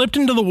 it slipped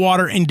into the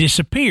water and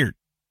disappeared.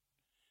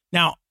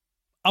 Now,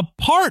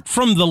 apart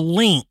from the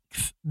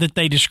length that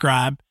they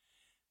describe,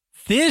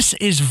 this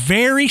is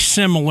very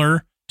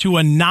similar to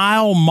a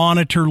Nile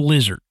monitor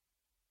lizard.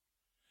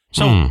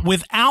 So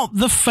without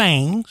the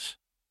fangs,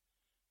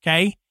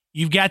 okay,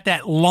 you've got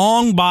that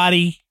long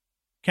body,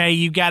 okay,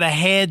 you've got a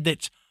head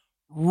that's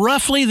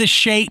roughly the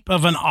shape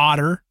of an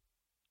otter,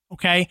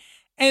 okay,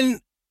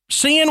 and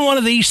seeing one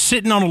of these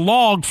sitting on a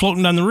log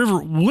floating down the river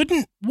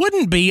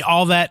wouldn't be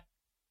all that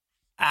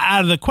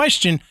out of the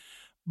question.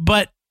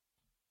 But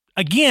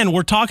again,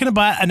 we're talking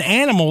about an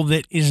animal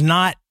that is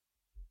not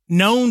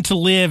known to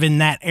live in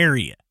that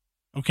area.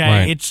 Okay.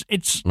 Right.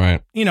 It's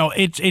right.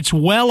 It's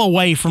well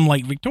away from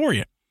Lake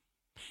Victoria.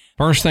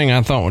 First thing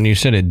I thought when you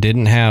said it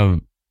didn't have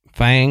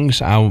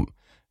fangs,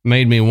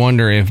 made me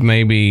wonder if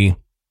maybe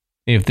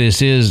if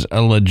this is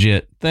a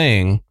legit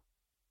thing,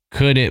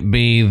 could it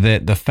be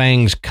that the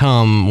fangs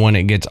come when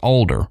it gets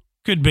older?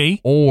 Could be.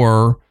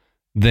 Or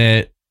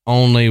that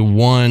only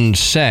one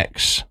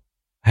sex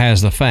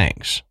has the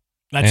fangs.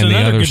 That's and the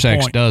other good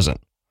sex point.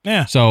 doesn't.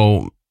 Yeah.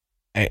 So,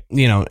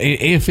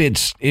 if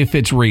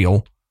it's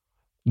real,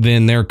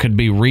 then there could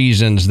be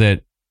reasons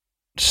that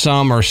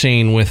some are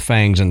seen with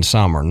fangs and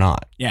some are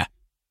not. Yeah.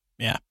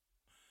 Yeah.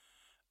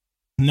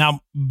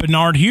 Now,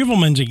 Bernard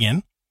Heuvelmans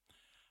again,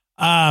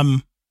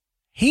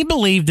 he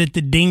believed that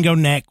the dingo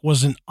neck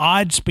was an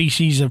odd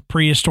species of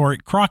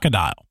prehistoric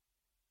crocodile.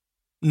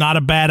 Not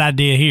a bad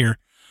idea here.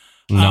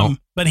 No.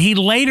 But he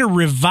later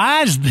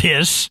revised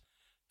this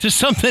to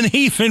something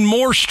even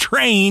more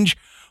strange,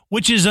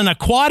 which is an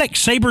aquatic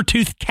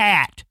saber-toothed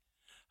cat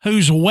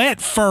whose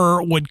wet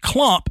fur would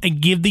clump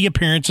and give the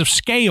appearance of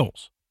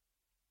scales.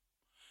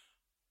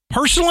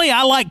 Personally,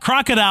 I like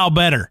crocodile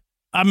better.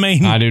 I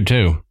mean, I do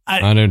too.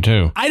 I do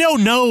too. I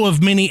don't know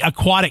of many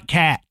aquatic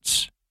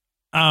cats.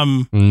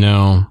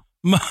 No.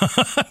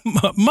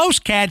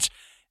 Most cats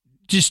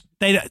just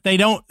they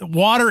don't.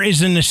 Water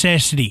is a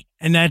necessity,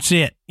 and that's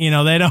it. You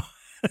know, they don't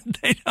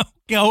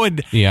go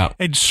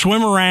and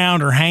swim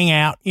around or hang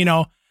out. You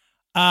know,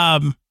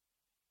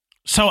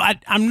 so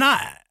I'm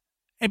not.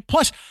 And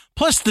plus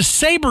the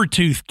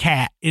saber-toothed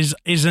cat is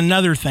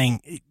another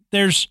thing.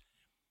 There's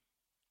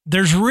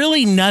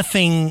really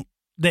nothing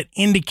that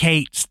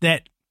indicates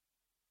that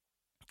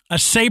a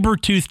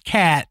saber-toothed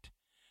cat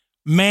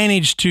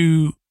managed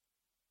to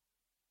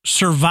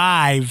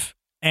survive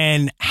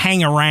and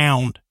hang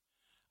around.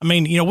 I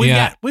mean, you know,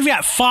 we've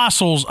got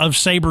fossils of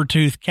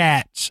saber-toothed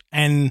cats,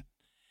 and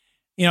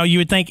you know, you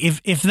would think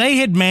if they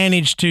had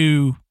managed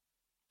to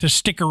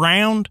stick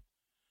around,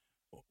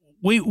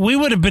 we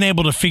would have been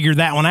able to figure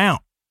that one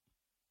out.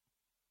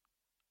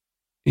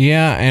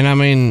 Yeah, and I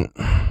mean,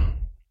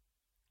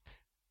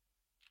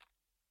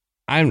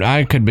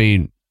 I could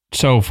be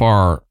so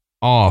far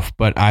off,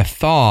 but I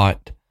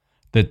thought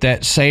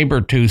that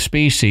saber-tooth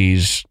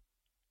species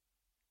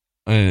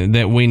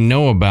that we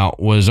know about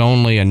was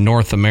only a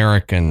North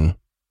American,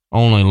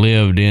 only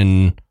lived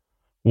in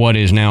what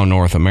is now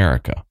North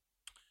America.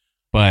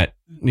 But,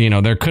 you know,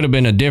 there could have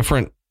been a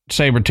different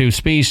saber-tooth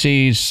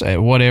species,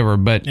 whatever,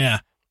 but yeah.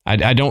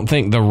 I don't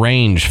think the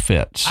range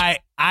fits.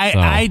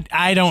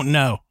 I don't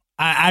know.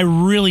 I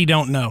really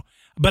don't know.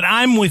 But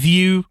I'm with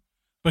you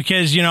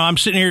because, you know, I'm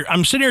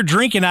sitting here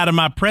drinking out of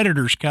my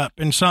Predators cup,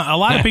 and a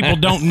lot of people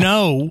don't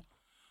know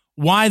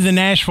why the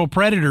Nashville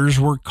Predators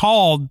were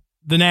called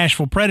the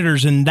Nashville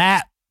Predators, and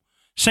that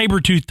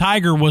saber-toothed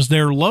tiger was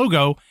their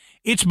logo.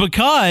 It's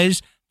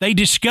because they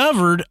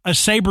discovered a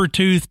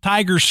saber-toothed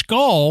tiger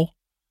skull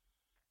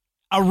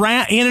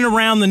in and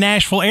around the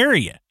Nashville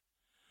area.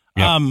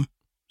 Yep.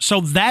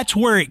 So that's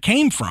where it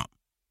came from.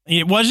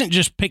 It wasn't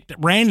just picked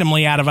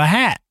randomly out of a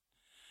hat.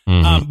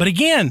 Mm-hmm. But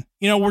again,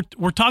 you know,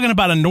 we're talking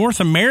about a North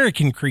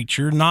American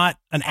creature, not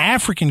an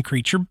African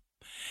creature.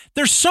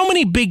 There's so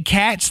many big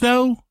cats,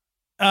 though,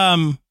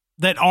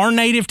 that are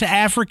native to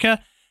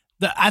Africa.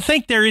 I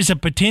think there is a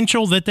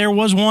potential that there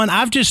was one.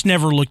 I've just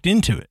never looked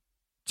into it.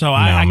 So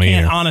I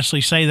can't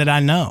honestly say that I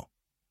know.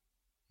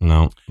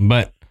 No,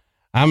 but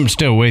I'm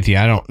still with you.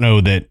 I don't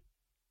know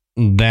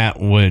that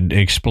would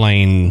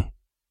explain,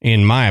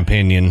 in my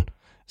opinion,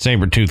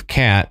 saber-toothed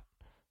cat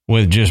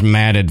with just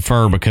matted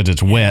fur because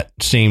it's wet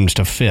seems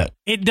to fit.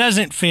 It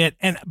doesn't fit,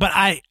 but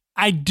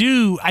I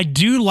do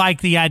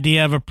like the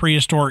idea of a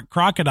prehistoric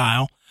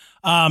crocodile,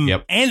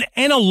 and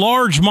a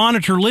large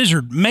monitor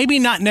lizard. Maybe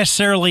not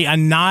necessarily a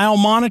Nile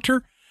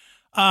monitor,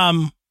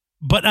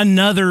 but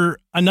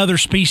another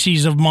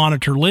species of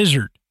monitor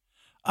lizard.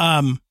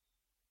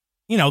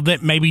 You know,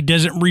 that maybe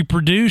doesn't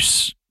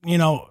reproduce, you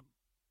know,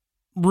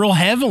 real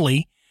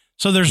heavily.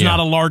 So there's not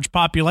a large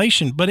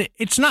population, but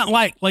it's not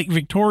like Lake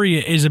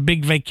Victoria is a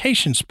big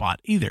vacation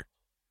spot either.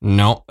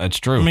 No, that's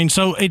true. I mean,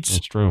 so it's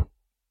true.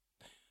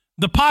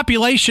 The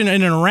population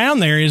in and around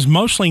there is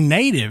mostly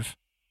native.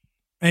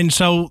 And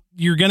so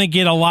you're going to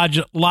get a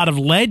lot of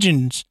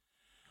legends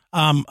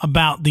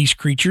about these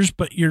creatures,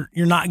 but you're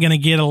not going to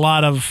get a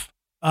lot of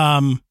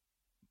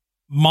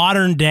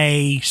modern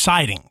day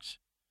sightings.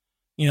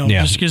 You know,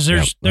 just because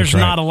there's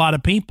not a lot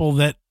of people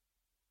that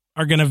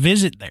are going to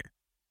visit there.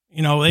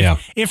 You know,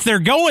 if they're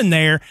going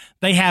there,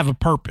 they have a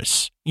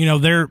purpose. You know,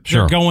 they're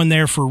going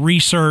there for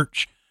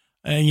research.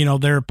 You know,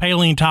 they're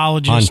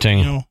paleontologists, hunting,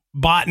 you know,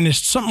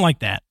 botanists, something like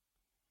that.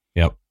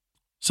 Yep.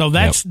 So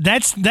that's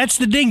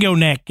the dingo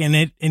neck,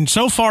 and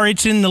so far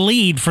it's in the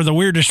lead for the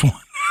weirdest one.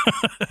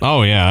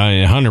 Oh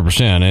yeah,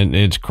 100%.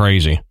 It's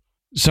crazy.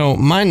 So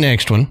my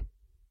next one,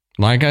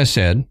 like I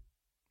said,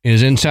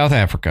 is in South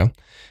Africa,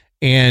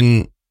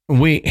 and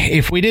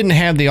if we didn't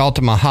have the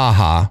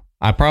Altamahaha,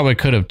 I probably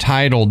could have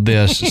titled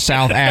this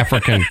South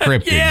African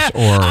Cryptids,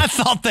 or I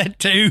thought that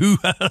too.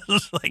 I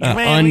was like,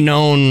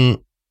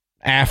 unknown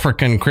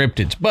African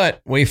cryptids,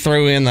 but we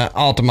threw in the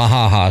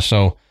Altamahaha,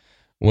 so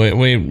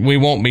we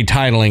won't be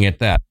titling it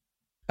that.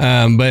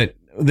 But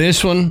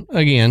this one,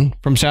 again,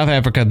 from South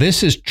Africa,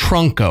 this is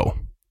Trunco.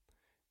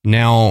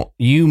 Now,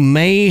 you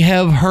may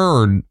have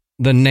heard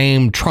the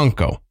name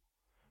Trunco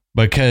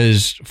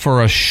because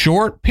for a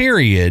short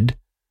period,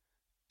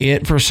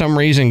 it, for some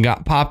reason,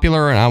 got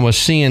popular, and I was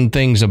seeing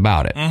things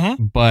about it,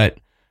 but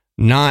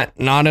not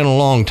in a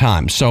long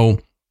time. So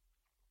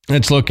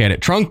let's look at it.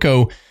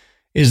 Trunco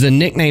is the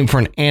nickname for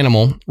an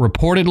animal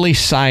reportedly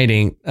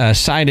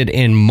sighted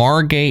in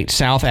Margate,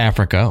 South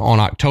Africa on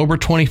October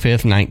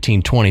 25th,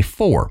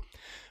 1924.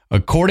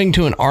 According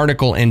to an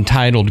article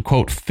entitled,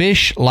 quote,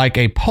 "Fish Like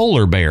a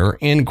Polar Bear,"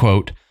 end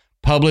quote,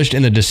 published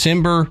in the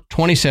December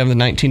 27th,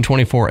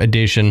 1924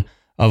 edition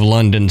of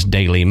London's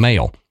Daily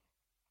Mail.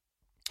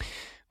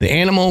 The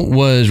animal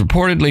was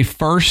reportedly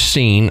first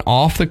seen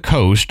off the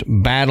coast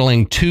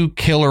battling 2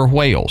 killer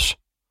whales,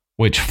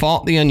 which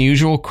fought the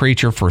unusual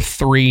creature for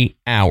 3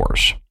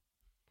 hours.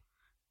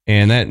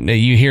 And that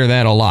you hear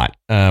that a lot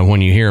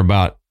when you hear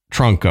about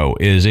Trunco,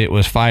 is it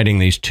was fighting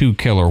these 2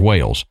 killer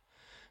whales.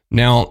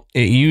 Now,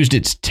 it used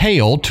its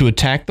tail to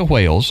attack the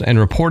whales and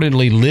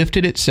reportedly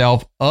lifted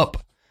itself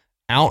up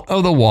out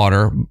of the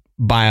water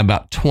by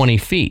about 20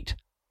 feet.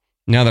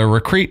 Now,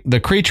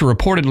 the creature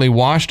reportedly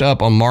washed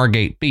up on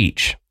Margate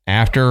Beach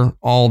after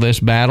all this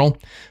battle,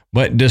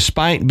 but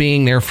despite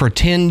being there for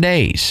 10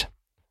 days,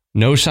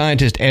 no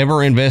scientist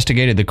ever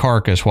investigated the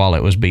carcass while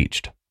it was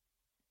beached.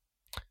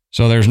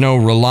 So there's no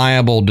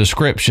reliable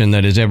description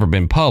that has ever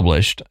been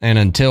published, and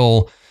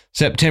until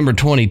September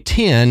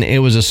 2010, it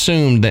was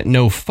assumed that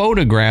no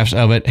photographs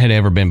of it had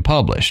ever been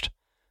published.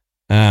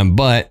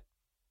 But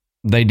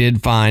they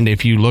did find,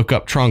 if you look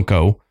up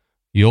Trunco,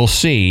 you'll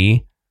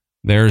see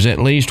there's at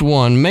least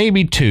 1,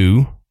 maybe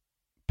 2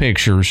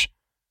 pictures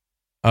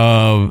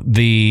of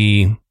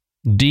the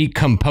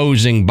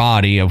decomposing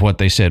body of what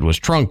they said was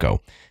Trunco.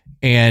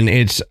 And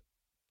it's,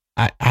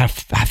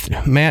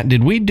 Matt,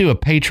 did we do a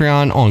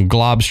Patreon on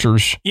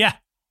globsters? Yeah.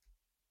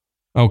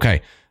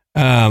 Okay.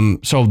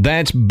 So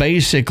that's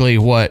basically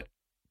what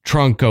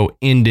Trunco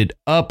ended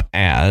up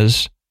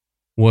as,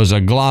 was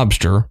a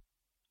globster,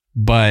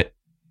 but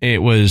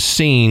it was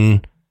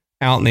seen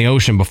out in the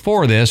ocean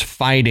before this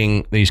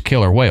fighting these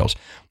killer whales.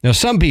 Now,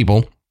 some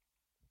people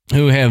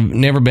who have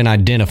never been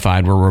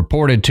identified were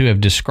reported to have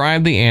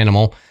described the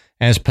animal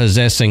as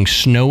possessing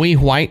snowy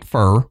white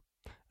fur,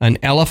 an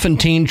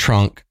elephantine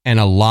trunk, and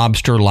a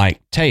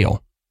lobster-like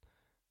tail.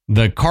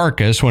 The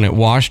carcass, when it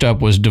washed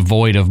up, was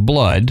devoid of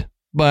blood,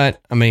 but,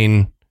 I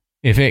mean,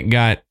 if it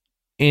got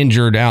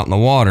injured out in the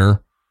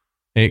water,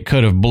 it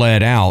could have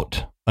bled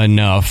out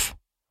enough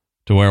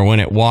to where when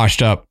it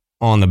washed up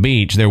on the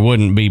beach, there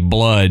wouldn't be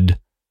blood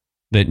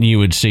that you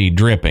would see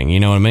dripping.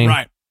 You know what I mean?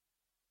 Right.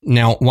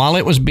 Now, while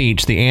it was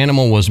beached, the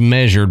animal was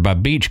measured by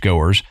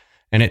beachgoers,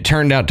 and it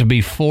turned out to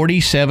be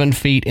 47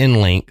 feet in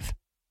length,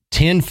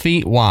 10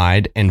 feet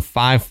wide, and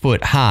 5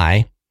 foot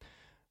high,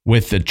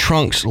 with the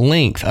trunk's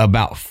length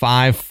about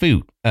 5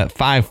 feet.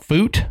 5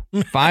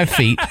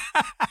 feet?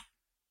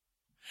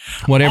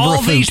 Whatever all a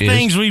foot these is.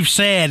 things we've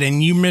said,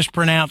 and you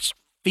mispronounce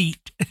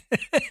feet.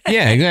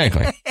 Yeah,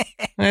 exactly.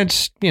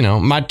 That's,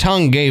 my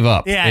tongue gave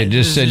up. Yeah, it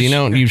just said,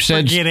 you've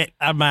said, forget it.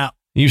 I'm out.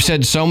 You've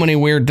said so many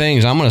weird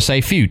things. I'm going to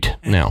say feet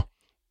now.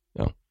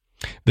 So,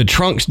 the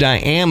trunk's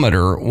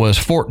diameter was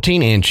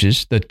 14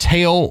 inches. The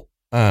tail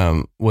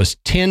was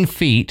 10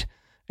 feet,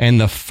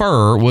 and the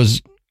fur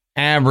was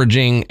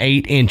averaging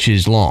 8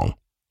 inches long.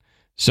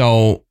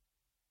 So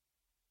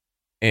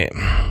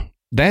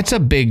that's a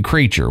big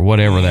creature,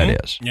 whatever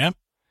that is. Yeah.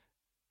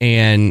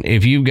 And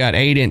if you've got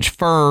 8-inch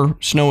fur,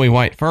 snowy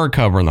white fur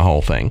covering the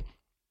whole thing.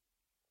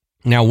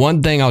 Now,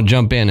 one thing I'll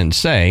jump in and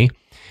say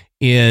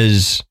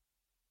is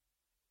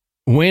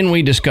when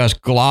we discuss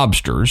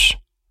globsters,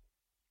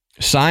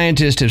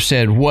 scientists have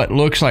said what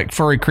looks like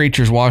furry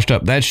creatures washed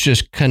up, that's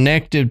just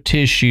connective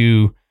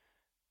tissue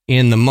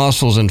in the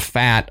muscles and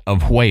fat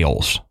of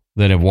whales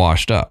that have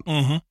washed up.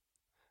 Mm-hmm.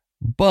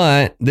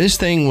 But this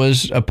thing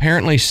was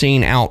apparently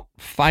seen out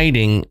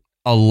fighting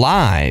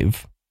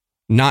alive,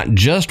 not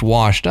just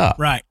washed up.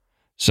 Right.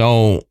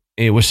 So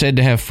it was said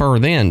to have fur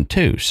then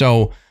too.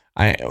 So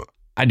I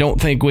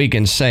don't think we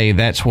can say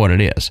that's what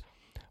it is.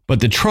 But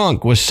the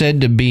trunk was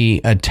said to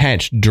be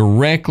attached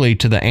directly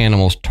to the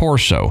animal's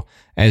torso,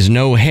 as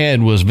no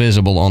head was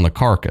visible on the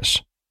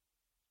carcass.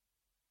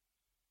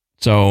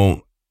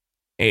 So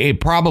it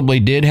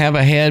probably did have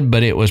a head,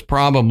 but it was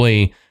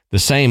probably the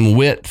same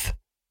width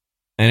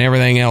and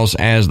everything else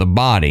as the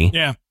body.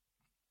 Yeah.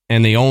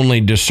 And the only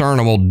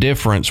discernible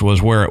difference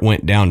was where it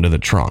went down to the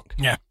trunk.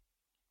 Yeah.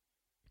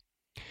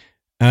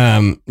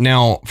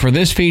 Now, for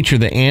this feature,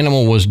 the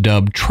animal was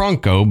dubbed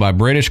Trunco by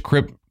British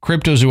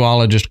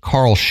cryptozoologist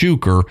Carl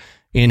Shuker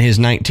in his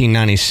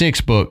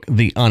 1996 book,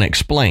 The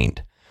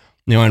Unexplained.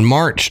 Now, in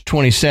March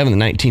 27,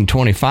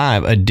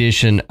 1925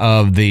 edition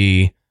of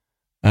the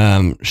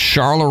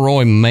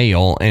Charleroi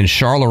Mail in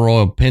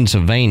Charleroi,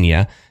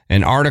 Pennsylvania,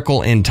 an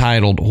article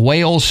entitled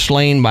 "Whales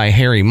Slain by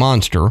Hairy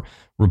Monster"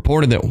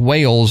 reported that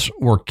whales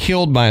were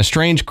killed by a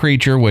strange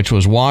creature which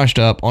was washed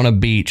up on a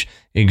beach,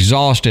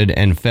 exhausted,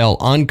 and fell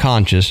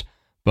unconscious,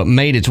 but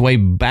made its way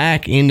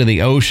back into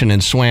the ocean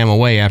and swam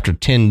away after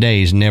 10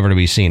 days, never to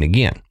be seen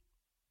again.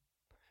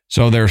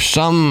 So there's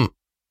some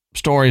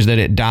stories that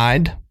it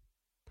died,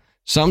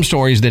 some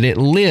stories that it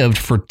lived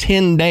for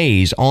 10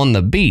 days on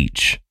the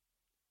beach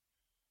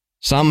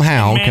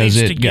somehow because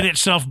it managed to get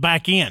itself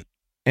back in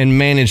and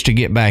managed to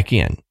get back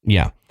in.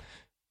 Yeah.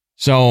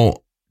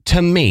 So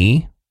to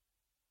me,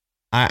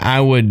 I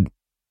would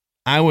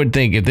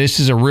think if this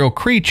is a real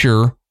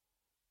creature,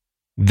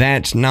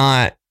 that's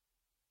not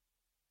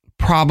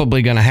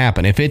probably going to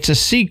happen. If it's a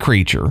sea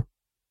creature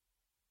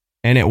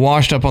and it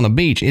washed up on the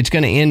beach, it's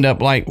going to end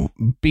up like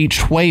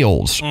beached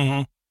whales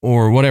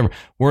or whatever,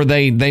 where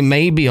they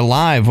may be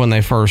alive when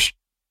they first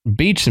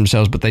beach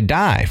themselves, but they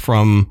die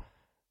from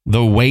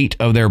the weight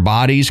of their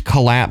bodies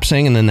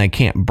collapsing and then they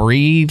can't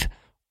breathe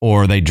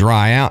or they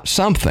dry out,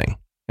 something.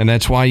 And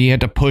that's why you have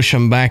to push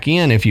them back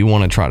in if you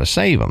want to try to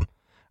save them.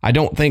 I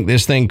don't think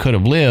this thing could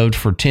have lived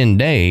for 10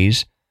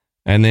 days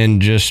and then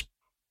just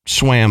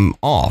swam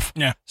off.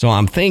 Yeah. So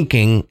I'm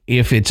thinking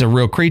if it's a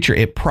real creature,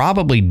 it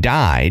probably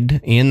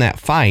died in that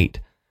fight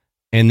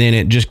and then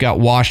it just got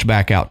washed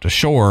back out to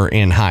shore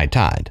in high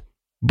tide.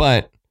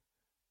 But,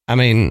 I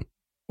mean,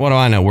 what do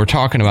I know? We're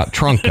talking about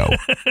Trunco.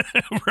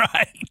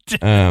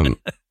 Right.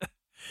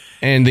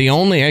 And the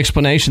only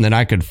explanation that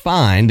I could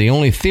find, the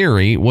only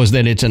theory, was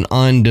that it's an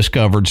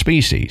undiscovered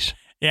species.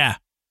 Yeah.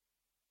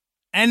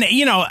 And,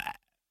 you know,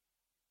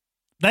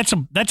 that's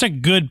a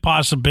good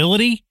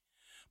possibility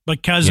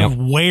because of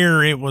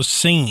where it was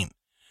seen.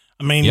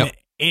 I mean,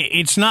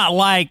 it's not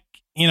like,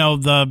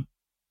 the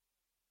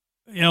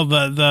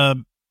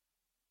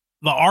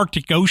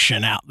Arctic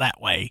Ocean out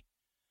that way.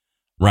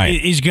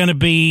 Right. Is going to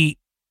be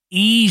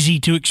easy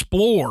to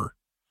explore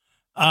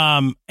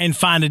and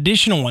find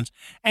additional ones.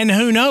 And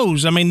who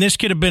knows? I mean, this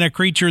could have been a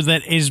creature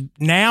that is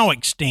now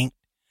extinct.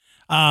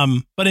 But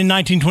in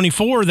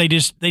 1924, they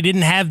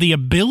didn't have the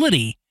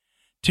ability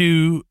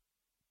to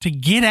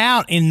get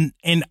out in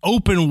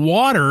open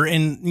water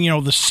in,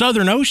 the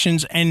southern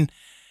oceans and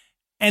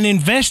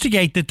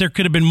investigate that there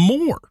could have been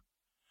more.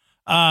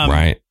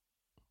 Right.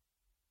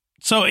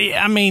 So,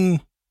 I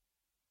mean,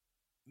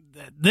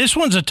 this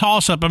one's a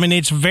toss-up. I mean,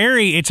 it's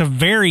a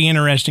very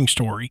interesting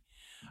story.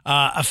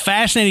 A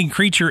fascinating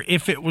creature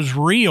if it was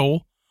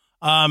real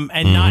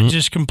and not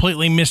just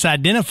completely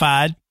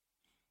misidentified.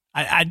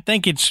 I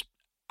think it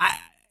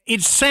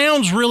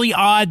sounds really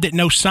odd that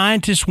no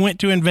scientists went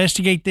to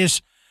investigate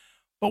this,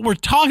 but we're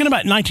talking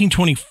about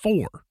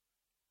 1924.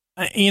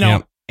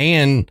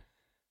 And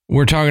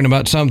we're talking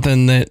about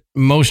something that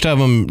most of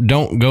them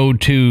don't go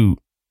to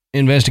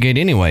investigate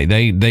anyway.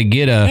 They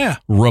get a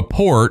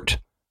report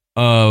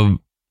of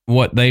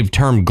what they've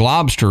termed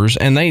globsters,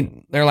 and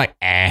they're like,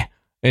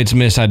 it's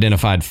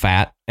misidentified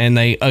fat. And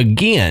they,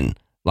 again,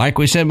 like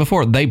we said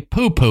before, they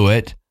poo-poo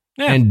it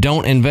and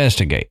don't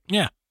investigate.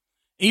 Yeah.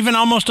 Even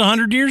almost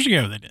 100 years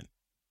ago, they did.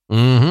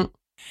 Mm-hmm.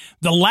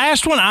 The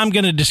last one I'm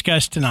going to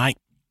discuss tonight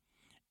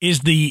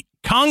is the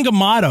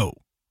Congamato.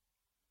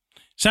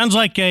 Sounds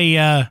like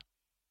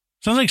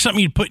something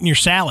you'd put in your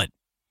salad.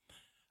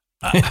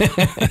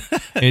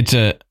 It's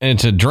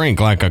a drink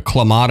like a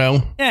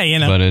Clamato.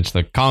 Yeah, but it's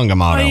the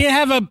Congamato. Well, you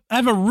have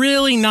a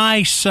really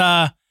nice,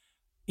 BLK,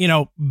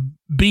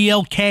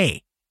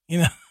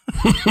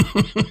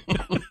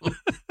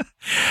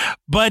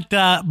 But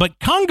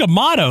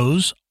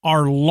Congamatos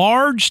are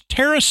large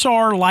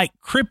pterosaur-like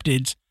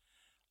cryptids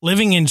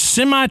living in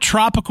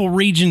semi-tropical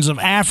regions of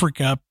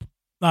Africa,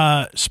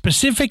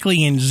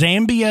 specifically in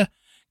Zambia,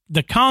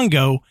 the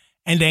Congo,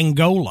 and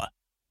Angola.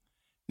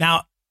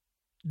 Now,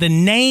 the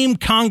name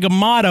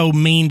Congamato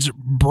means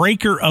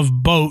breaker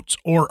of boats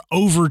or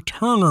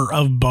overturner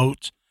of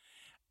boats,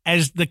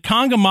 as the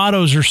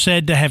Congamatos are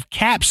said to have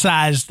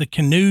capsized the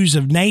canoes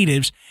of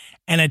natives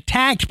and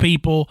attacked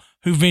people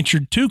who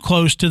ventured too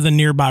close to the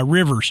nearby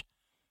rivers.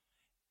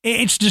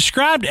 It's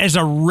described as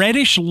a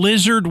reddish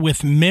lizard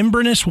with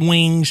membranous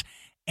wings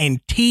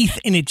and teeth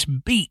in its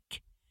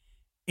beak.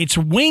 Its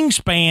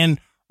wingspan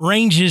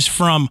ranges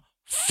from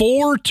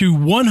 4 to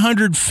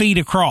 100 feet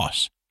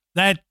across.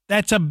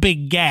 That's a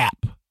big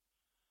gap.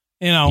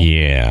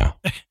 Yeah.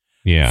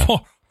 Yeah. 4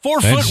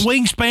 foot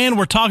wingspan,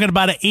 we're talking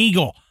about an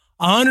eagle.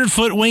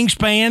 100-foot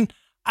wingspan,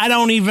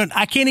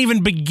 I can't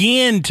even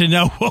begin to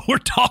know what we're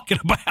talking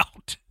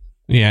about.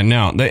 Yeah,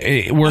 no,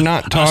 we're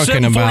not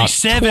talking about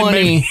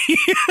 20.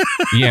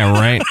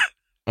 Yeah,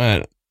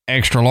 right.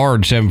 Extra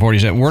large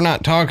 747. We're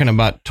not talking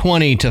about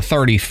 20 to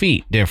 30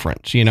 feet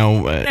difference. We're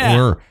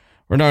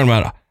talking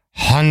about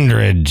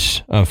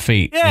hundreds of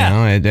feet.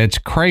 Yeah. That's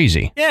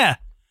crazy. Yeah.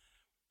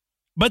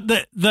 But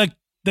the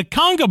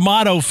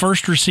Congamato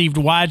first received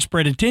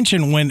widespread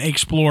attention when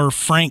explorer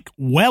Frank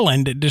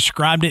Welland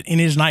described it in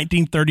his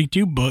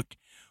 1932 book,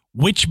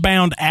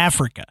 Witchbound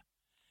Africa.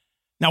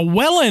 Now,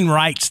 Welland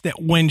writes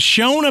that when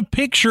shown a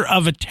picture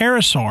of a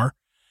pterosaur,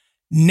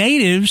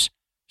 natives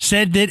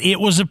said that it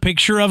was a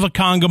picture of a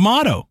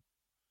Congamato.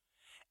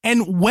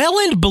 And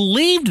Welland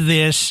believed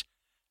this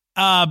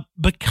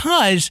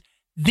because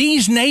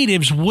these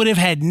natives would have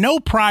had no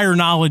prior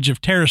knowledge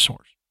of pterosaurs.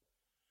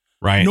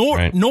 Right.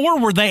 Nor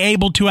were they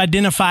able to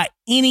identify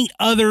any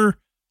other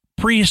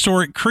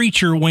prehistoric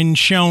creature when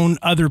shown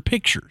other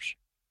pictures.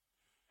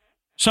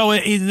 So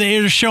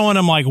they're showing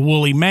them like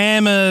woolly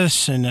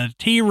mammoths and a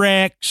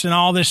T-Rex and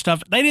all this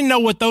stuff. They didn't know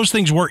what those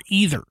things were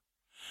either.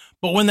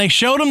 But when they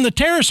showed them the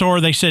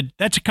pterosaur, they said,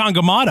 that's a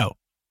Congamato.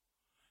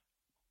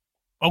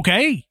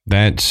 Okay.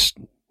 That's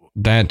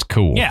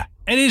cool. Yeah,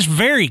 it is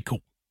very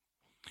cool.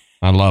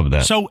 I love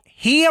that. So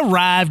he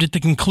arrived at the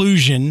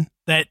conclusion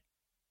that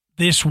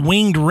this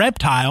winged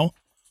reptile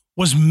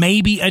was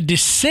maybe a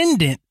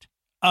descendant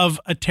of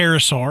a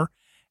pterosaur,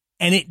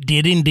 and it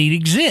did indeed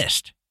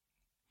exist.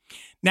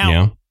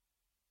 Now,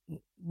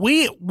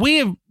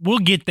 we'll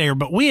get there,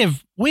 but we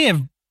have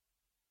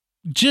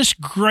just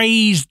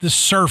grazed the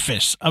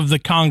surface of the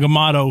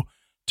Congomado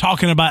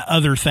talking about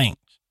other things.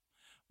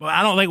 But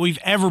I don't think we've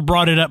ever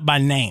brought it up by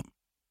name.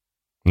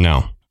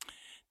 No.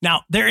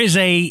 Now, there is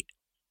a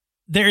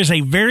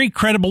very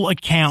credible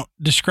account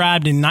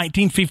described in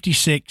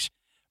 1956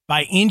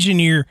 by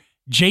engineer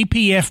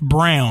J.P.F.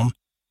 Brown,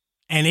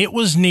 and it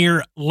was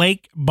near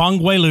Lake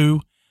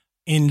Bangweulu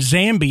in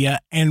Zambia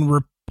and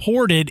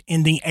reported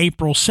in the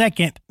April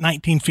 2nd,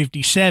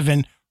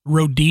 1957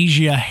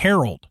 Rhodesia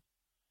Herald.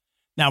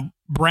 Now,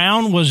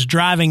 Brown was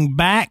driving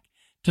back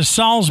to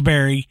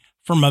Salisbury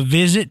from a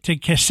visit to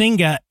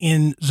Kasenga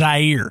in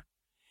Zaire.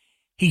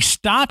 He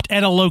stopped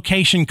at a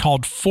location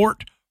called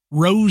Fort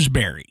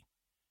Rosebery,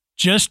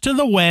 just to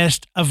the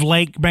west of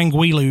Lake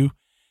Bangweulu,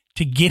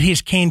 to get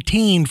his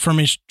canteen from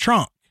his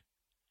trunk.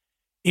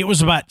 It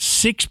was about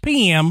 6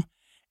 p.m.,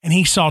 and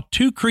he saw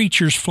two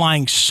creatures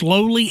flying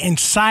slowly and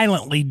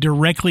silently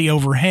directly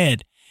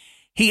overhead.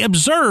 He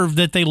observed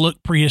that they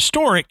looked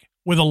prehistoric,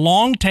 with a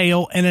long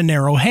tail and a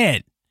narrow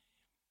head.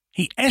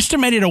 He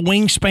estimated a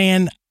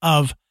wingspan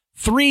of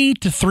 3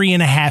 to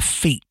 3.5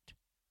 feet.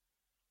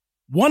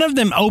 One of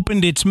them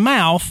opened its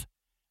mouth,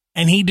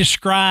 and he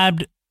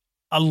described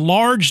a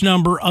large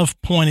number of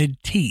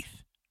pointed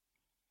teeth.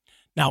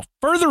 Now,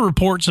 further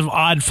reports of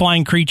odd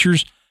flying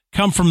creatures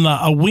come from the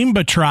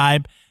Awimba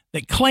tribe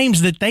that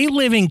claims that they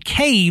live in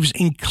caves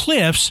and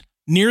cliffs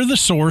near the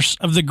source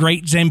of the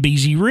Great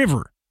Zambezi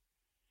River.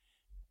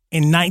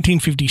 In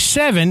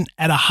 1957,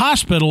 at a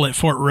hospital at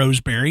Fort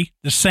Rosebery,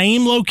 the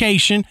same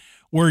location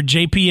where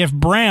J.P.F.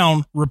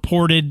 Brown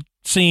reported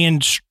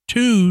seeing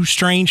two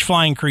strange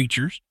flying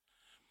creatures,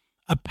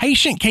 a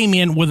patient came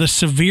in with a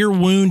severe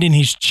wound in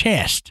his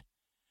chest.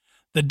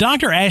 The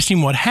doctor asked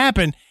him what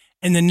happened,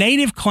 and the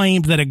native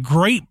claimed that a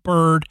great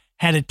bird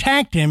had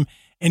attacked him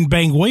in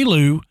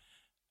Bangweulu,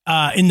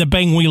 in the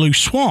Bangweulu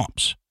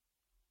swamps.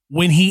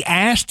 When he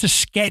asked to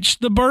sketch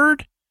the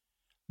bird,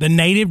 the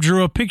native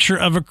drew a picture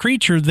of a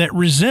creature that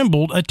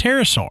resembled a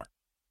pterosaur.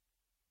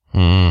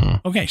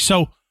 Okay,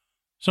 so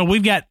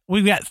we've got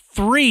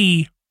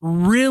three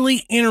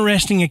really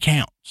interesting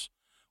accounts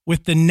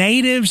with the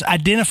natives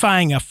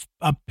identifying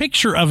a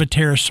picture of a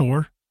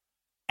pterosaur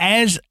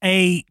as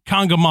a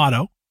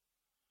Congomado.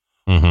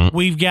 Mm-hmm.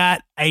 We've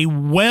got a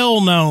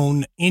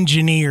well-known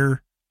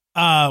engineer,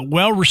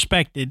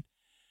 well-respected,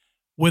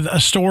 with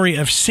a story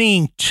of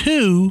seeing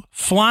two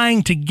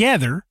flying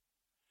together.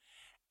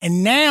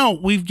 And now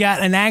we've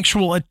got an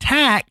actual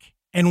attack.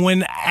 And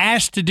when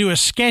asked to do a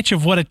sketch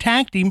of what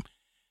attacked him,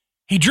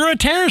 he drew a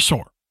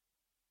pterosaur.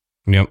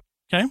 Yep.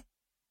 Okay.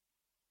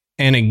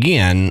 And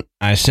again,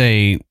 I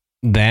say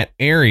that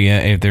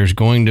area, if there's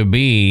going to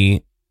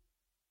be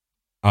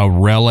a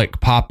relic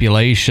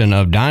population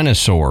of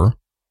dinosaur,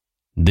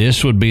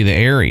 this would be the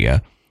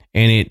area.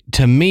 And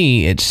to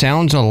me, it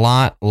sounds a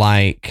lot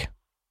like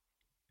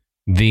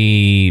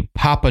the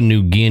Papua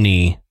New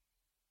Guinea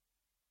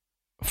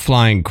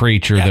flying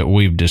creature that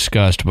we've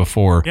discussed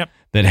before. Yep.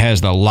 That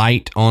has the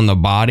light on the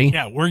body.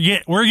 Yeah, we're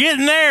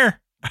getting there.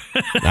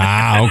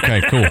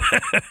 Okay,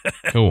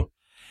 cool.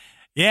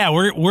 Yeah,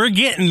 we're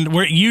getting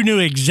where you knew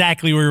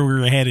exactly where we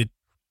were headed.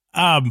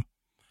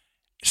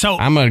 So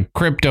I'm a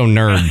crypto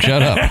nerd.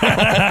 Shut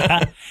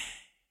up.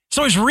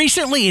 So as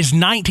recently as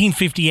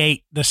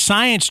 1958, the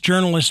science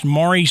journalist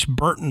Maurice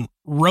Burton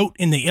wrote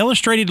in the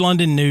Illustrated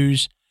London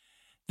News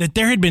that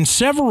there had been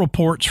several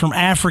reports from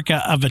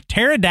Africa of a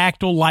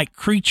pterodactyl-like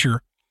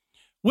creature,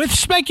 with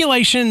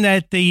speculation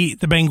that the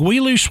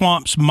Bangweulu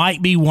swamps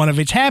might be one of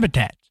its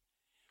habitats.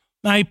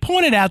 Now, he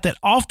pointed out that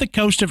off the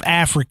coast of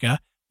Africa,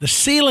 the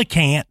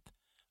coelacanth,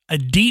 a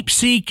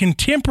deep-sea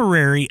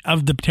contemporary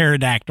of the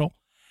pterodactyl,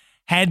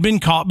 had been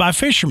caught by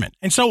fishermen.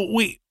 And so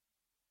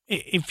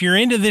if you're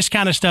into this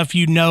kind of stuff,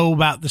 you know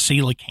about the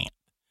coelacanth.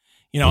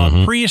 You know,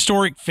 a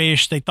prehistoric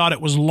fish. They thought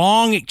it was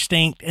long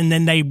extinct, and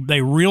then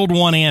they reeled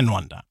one in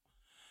one time.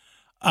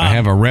 I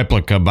have a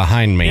replica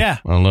behind me. Yeah.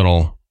 A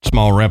little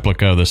small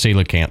replica of the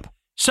coelacanth.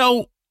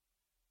 So,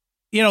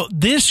 you know,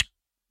 the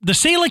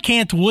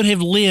coelacanth would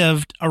have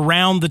lived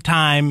around the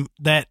time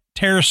that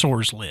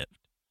pterosaurs lived.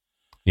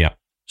 Yeah.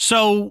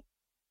 So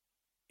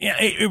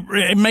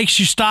it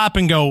makes you stop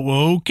and go,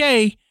 well,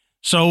 okay.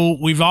 So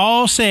we've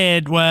all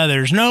said, well,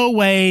 there's no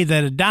way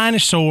that a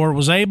dinosaur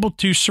was able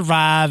to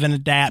survive and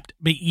adapt,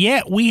 but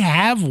yet we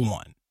have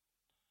one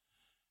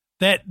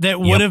that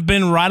would have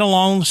been right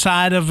along the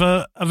side of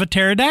a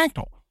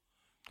pterodactyl.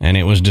 And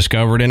it was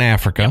discovered in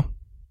Africa.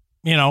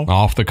 You know,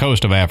 off the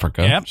coast of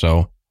Africa. Yep.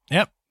 So,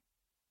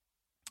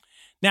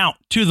 Now,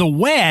 to the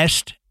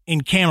west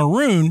in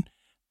Cameroon,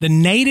 the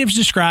natives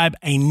describe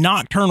a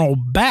nocturnal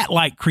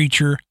bat-like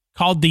creature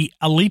called the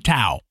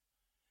Alitao.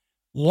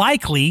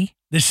 Likely,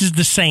 this is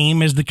the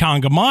same as the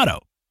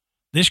Congomado.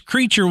 This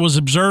creature was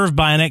observed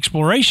by an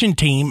exploration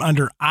team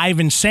under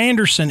Ivan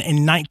Sanderson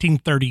in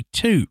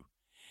 1932.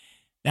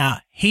 Now,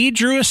 he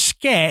drew a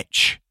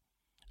sketch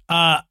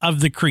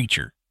of the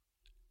creature,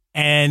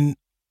 and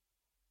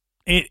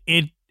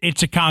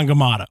it's a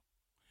Congomado.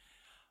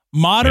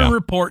 Modern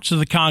reports of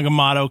the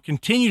Congomado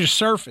continue to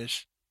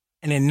surface,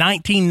 and in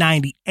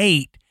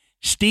 1998,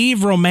 Steve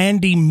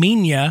Romandi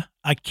Minya,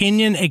 a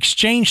Kenyan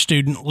exchange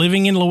student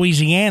living in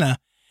Louisiana,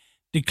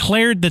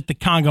 declared that the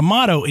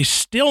Kangamato is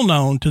still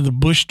known to the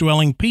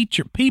bush-dwelling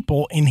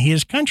people in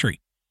his country.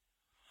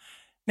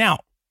 Now,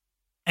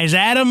 as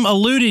Adam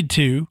alluded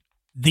to,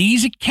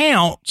 these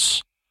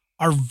accounts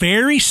are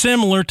very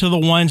similar to the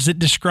ones that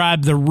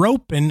describe the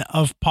Ropin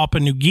of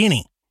Papua New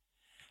Guinea,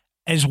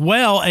 as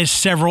well as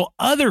several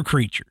other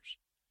creatures.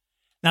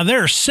 Now,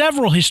 there are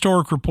several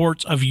historic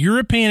reports of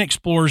European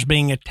explorers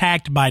being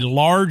attacked by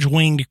large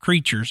winged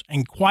creatures,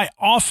 and quite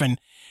often,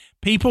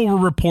 people were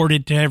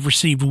reported to have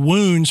received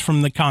wounds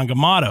from the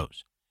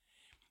Kangamatos.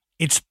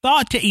 It's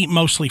thought to eat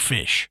mostly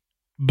fish,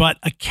 but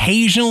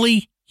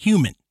occasionally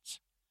humans.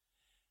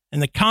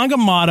 And the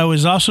Kangamato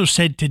is also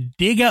said to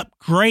dig up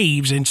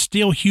graves and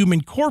steal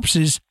human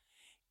corpses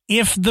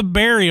if the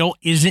burial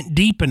isn't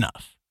deep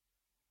enough.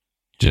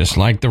 Just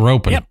like the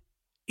Ropin. Yep.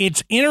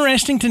 It's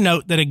interesting to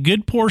note that a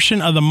good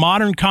portion of the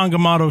modern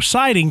Kangamato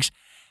sightings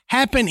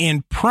happen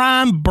in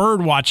prime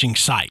birdwatching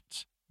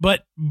sites,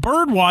 but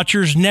bird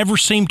watchers never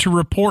seem to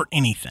report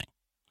anything.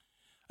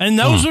 And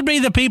those would be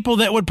the people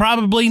that would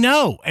probably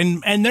know,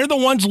 and they're the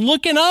ones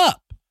looking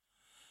up.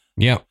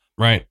 Yep,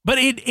 right. But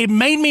it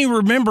made me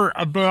remember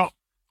about,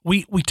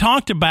 we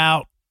talked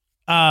about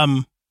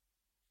when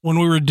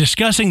we were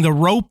discussing the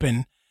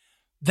Ropin,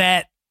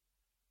 that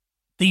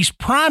these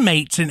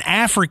primates in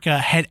Africa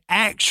had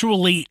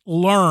actually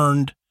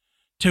learned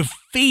to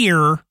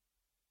fear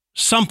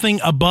something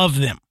above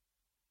them.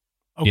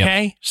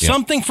 Okay? Yep.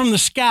 Something from the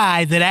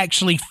sky that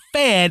actually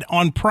fed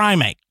on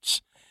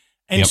primates.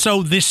 And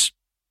so this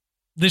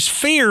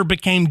fear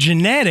became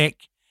genetic,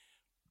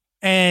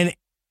 and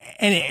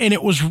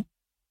it was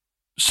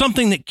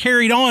something that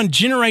carried on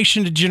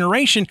generation to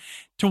generation,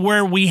 to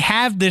where we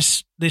have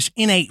this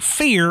innate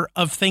fear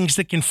of things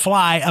that can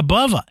fly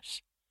above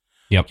us.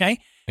 Yep. Okay?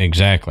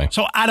 Exactly.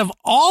 So out of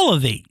all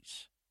of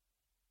these,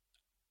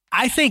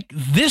 I think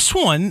this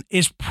one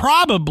is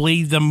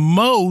probably the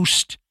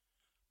most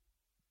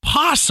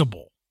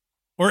possible,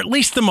 or at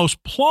least the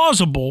most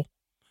plausible,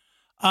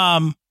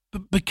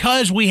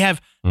 because we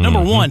have,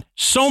 number one,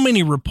 so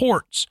many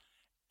reports,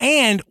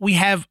 and we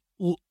have,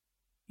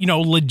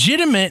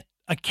 legitimate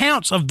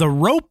accounts of the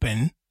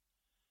Ropin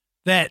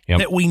that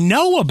we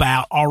know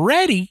about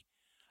already,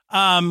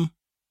 to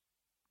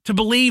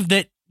believe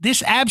that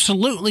this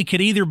absolutely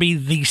could either be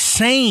the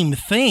same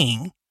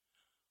thing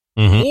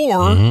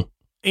or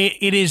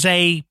it is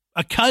a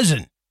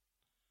cousin.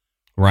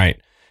 Right.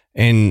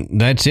 And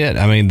that's it.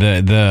 I mean,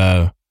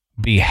 the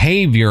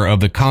behavior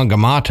of the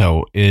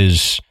Kangamato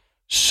is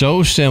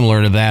so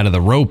similar to that of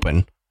the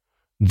Ropin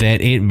that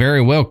it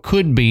very well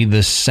could be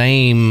the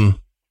same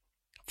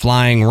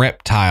flying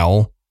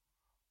reptile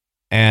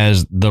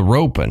as the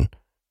Ropin.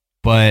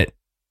 But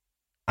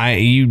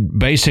you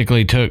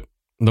basically took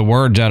the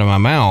words out of my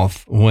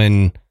mouth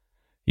when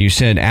you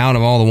said, out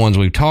of all the ones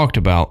we've talked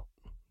about,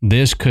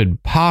 this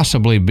could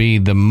possibly be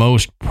the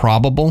most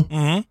probable,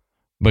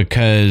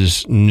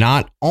 because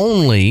not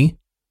only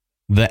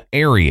the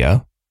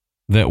area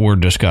that we're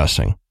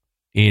discussing,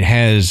 it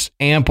has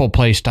ample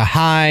place to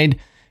hide.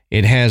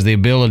 It has the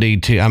ability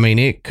to,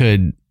 it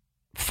could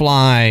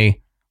fly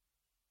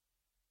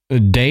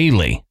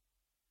daily,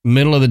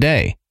 middle of the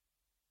day,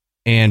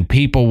 and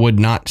people would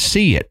not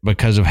see it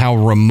because of how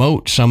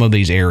remote some of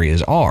these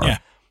areas are. Yeah.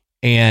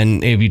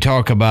 And if you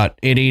talk about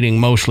it eating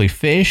mostly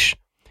fish,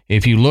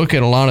 if you look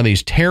at a lot of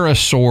these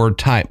pterosaur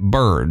type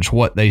birds,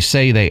 what they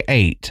say they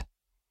ate,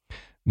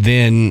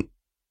 then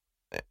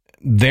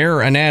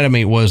their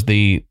anatomy was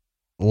the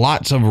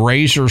lots of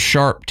razor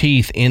sharp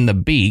teeth in the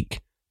beak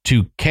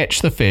to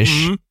catch the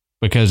fish,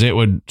 because it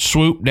would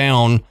swoop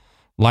down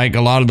like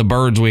a lot of the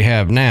birds we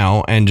have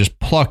now and just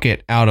pluck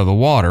it out of the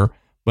water.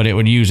 But it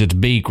would use its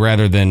beak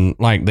rather than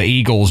like the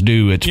eagles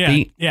do its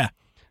feet. Yeah.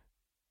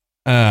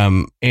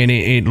 And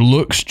it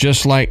looks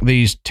just like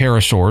these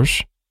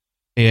pterosaurs.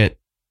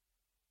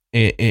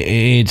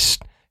 Its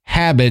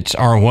habits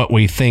are what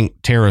we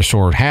think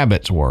pterosaur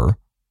habits were.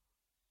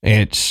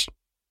 Its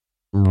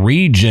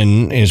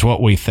region is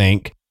what we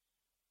think.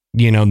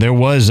 There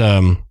was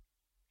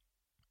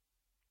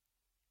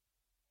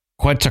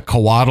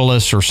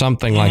Quetzalcoatlus or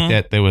something like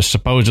that was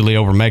supposedly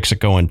over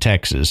Mexico and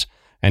Texas.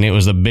 And it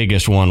was the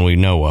biggest one we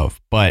know of.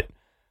 But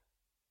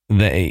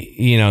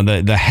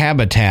the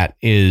habitat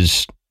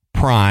is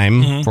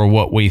prime for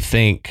what we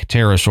think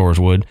pterosaurs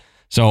would.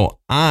 So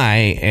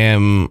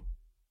I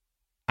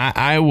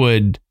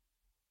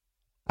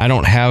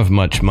don't have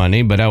much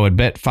money, but I would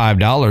bet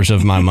 $5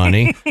 of my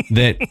money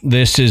that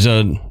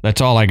that's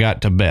all I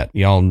got to bet.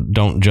 Y'all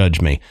don't judge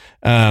me.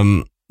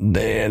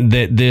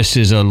 That this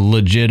is a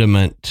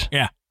legitimate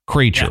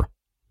creature. Yeah.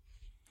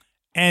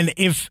 And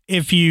if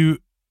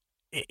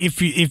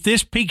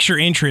this piques your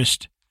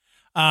interest,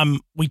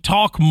 we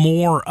talk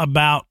more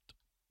about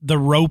the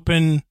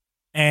Ropin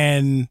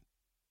and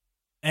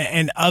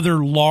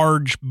other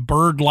large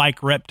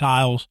bird-like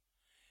reptiles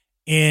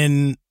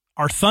in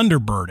our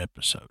Thunderbird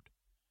episode.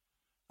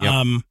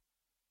 Yep.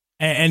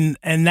 And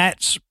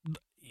that's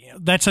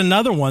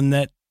another one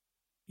that,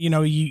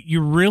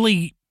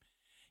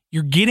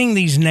 you're getting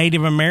these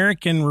Native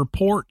American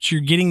reports.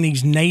 You're getting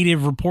these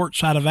native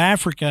reports out of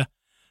Africa.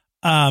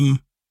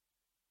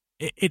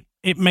 It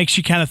makes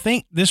you kind of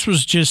think this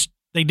was just,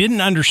 they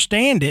didn't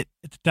understand it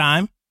at the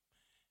time.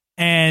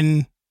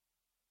 And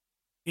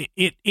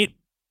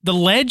the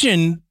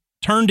legend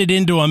turned it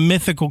into a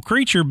mythical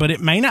creature, but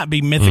it may not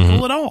be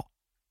mythical at all.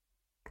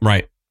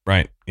 Right.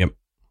 Yep.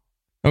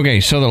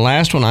 Okay. So the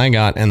last one I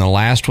got, and the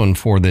last one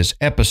for this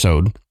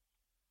episode,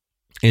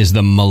 is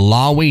the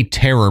Malawi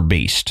Terror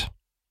Beast.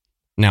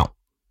 Now,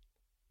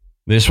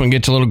 this one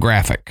gets a little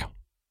graphic.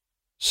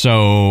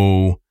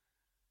 So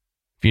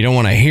if you don't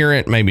want to hear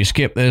it, maybe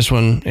skip this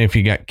one. If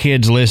you got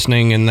kids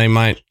listening and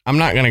I'm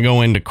not going to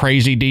go into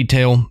crazy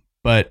detail,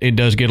 but it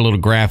does get a little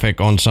graphic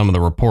on some of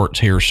the reports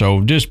here.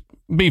 So just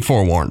be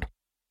forewarned.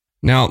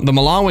 Now, the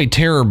Malawi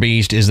Terror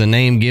Beast is the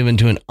name given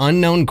to an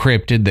unknown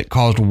cryptid that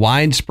caused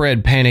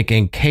widespread panic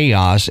and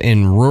chaos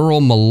in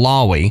rural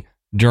Malawi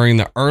during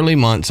the early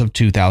months of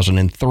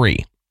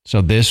 2003.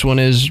 So this one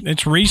is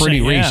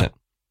pretty recent.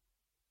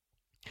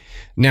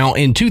 Now,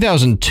 in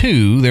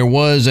 2002, there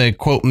was a,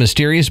 quote,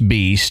 mysterious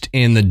beast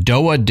in the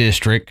Dowa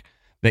district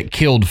that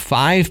killed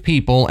 5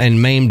 people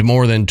and maimed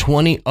more than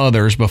 20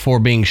 others before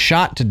being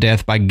shot to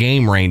death by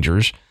game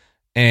rangers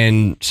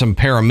and some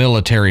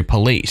paramilitary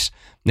police.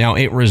 Now,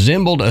 it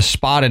resembled a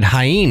spotted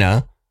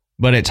hyena,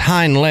 but its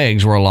hind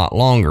legs were a lot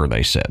longer,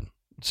 they said.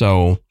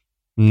 So,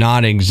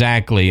 not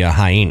exactly a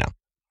hyena.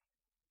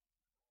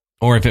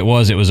 Or if it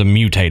was a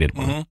mutated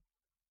one. Mm-hmm.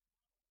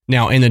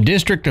 Now, in the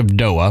district of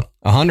Dowa,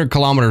 100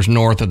 kilometers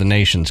north of the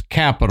nation's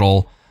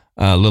capital,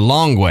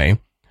 Lilongwe,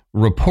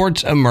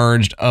 reports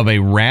emerged of a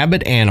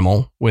rabid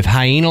animal with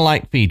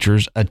hyena-like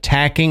features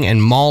attacking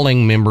and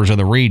mauling members of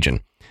the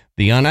region.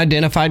 The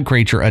unidentified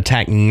creature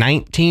attacked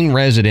 19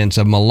 residents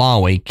of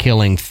Malawi,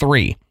 killing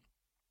 3.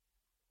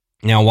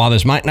 Now, while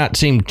this might not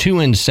seem too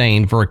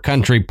insane for a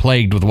country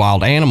plagued with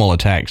wild animal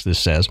attacks, this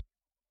says,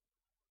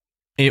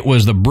 it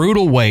was the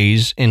brutal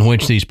ways in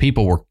which these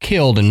people were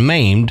killed and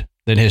maimed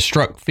that has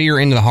struck fear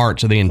into the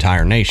hearts of the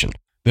entire nation.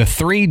 The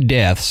 3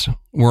 deaths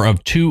were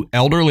of 2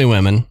 elderly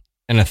women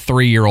and a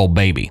 3-year-old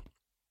baby.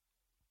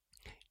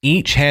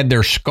 Each had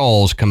their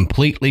skulls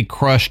completely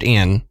crushed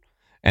in,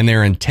 and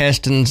their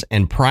intestines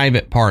and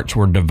private parts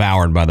were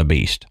devoured by the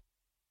beast.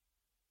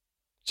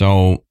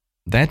 So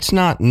that's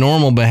not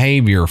normal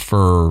behavior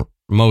for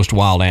most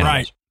wild animals.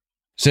 Right.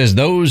 Says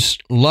those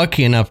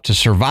lucky enough to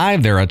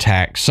survive their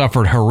attack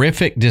suffered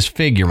horrific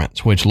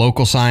disfigurements, which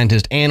local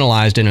scientists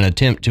analyzed in an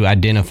attempt to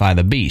identify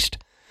the beast.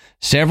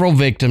 Several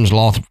victims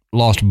lost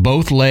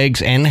both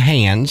legs and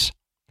hands.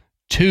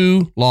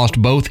 2 lost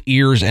both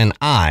ears and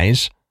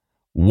eyes.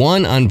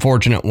 1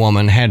 unfortunate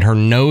woman had her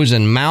nose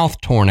and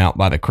mouth torn out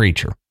by the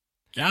creature.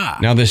 Yeah.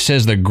 Now this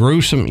says the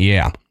gruesome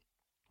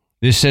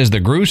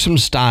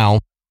style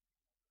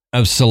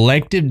of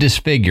selective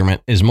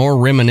disfigurement is more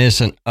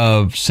reminiscent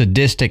of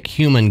sadistic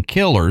human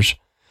killers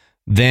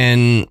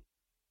than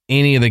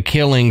any of the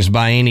killings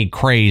by any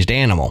crazed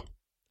animal.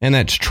 And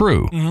that's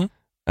true.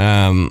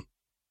 Mm-hmm.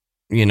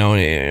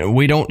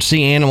 We don't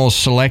see animals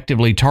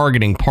selectively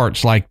targeting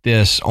parts like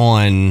this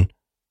on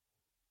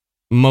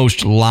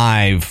most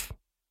live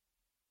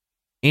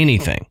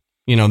anything.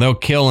 They'll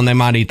kill and they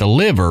might eat the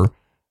liver,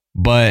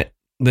 but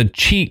the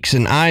cheeks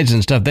and eyes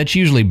and stuff, that's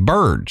usually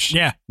birds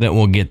that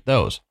will get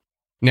those.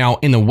 Now,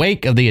 in the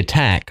wake of the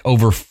attack,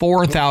 over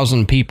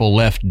 4,000 people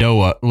left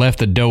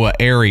the Dowa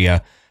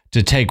area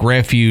to take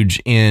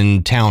refuge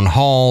in town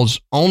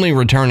halls, only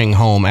returning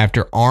home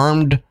after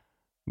armed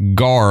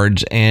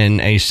guards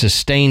and a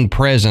sustained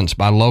presence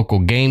by local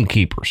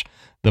gamekeepers,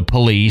 the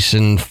police,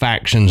 and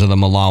factions of the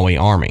Malawi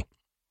army.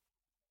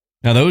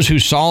 Now, those who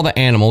saw the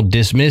animal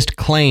dismissed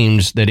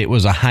claims that it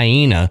was a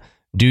hyena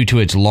due to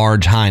its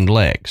large hind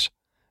legs.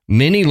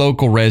 Many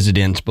local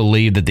residents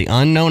believe that the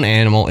unknown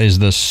animal is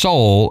the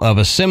soul of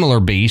a similar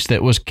beast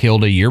that was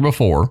killed a year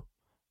before,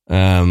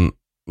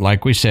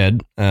 like we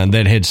said,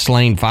 that had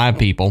slain 5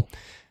 people,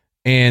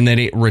 and that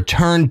it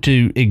returned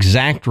to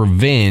exact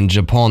revenge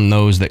upon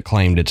those that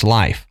claimed its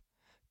life.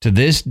 To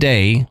this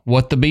day,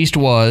 what the beast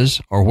was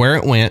or where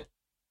it went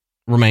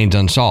remains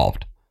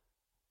unsolved.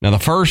 Now, the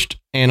first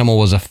animal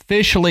was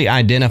officially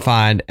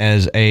identified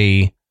as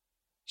a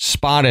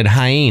spotted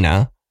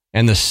hyena,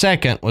 and the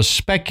second was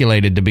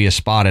speculated to be a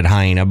spotted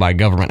hyena by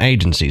government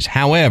agencies.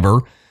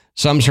 However,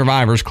 some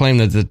survivors claim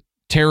that the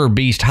terror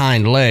beast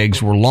hind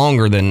legs were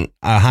longer than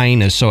a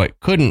hyena's, so it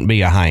couldn't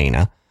be a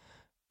hyena.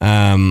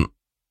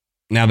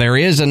 Now, there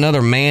is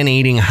another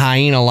man-eating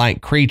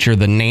hyena-like creature,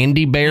 the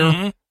Nandi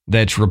bear,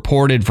 that's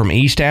reported from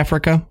East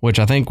Africa, which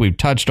I think we've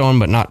touched on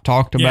but not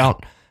talked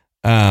about.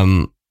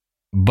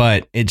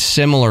 But it's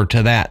similar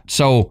to that.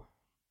 So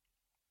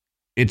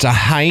it's a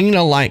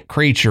hyena-like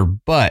creature,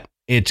 but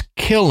its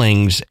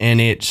killings and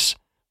its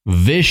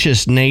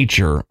vicious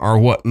nature are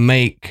what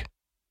make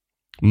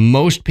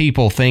most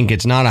people think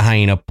it's not a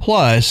hyena.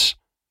 Plus,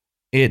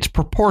 it's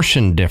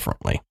proportioned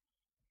differently.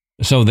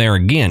 So there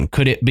again,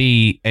 could it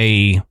be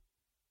a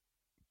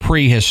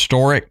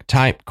prehistoric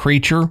type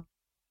creature?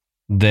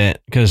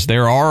 That because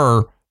there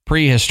are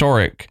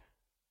prehistoric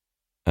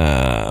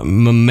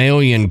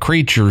mammalian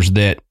creatures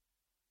that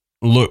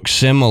look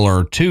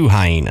similar to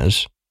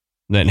hyenas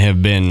that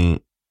have been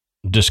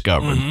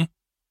discovered. Mm-hmm.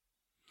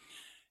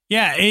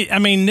 Yeah,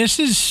 this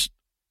is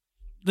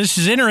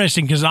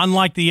interesting because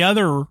unlike the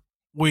other,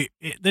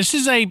 this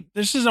is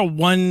a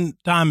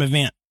one-time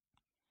event.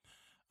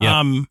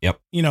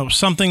 Yep.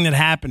 Something that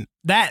happened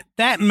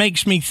that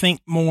makes me think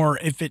more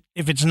if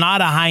it's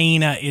not a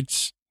hyena,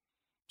 it's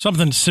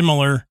something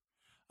similar.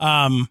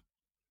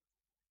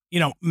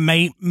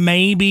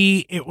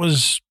 Maybe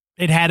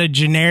it had a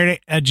genetic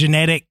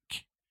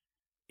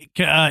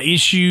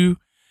issue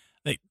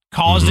that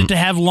caused it to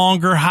have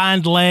longer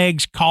hind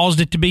legs, caused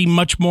it to be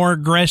much more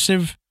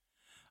aggressive.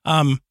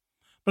 But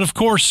of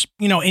course,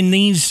 in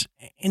these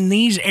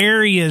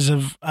areas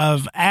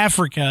of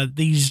Africa,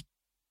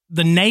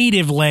 the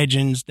native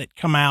legends that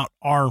come out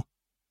are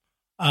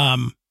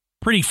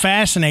pretty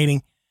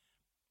fascinating,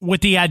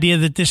 with the idea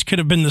that this could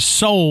have been the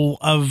soul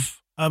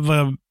of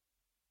a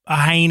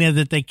hyena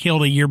that they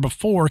killed a year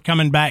before,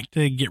 coming back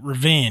to get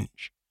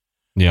revenge.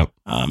 Yep.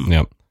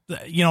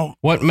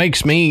 What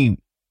makes me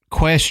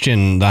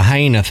question the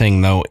hyena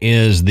thing, though,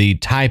 is the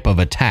type of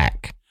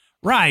attack.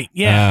 Right.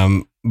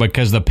 Yeah.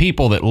 Because the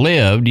people that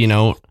lived,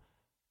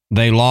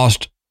 they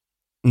lost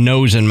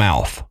nose and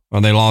mouth, or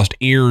they lost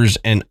ears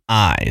and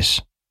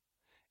eyes.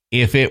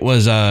 If it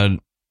was a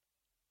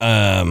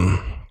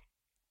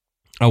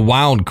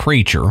wild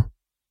creature,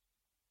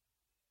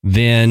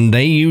 then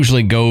they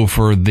usually go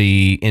for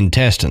the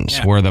intestines,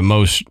 where the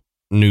most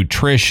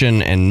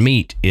nutrition and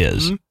meat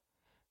is. Mm-hmm.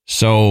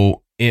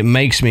 So it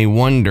makes me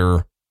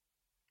wonder,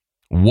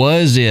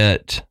 was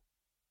it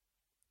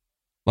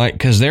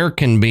because there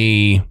can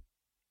be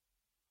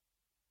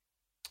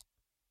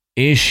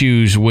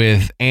issues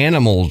with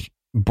animals'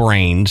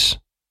 brains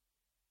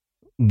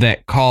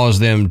that cause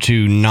them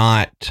to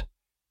not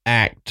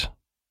act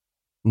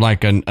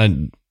like a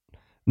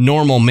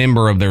normal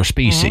member of their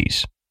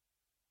species. Mm-hmm.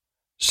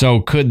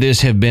 So could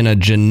this have been a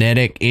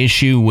genetic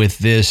issue with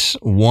this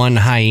one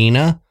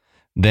hyena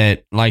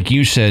that, like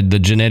you said, the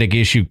genetic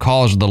issue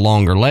caused the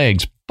longer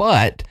legs,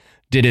 but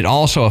did it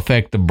also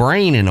affect the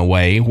brain in a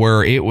way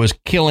where it was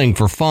killing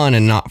for fun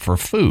and not for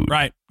food?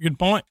 Right. Good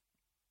point.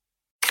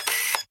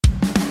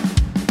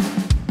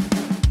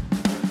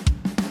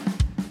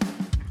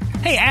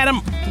 Hey, Adam,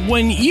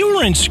 when you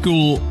were in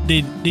school,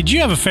 did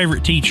you have a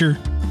favorite teacher?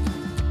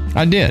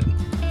 I did.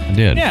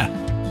 Yeah.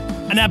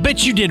 And I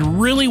bet you did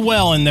really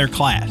well in their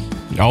class.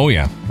 Oh,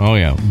 yeah.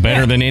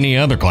 Better than any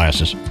other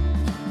classes.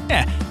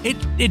 Yeah.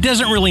 It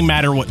doesn't really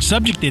matter what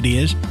subject it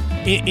is.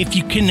 If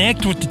you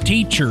connect with the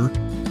teacher,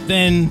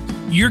 then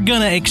you're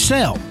going to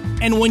excel.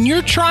 And when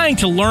you're trying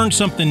to learn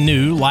something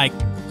new, like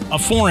a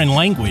foreign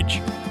language,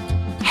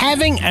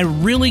 having a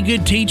really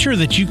good teacher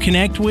that you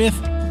connect with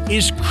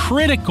is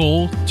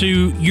critical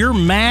to your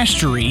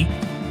mastery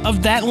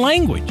of that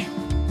language.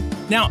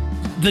 Now,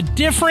 the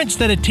difference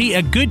that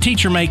a good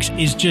teacher makes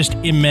is just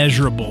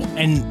immeasurable,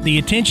 and the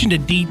attention to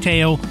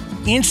detail,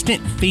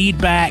 instant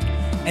feedback,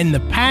 and the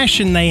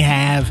passion they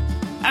have,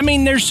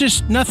 there's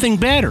just nothing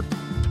better.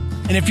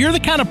 And if you're the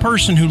kind of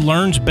person who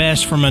learns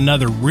best from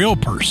another real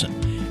person,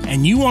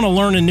 and you want to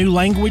learn a new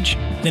language,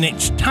 then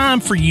it's time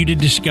for you to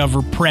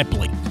discover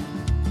Preply.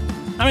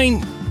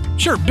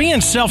 Sure,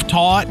 being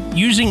self-taught,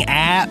 using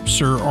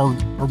apps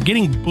or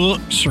getting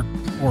books or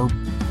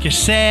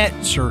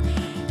cassettes or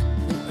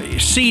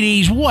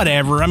CDs,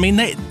 whatever.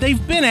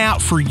 They've been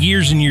out for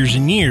years and years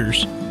and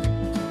years,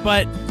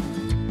 but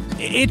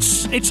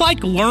it's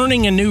like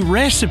learning a new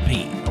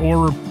recipe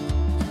or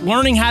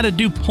learning how to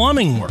do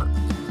plumbing work.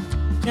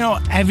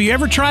 Have you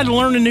ever tried to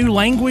learn a new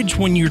language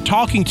when you're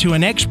talking to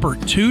an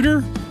expert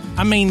tutor?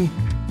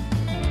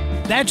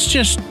 That's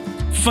just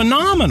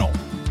phenomenal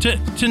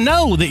to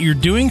know that you're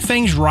doing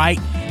things right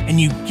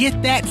and you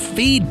get that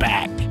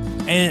feedback.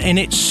 And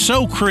it's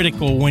so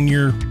critical when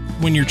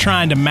you're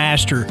trying to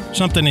master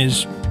something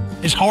as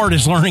hard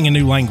as learning a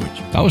new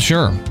language. Oh,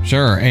 sure.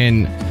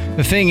 And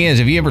the thing is,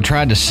 have you ever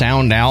tried to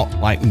sound out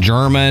like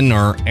German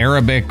or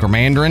Arabic or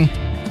Mandarin?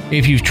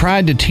 If you've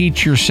tried to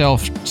teach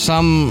yourself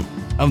some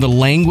of the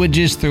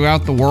languages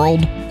throughout the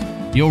world,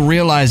 you'll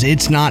realize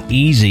it's not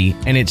easy,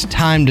 and it's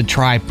time to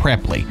try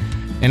Preply.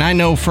 And I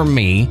know for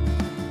me,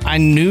 I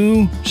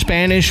knew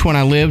Spanish when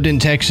I lived in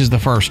Texas the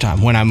first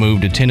time. When I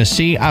moved to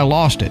Tennessee, I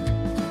lost it.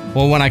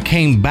 Well, when I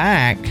came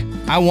back,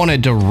 I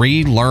wanted to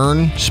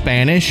relearn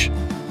Spanish.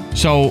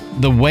 So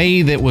the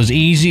way that was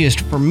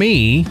easiest for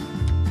me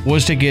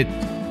was to get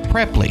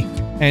Preply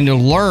and to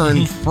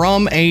learn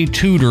from a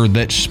tutor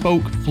that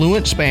spoke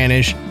fluent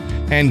Spanish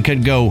and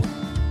could go,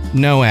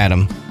 "No,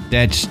 Adam,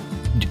 that's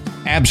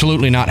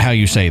absolutely not how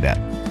you say that.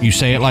 You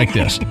say it like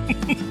this."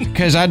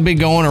 Because I'd be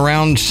going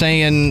around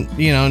saying,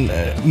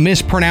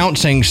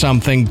 mispronouncing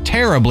something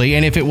terribly,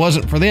 and if it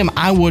wasn't for them,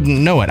 I wouldn't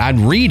know it. I'd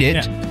read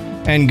it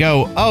and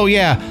go, "Oh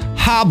yeah,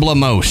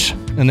 hablamos,"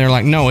 and they're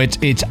like, "No, it's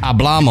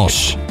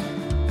hablamos."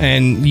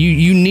 And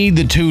you need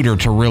the tutor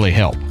to really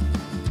help.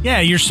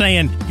 Yeah, you're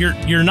saying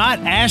you're not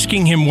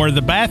asking him where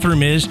the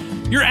bathroom is.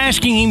 You're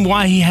asking him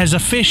why he has a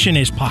fish in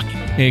his pocket.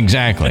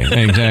 Exactly.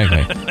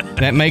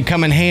 That may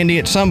come in handy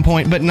at some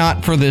point, but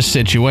not for this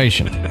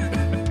situation.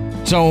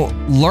 So,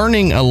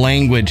 learning a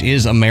language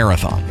is a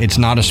marathon. It's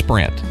not a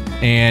sprint.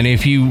 And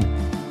if you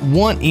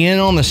want in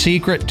on the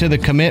secret to the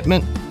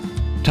commitment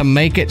to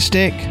make it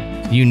stick,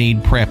 you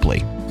need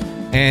Preply.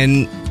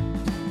 And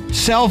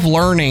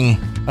self-learning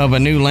of a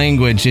new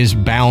language is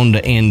bound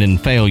to end in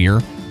failure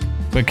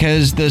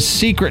because the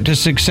secret to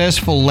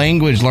successful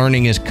language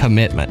learning is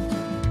commitment.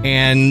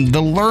 And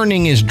the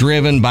learning is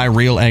driven by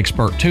real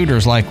expert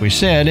tutors, like we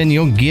said, and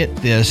you'll get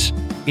this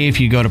if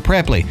you go to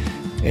Preply.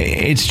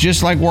 It's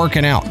just like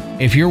working out.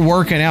 If you're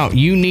working out,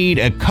 you need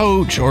a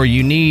coach or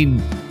you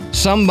need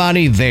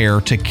somebody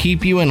there to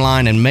keep you in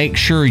line and make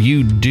sure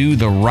you do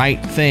the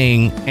right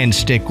thing and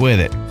stick with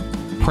it.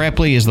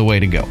 Preply is the way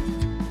to go.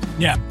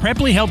 Yeah,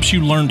 Preply helps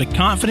you learn to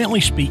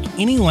confidently speak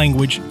any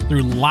language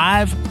through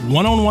live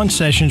one-on-one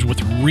sessions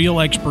with real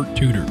expert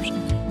tutors.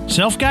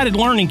 Self-guided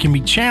learning can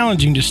be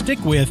challenging to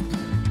stick with,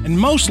 and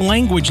most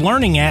language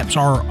learning apps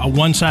are a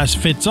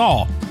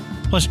one-size-fits-all.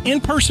 Plus,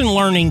 in-person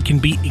learning can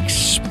be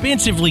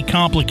expensively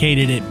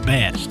complicated at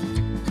best.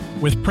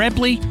 With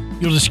Preply,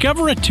 you'll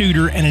discover a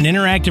tutor and an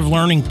interactive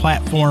learning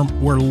platform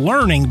where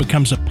learning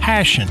becomes a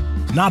passion,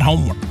 not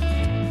homework.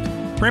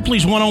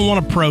 Preply's one-on-one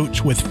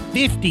approach with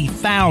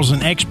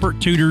 50,000 expert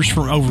tutors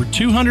from over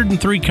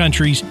 203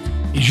 countries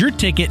is your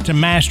ticket to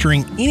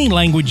mastering any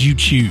language you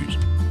choose.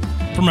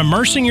 From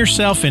immersing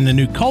yourself in the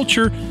new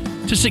culture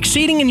to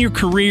succeeding in your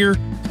career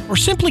or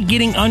simply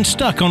getting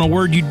unstuck on a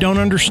word you don't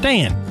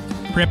understand,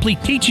 Preply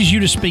teaches you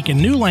to speak a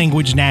new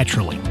language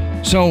naturally.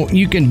 So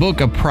you can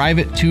book a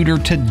private tutor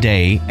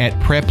today at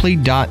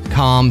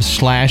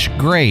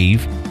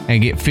preply.com/grave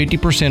and get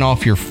 50%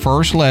 off your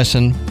first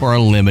lesson for a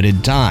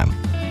limited time.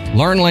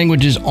 Learn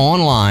languages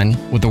online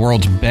with the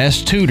world's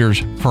best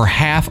tutors for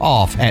half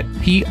off at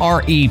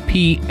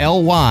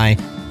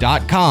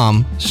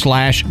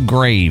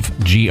preply.com/grave,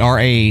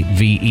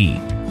 GRAVE.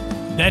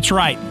 That's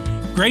right.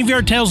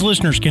 Graveyard Tales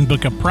listeners can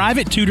book a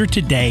private tutor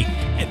today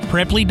at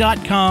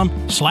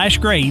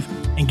preply.com/grave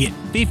and get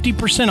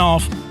 50%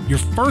 off your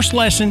first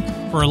lesson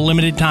for a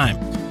limited time.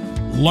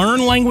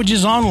 Learn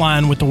languages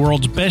online with the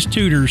world's best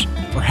tutors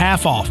for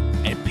half off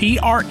at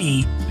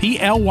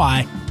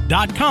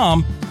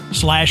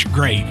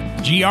preply.com/grave,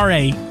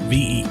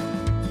 GRAVE.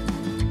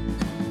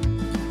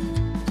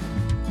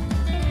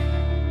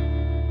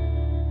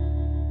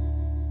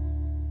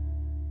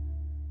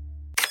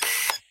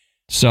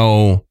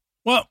 So,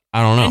 well,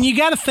 I don't know. And you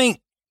got to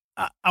think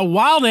a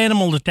wild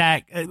animal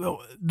attack,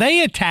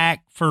 they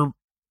attack for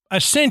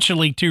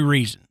essentially two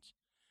reasons: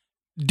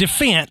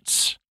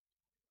 defense,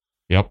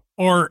 yep,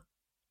 or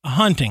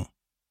hunting.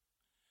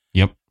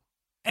 Yep.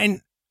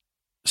 And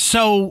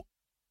so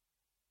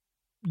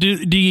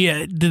do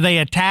they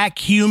attack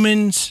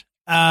humans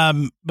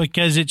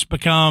because it's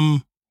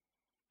become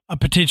a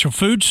potential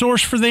food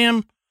source for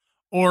them,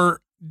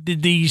 or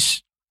did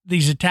these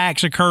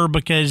attacks occur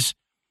because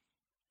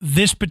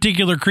this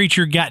particular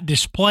creature got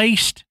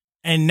displaced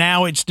and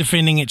now it's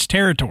defending its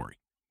territory?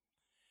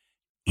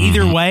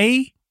 Either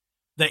way,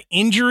 the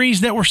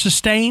injuries that were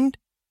sustained,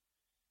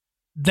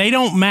 they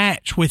don't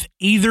match with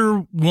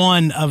either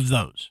one of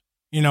those.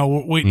 You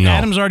know,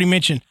 Adam's already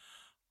mentioned,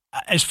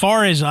 as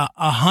far as a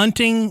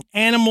hunting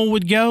animal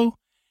would go,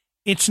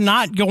 it's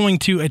not going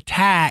to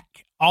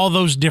attack all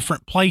those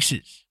different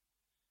places.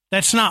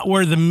 That's not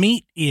where the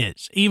meat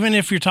is. Even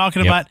if you're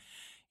talking about,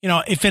 you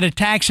know, if it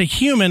attacks a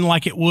human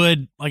like it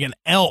would like an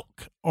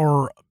elk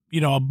or, you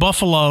know, a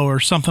buffalo or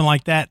something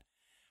like that,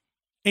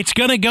 it's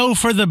going to go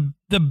for the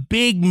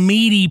big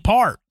meaty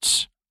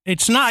parts.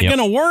 It's not going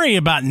to worry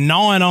about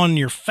gnawing on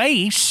your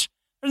face.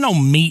 There's no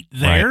meat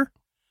there. Right.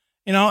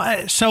 You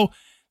know, so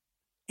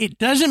it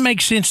doesn't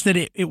make sense that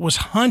it was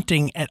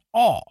hunting at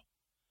all.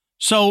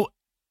 So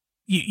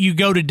you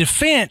go to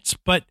defense,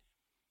 but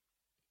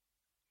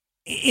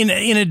in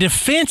a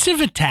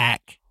defensive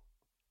attack,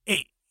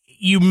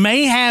 you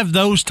may have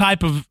those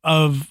type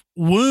of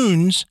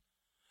wounds,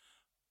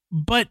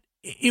 but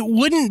it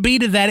wouldn't be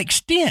to that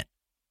extent,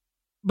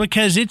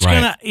 because it's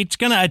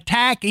gonna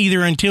attack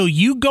either until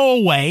you go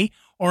away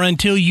or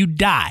until you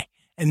die,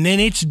 and then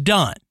it's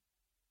done.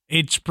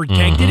 It's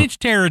protected its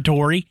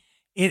territory.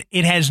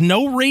 It has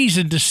no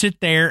reason to sit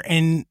there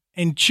and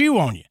chew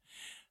on you.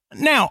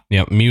 Now,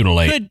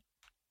 mutilate.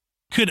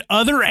 Could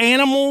other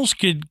animals,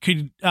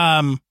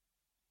 other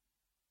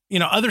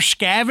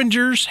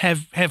scavengers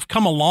have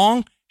come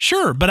along?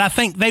 Sure, but I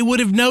think they would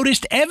have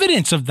noticed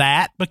evidence of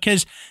that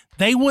because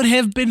they would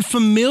have been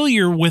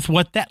familiar with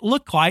what that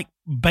looked like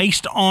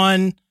based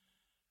on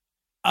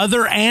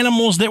other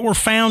animals that were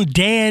found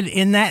dead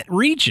in that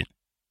region.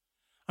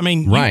 I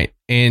mean, right.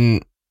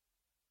 And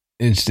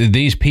it's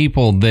these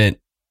people that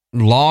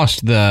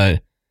lost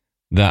the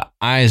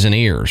eyes and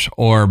ears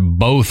or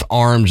both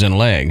arms and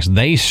legs.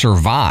 They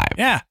survived.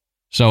 Yeah.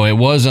 So it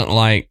wasn't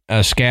like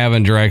a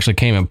scavenger actually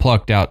came and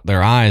plucked out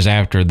their eyes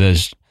after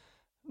the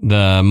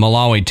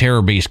Malawi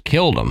terror beast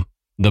killed them.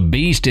 The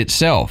beast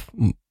itself,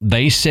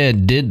 they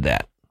said, did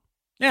that.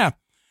 Yeah.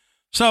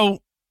 So,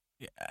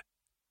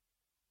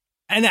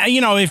 and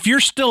if you're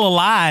still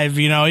alive,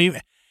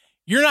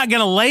 you're not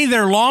going to lay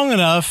there long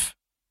enough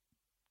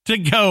to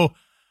go,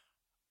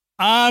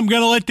 I'm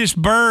going to let this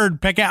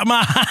bird peck out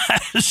my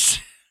eyes.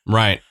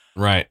 Right.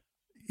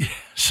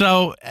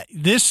 So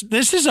this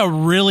is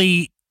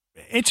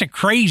it's a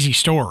crazy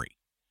story.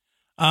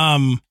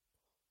 I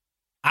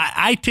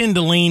tend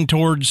to lean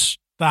towards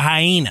the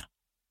hyena,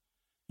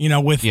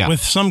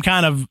 with some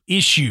kind of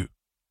issue.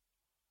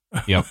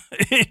 Yep.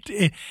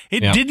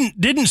 It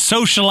didn't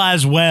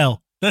socialize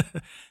well.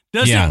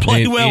 Doesn't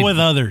play well with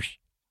others.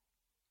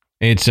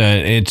 It's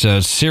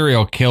a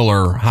serial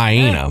killer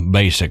hyena,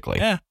 basically.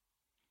 Yeah.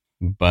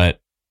 But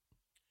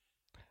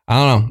I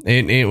don't know.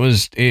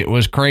 It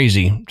was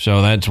crazy.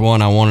 So that's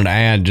one I wanted to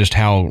add, just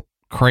how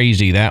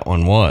crazy that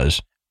one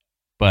was.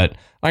 But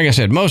like I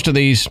said, most of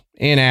these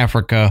in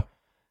Africa,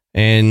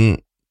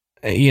 and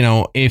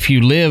if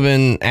you live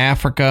in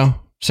Africa,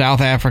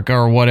 South Africa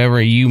or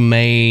whatever, you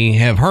may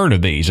have heard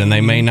of these, and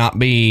they may not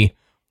be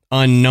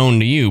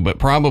unknown to you, but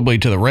probably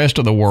to the rest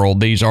of the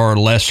world, these are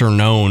lesser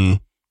known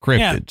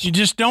cryptids. Yeah, you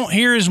just don't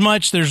hear as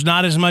much. There's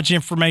not as much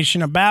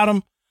information about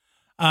them.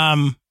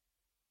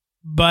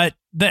 But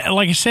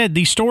like I said,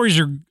 these stories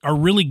are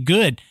really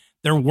good.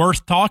 They're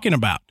worth talking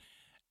about.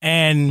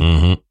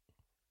 And,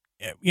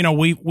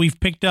 we've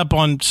picked up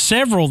on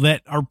several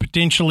that are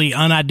potentially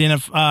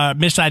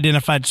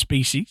misidentified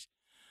species,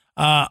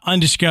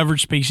 undiscovered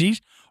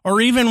species,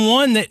 or even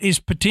one that is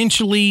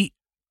potentially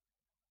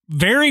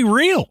very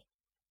real.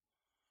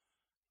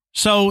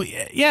 So,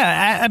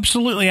 yeah,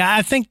 absolutely.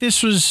 I think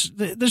this was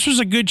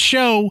a good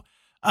show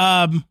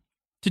to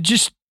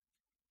just,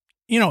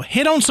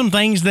 hit on some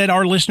things that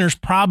our listeners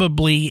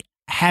probably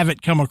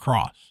haven't come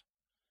across.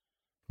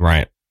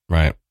 Right.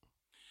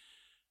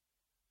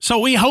 So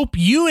we hope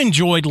you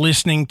enjoyed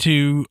listening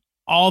to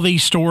all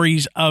these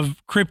stories of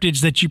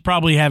cryptids that you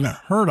probably haven't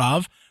heard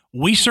of.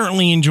 We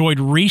certainly enjoyed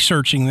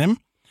researching them.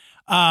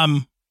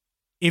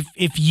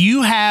 If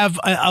you have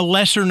a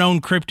lesser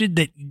known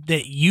cryptid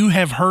that you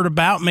have heard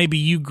about, maybe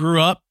you grew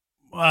up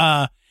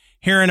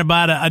hearing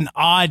about an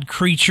odd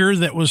creature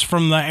that was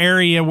from the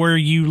area where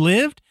you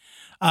lived,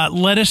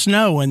 let us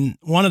know. And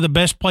one of the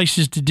best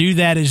places to do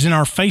that is in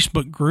our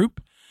Facebook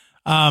group.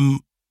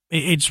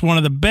 It's one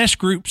of the best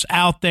groups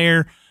out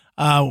there.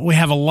 We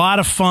have a lot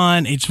of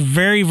fun. It's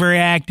very, very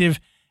active,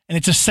 and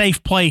it's a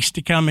safe place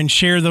to come and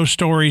share those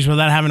stories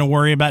without having to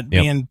worry about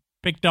being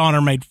picked on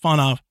or made fun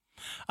of.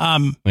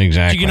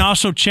 Exactly. You can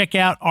also check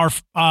out our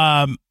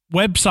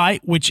website,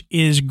 which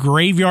is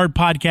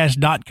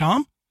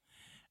graveyardpodcast.com.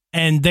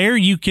 And there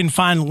you can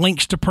find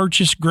links to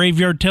purchase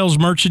Graveyard Tales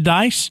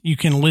merchandise. You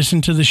can listen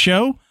to the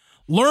show,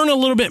 learn a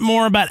little bit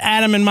more about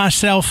Adam and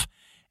myself,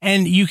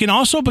 and you can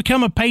also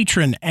become a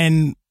patron.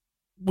 And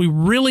we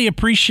really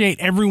appreciate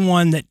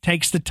everyone that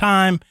takes the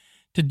time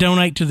to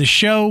donate to the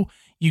show.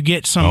 You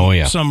get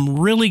some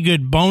really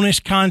good bonus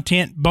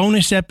content,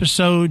 bonus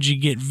episodes. You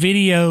get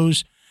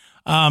videos.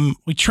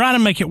 We try to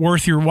make it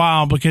worth your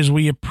while because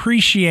we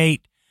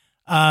appreciate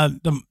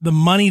the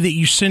money that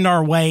you send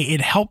our way.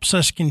 It helps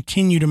us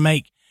continue to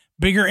make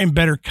bigger and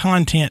better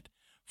content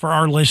for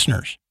our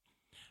listeners.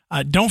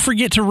 Don't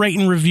forget to rate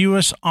and review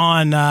us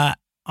on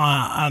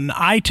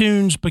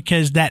iTunes,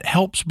 because that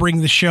helps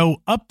bring the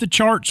show up the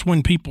charts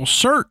when people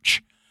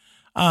search.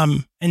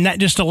 And that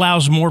just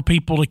allows more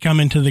people to come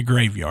into the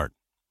graveyard.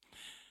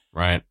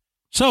 Right.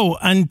 So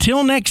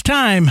until next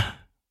time,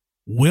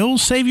 we'll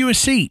save you a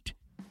seat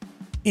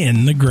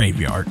in the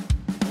graveyard.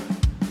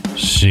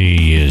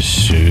 See you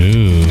soon.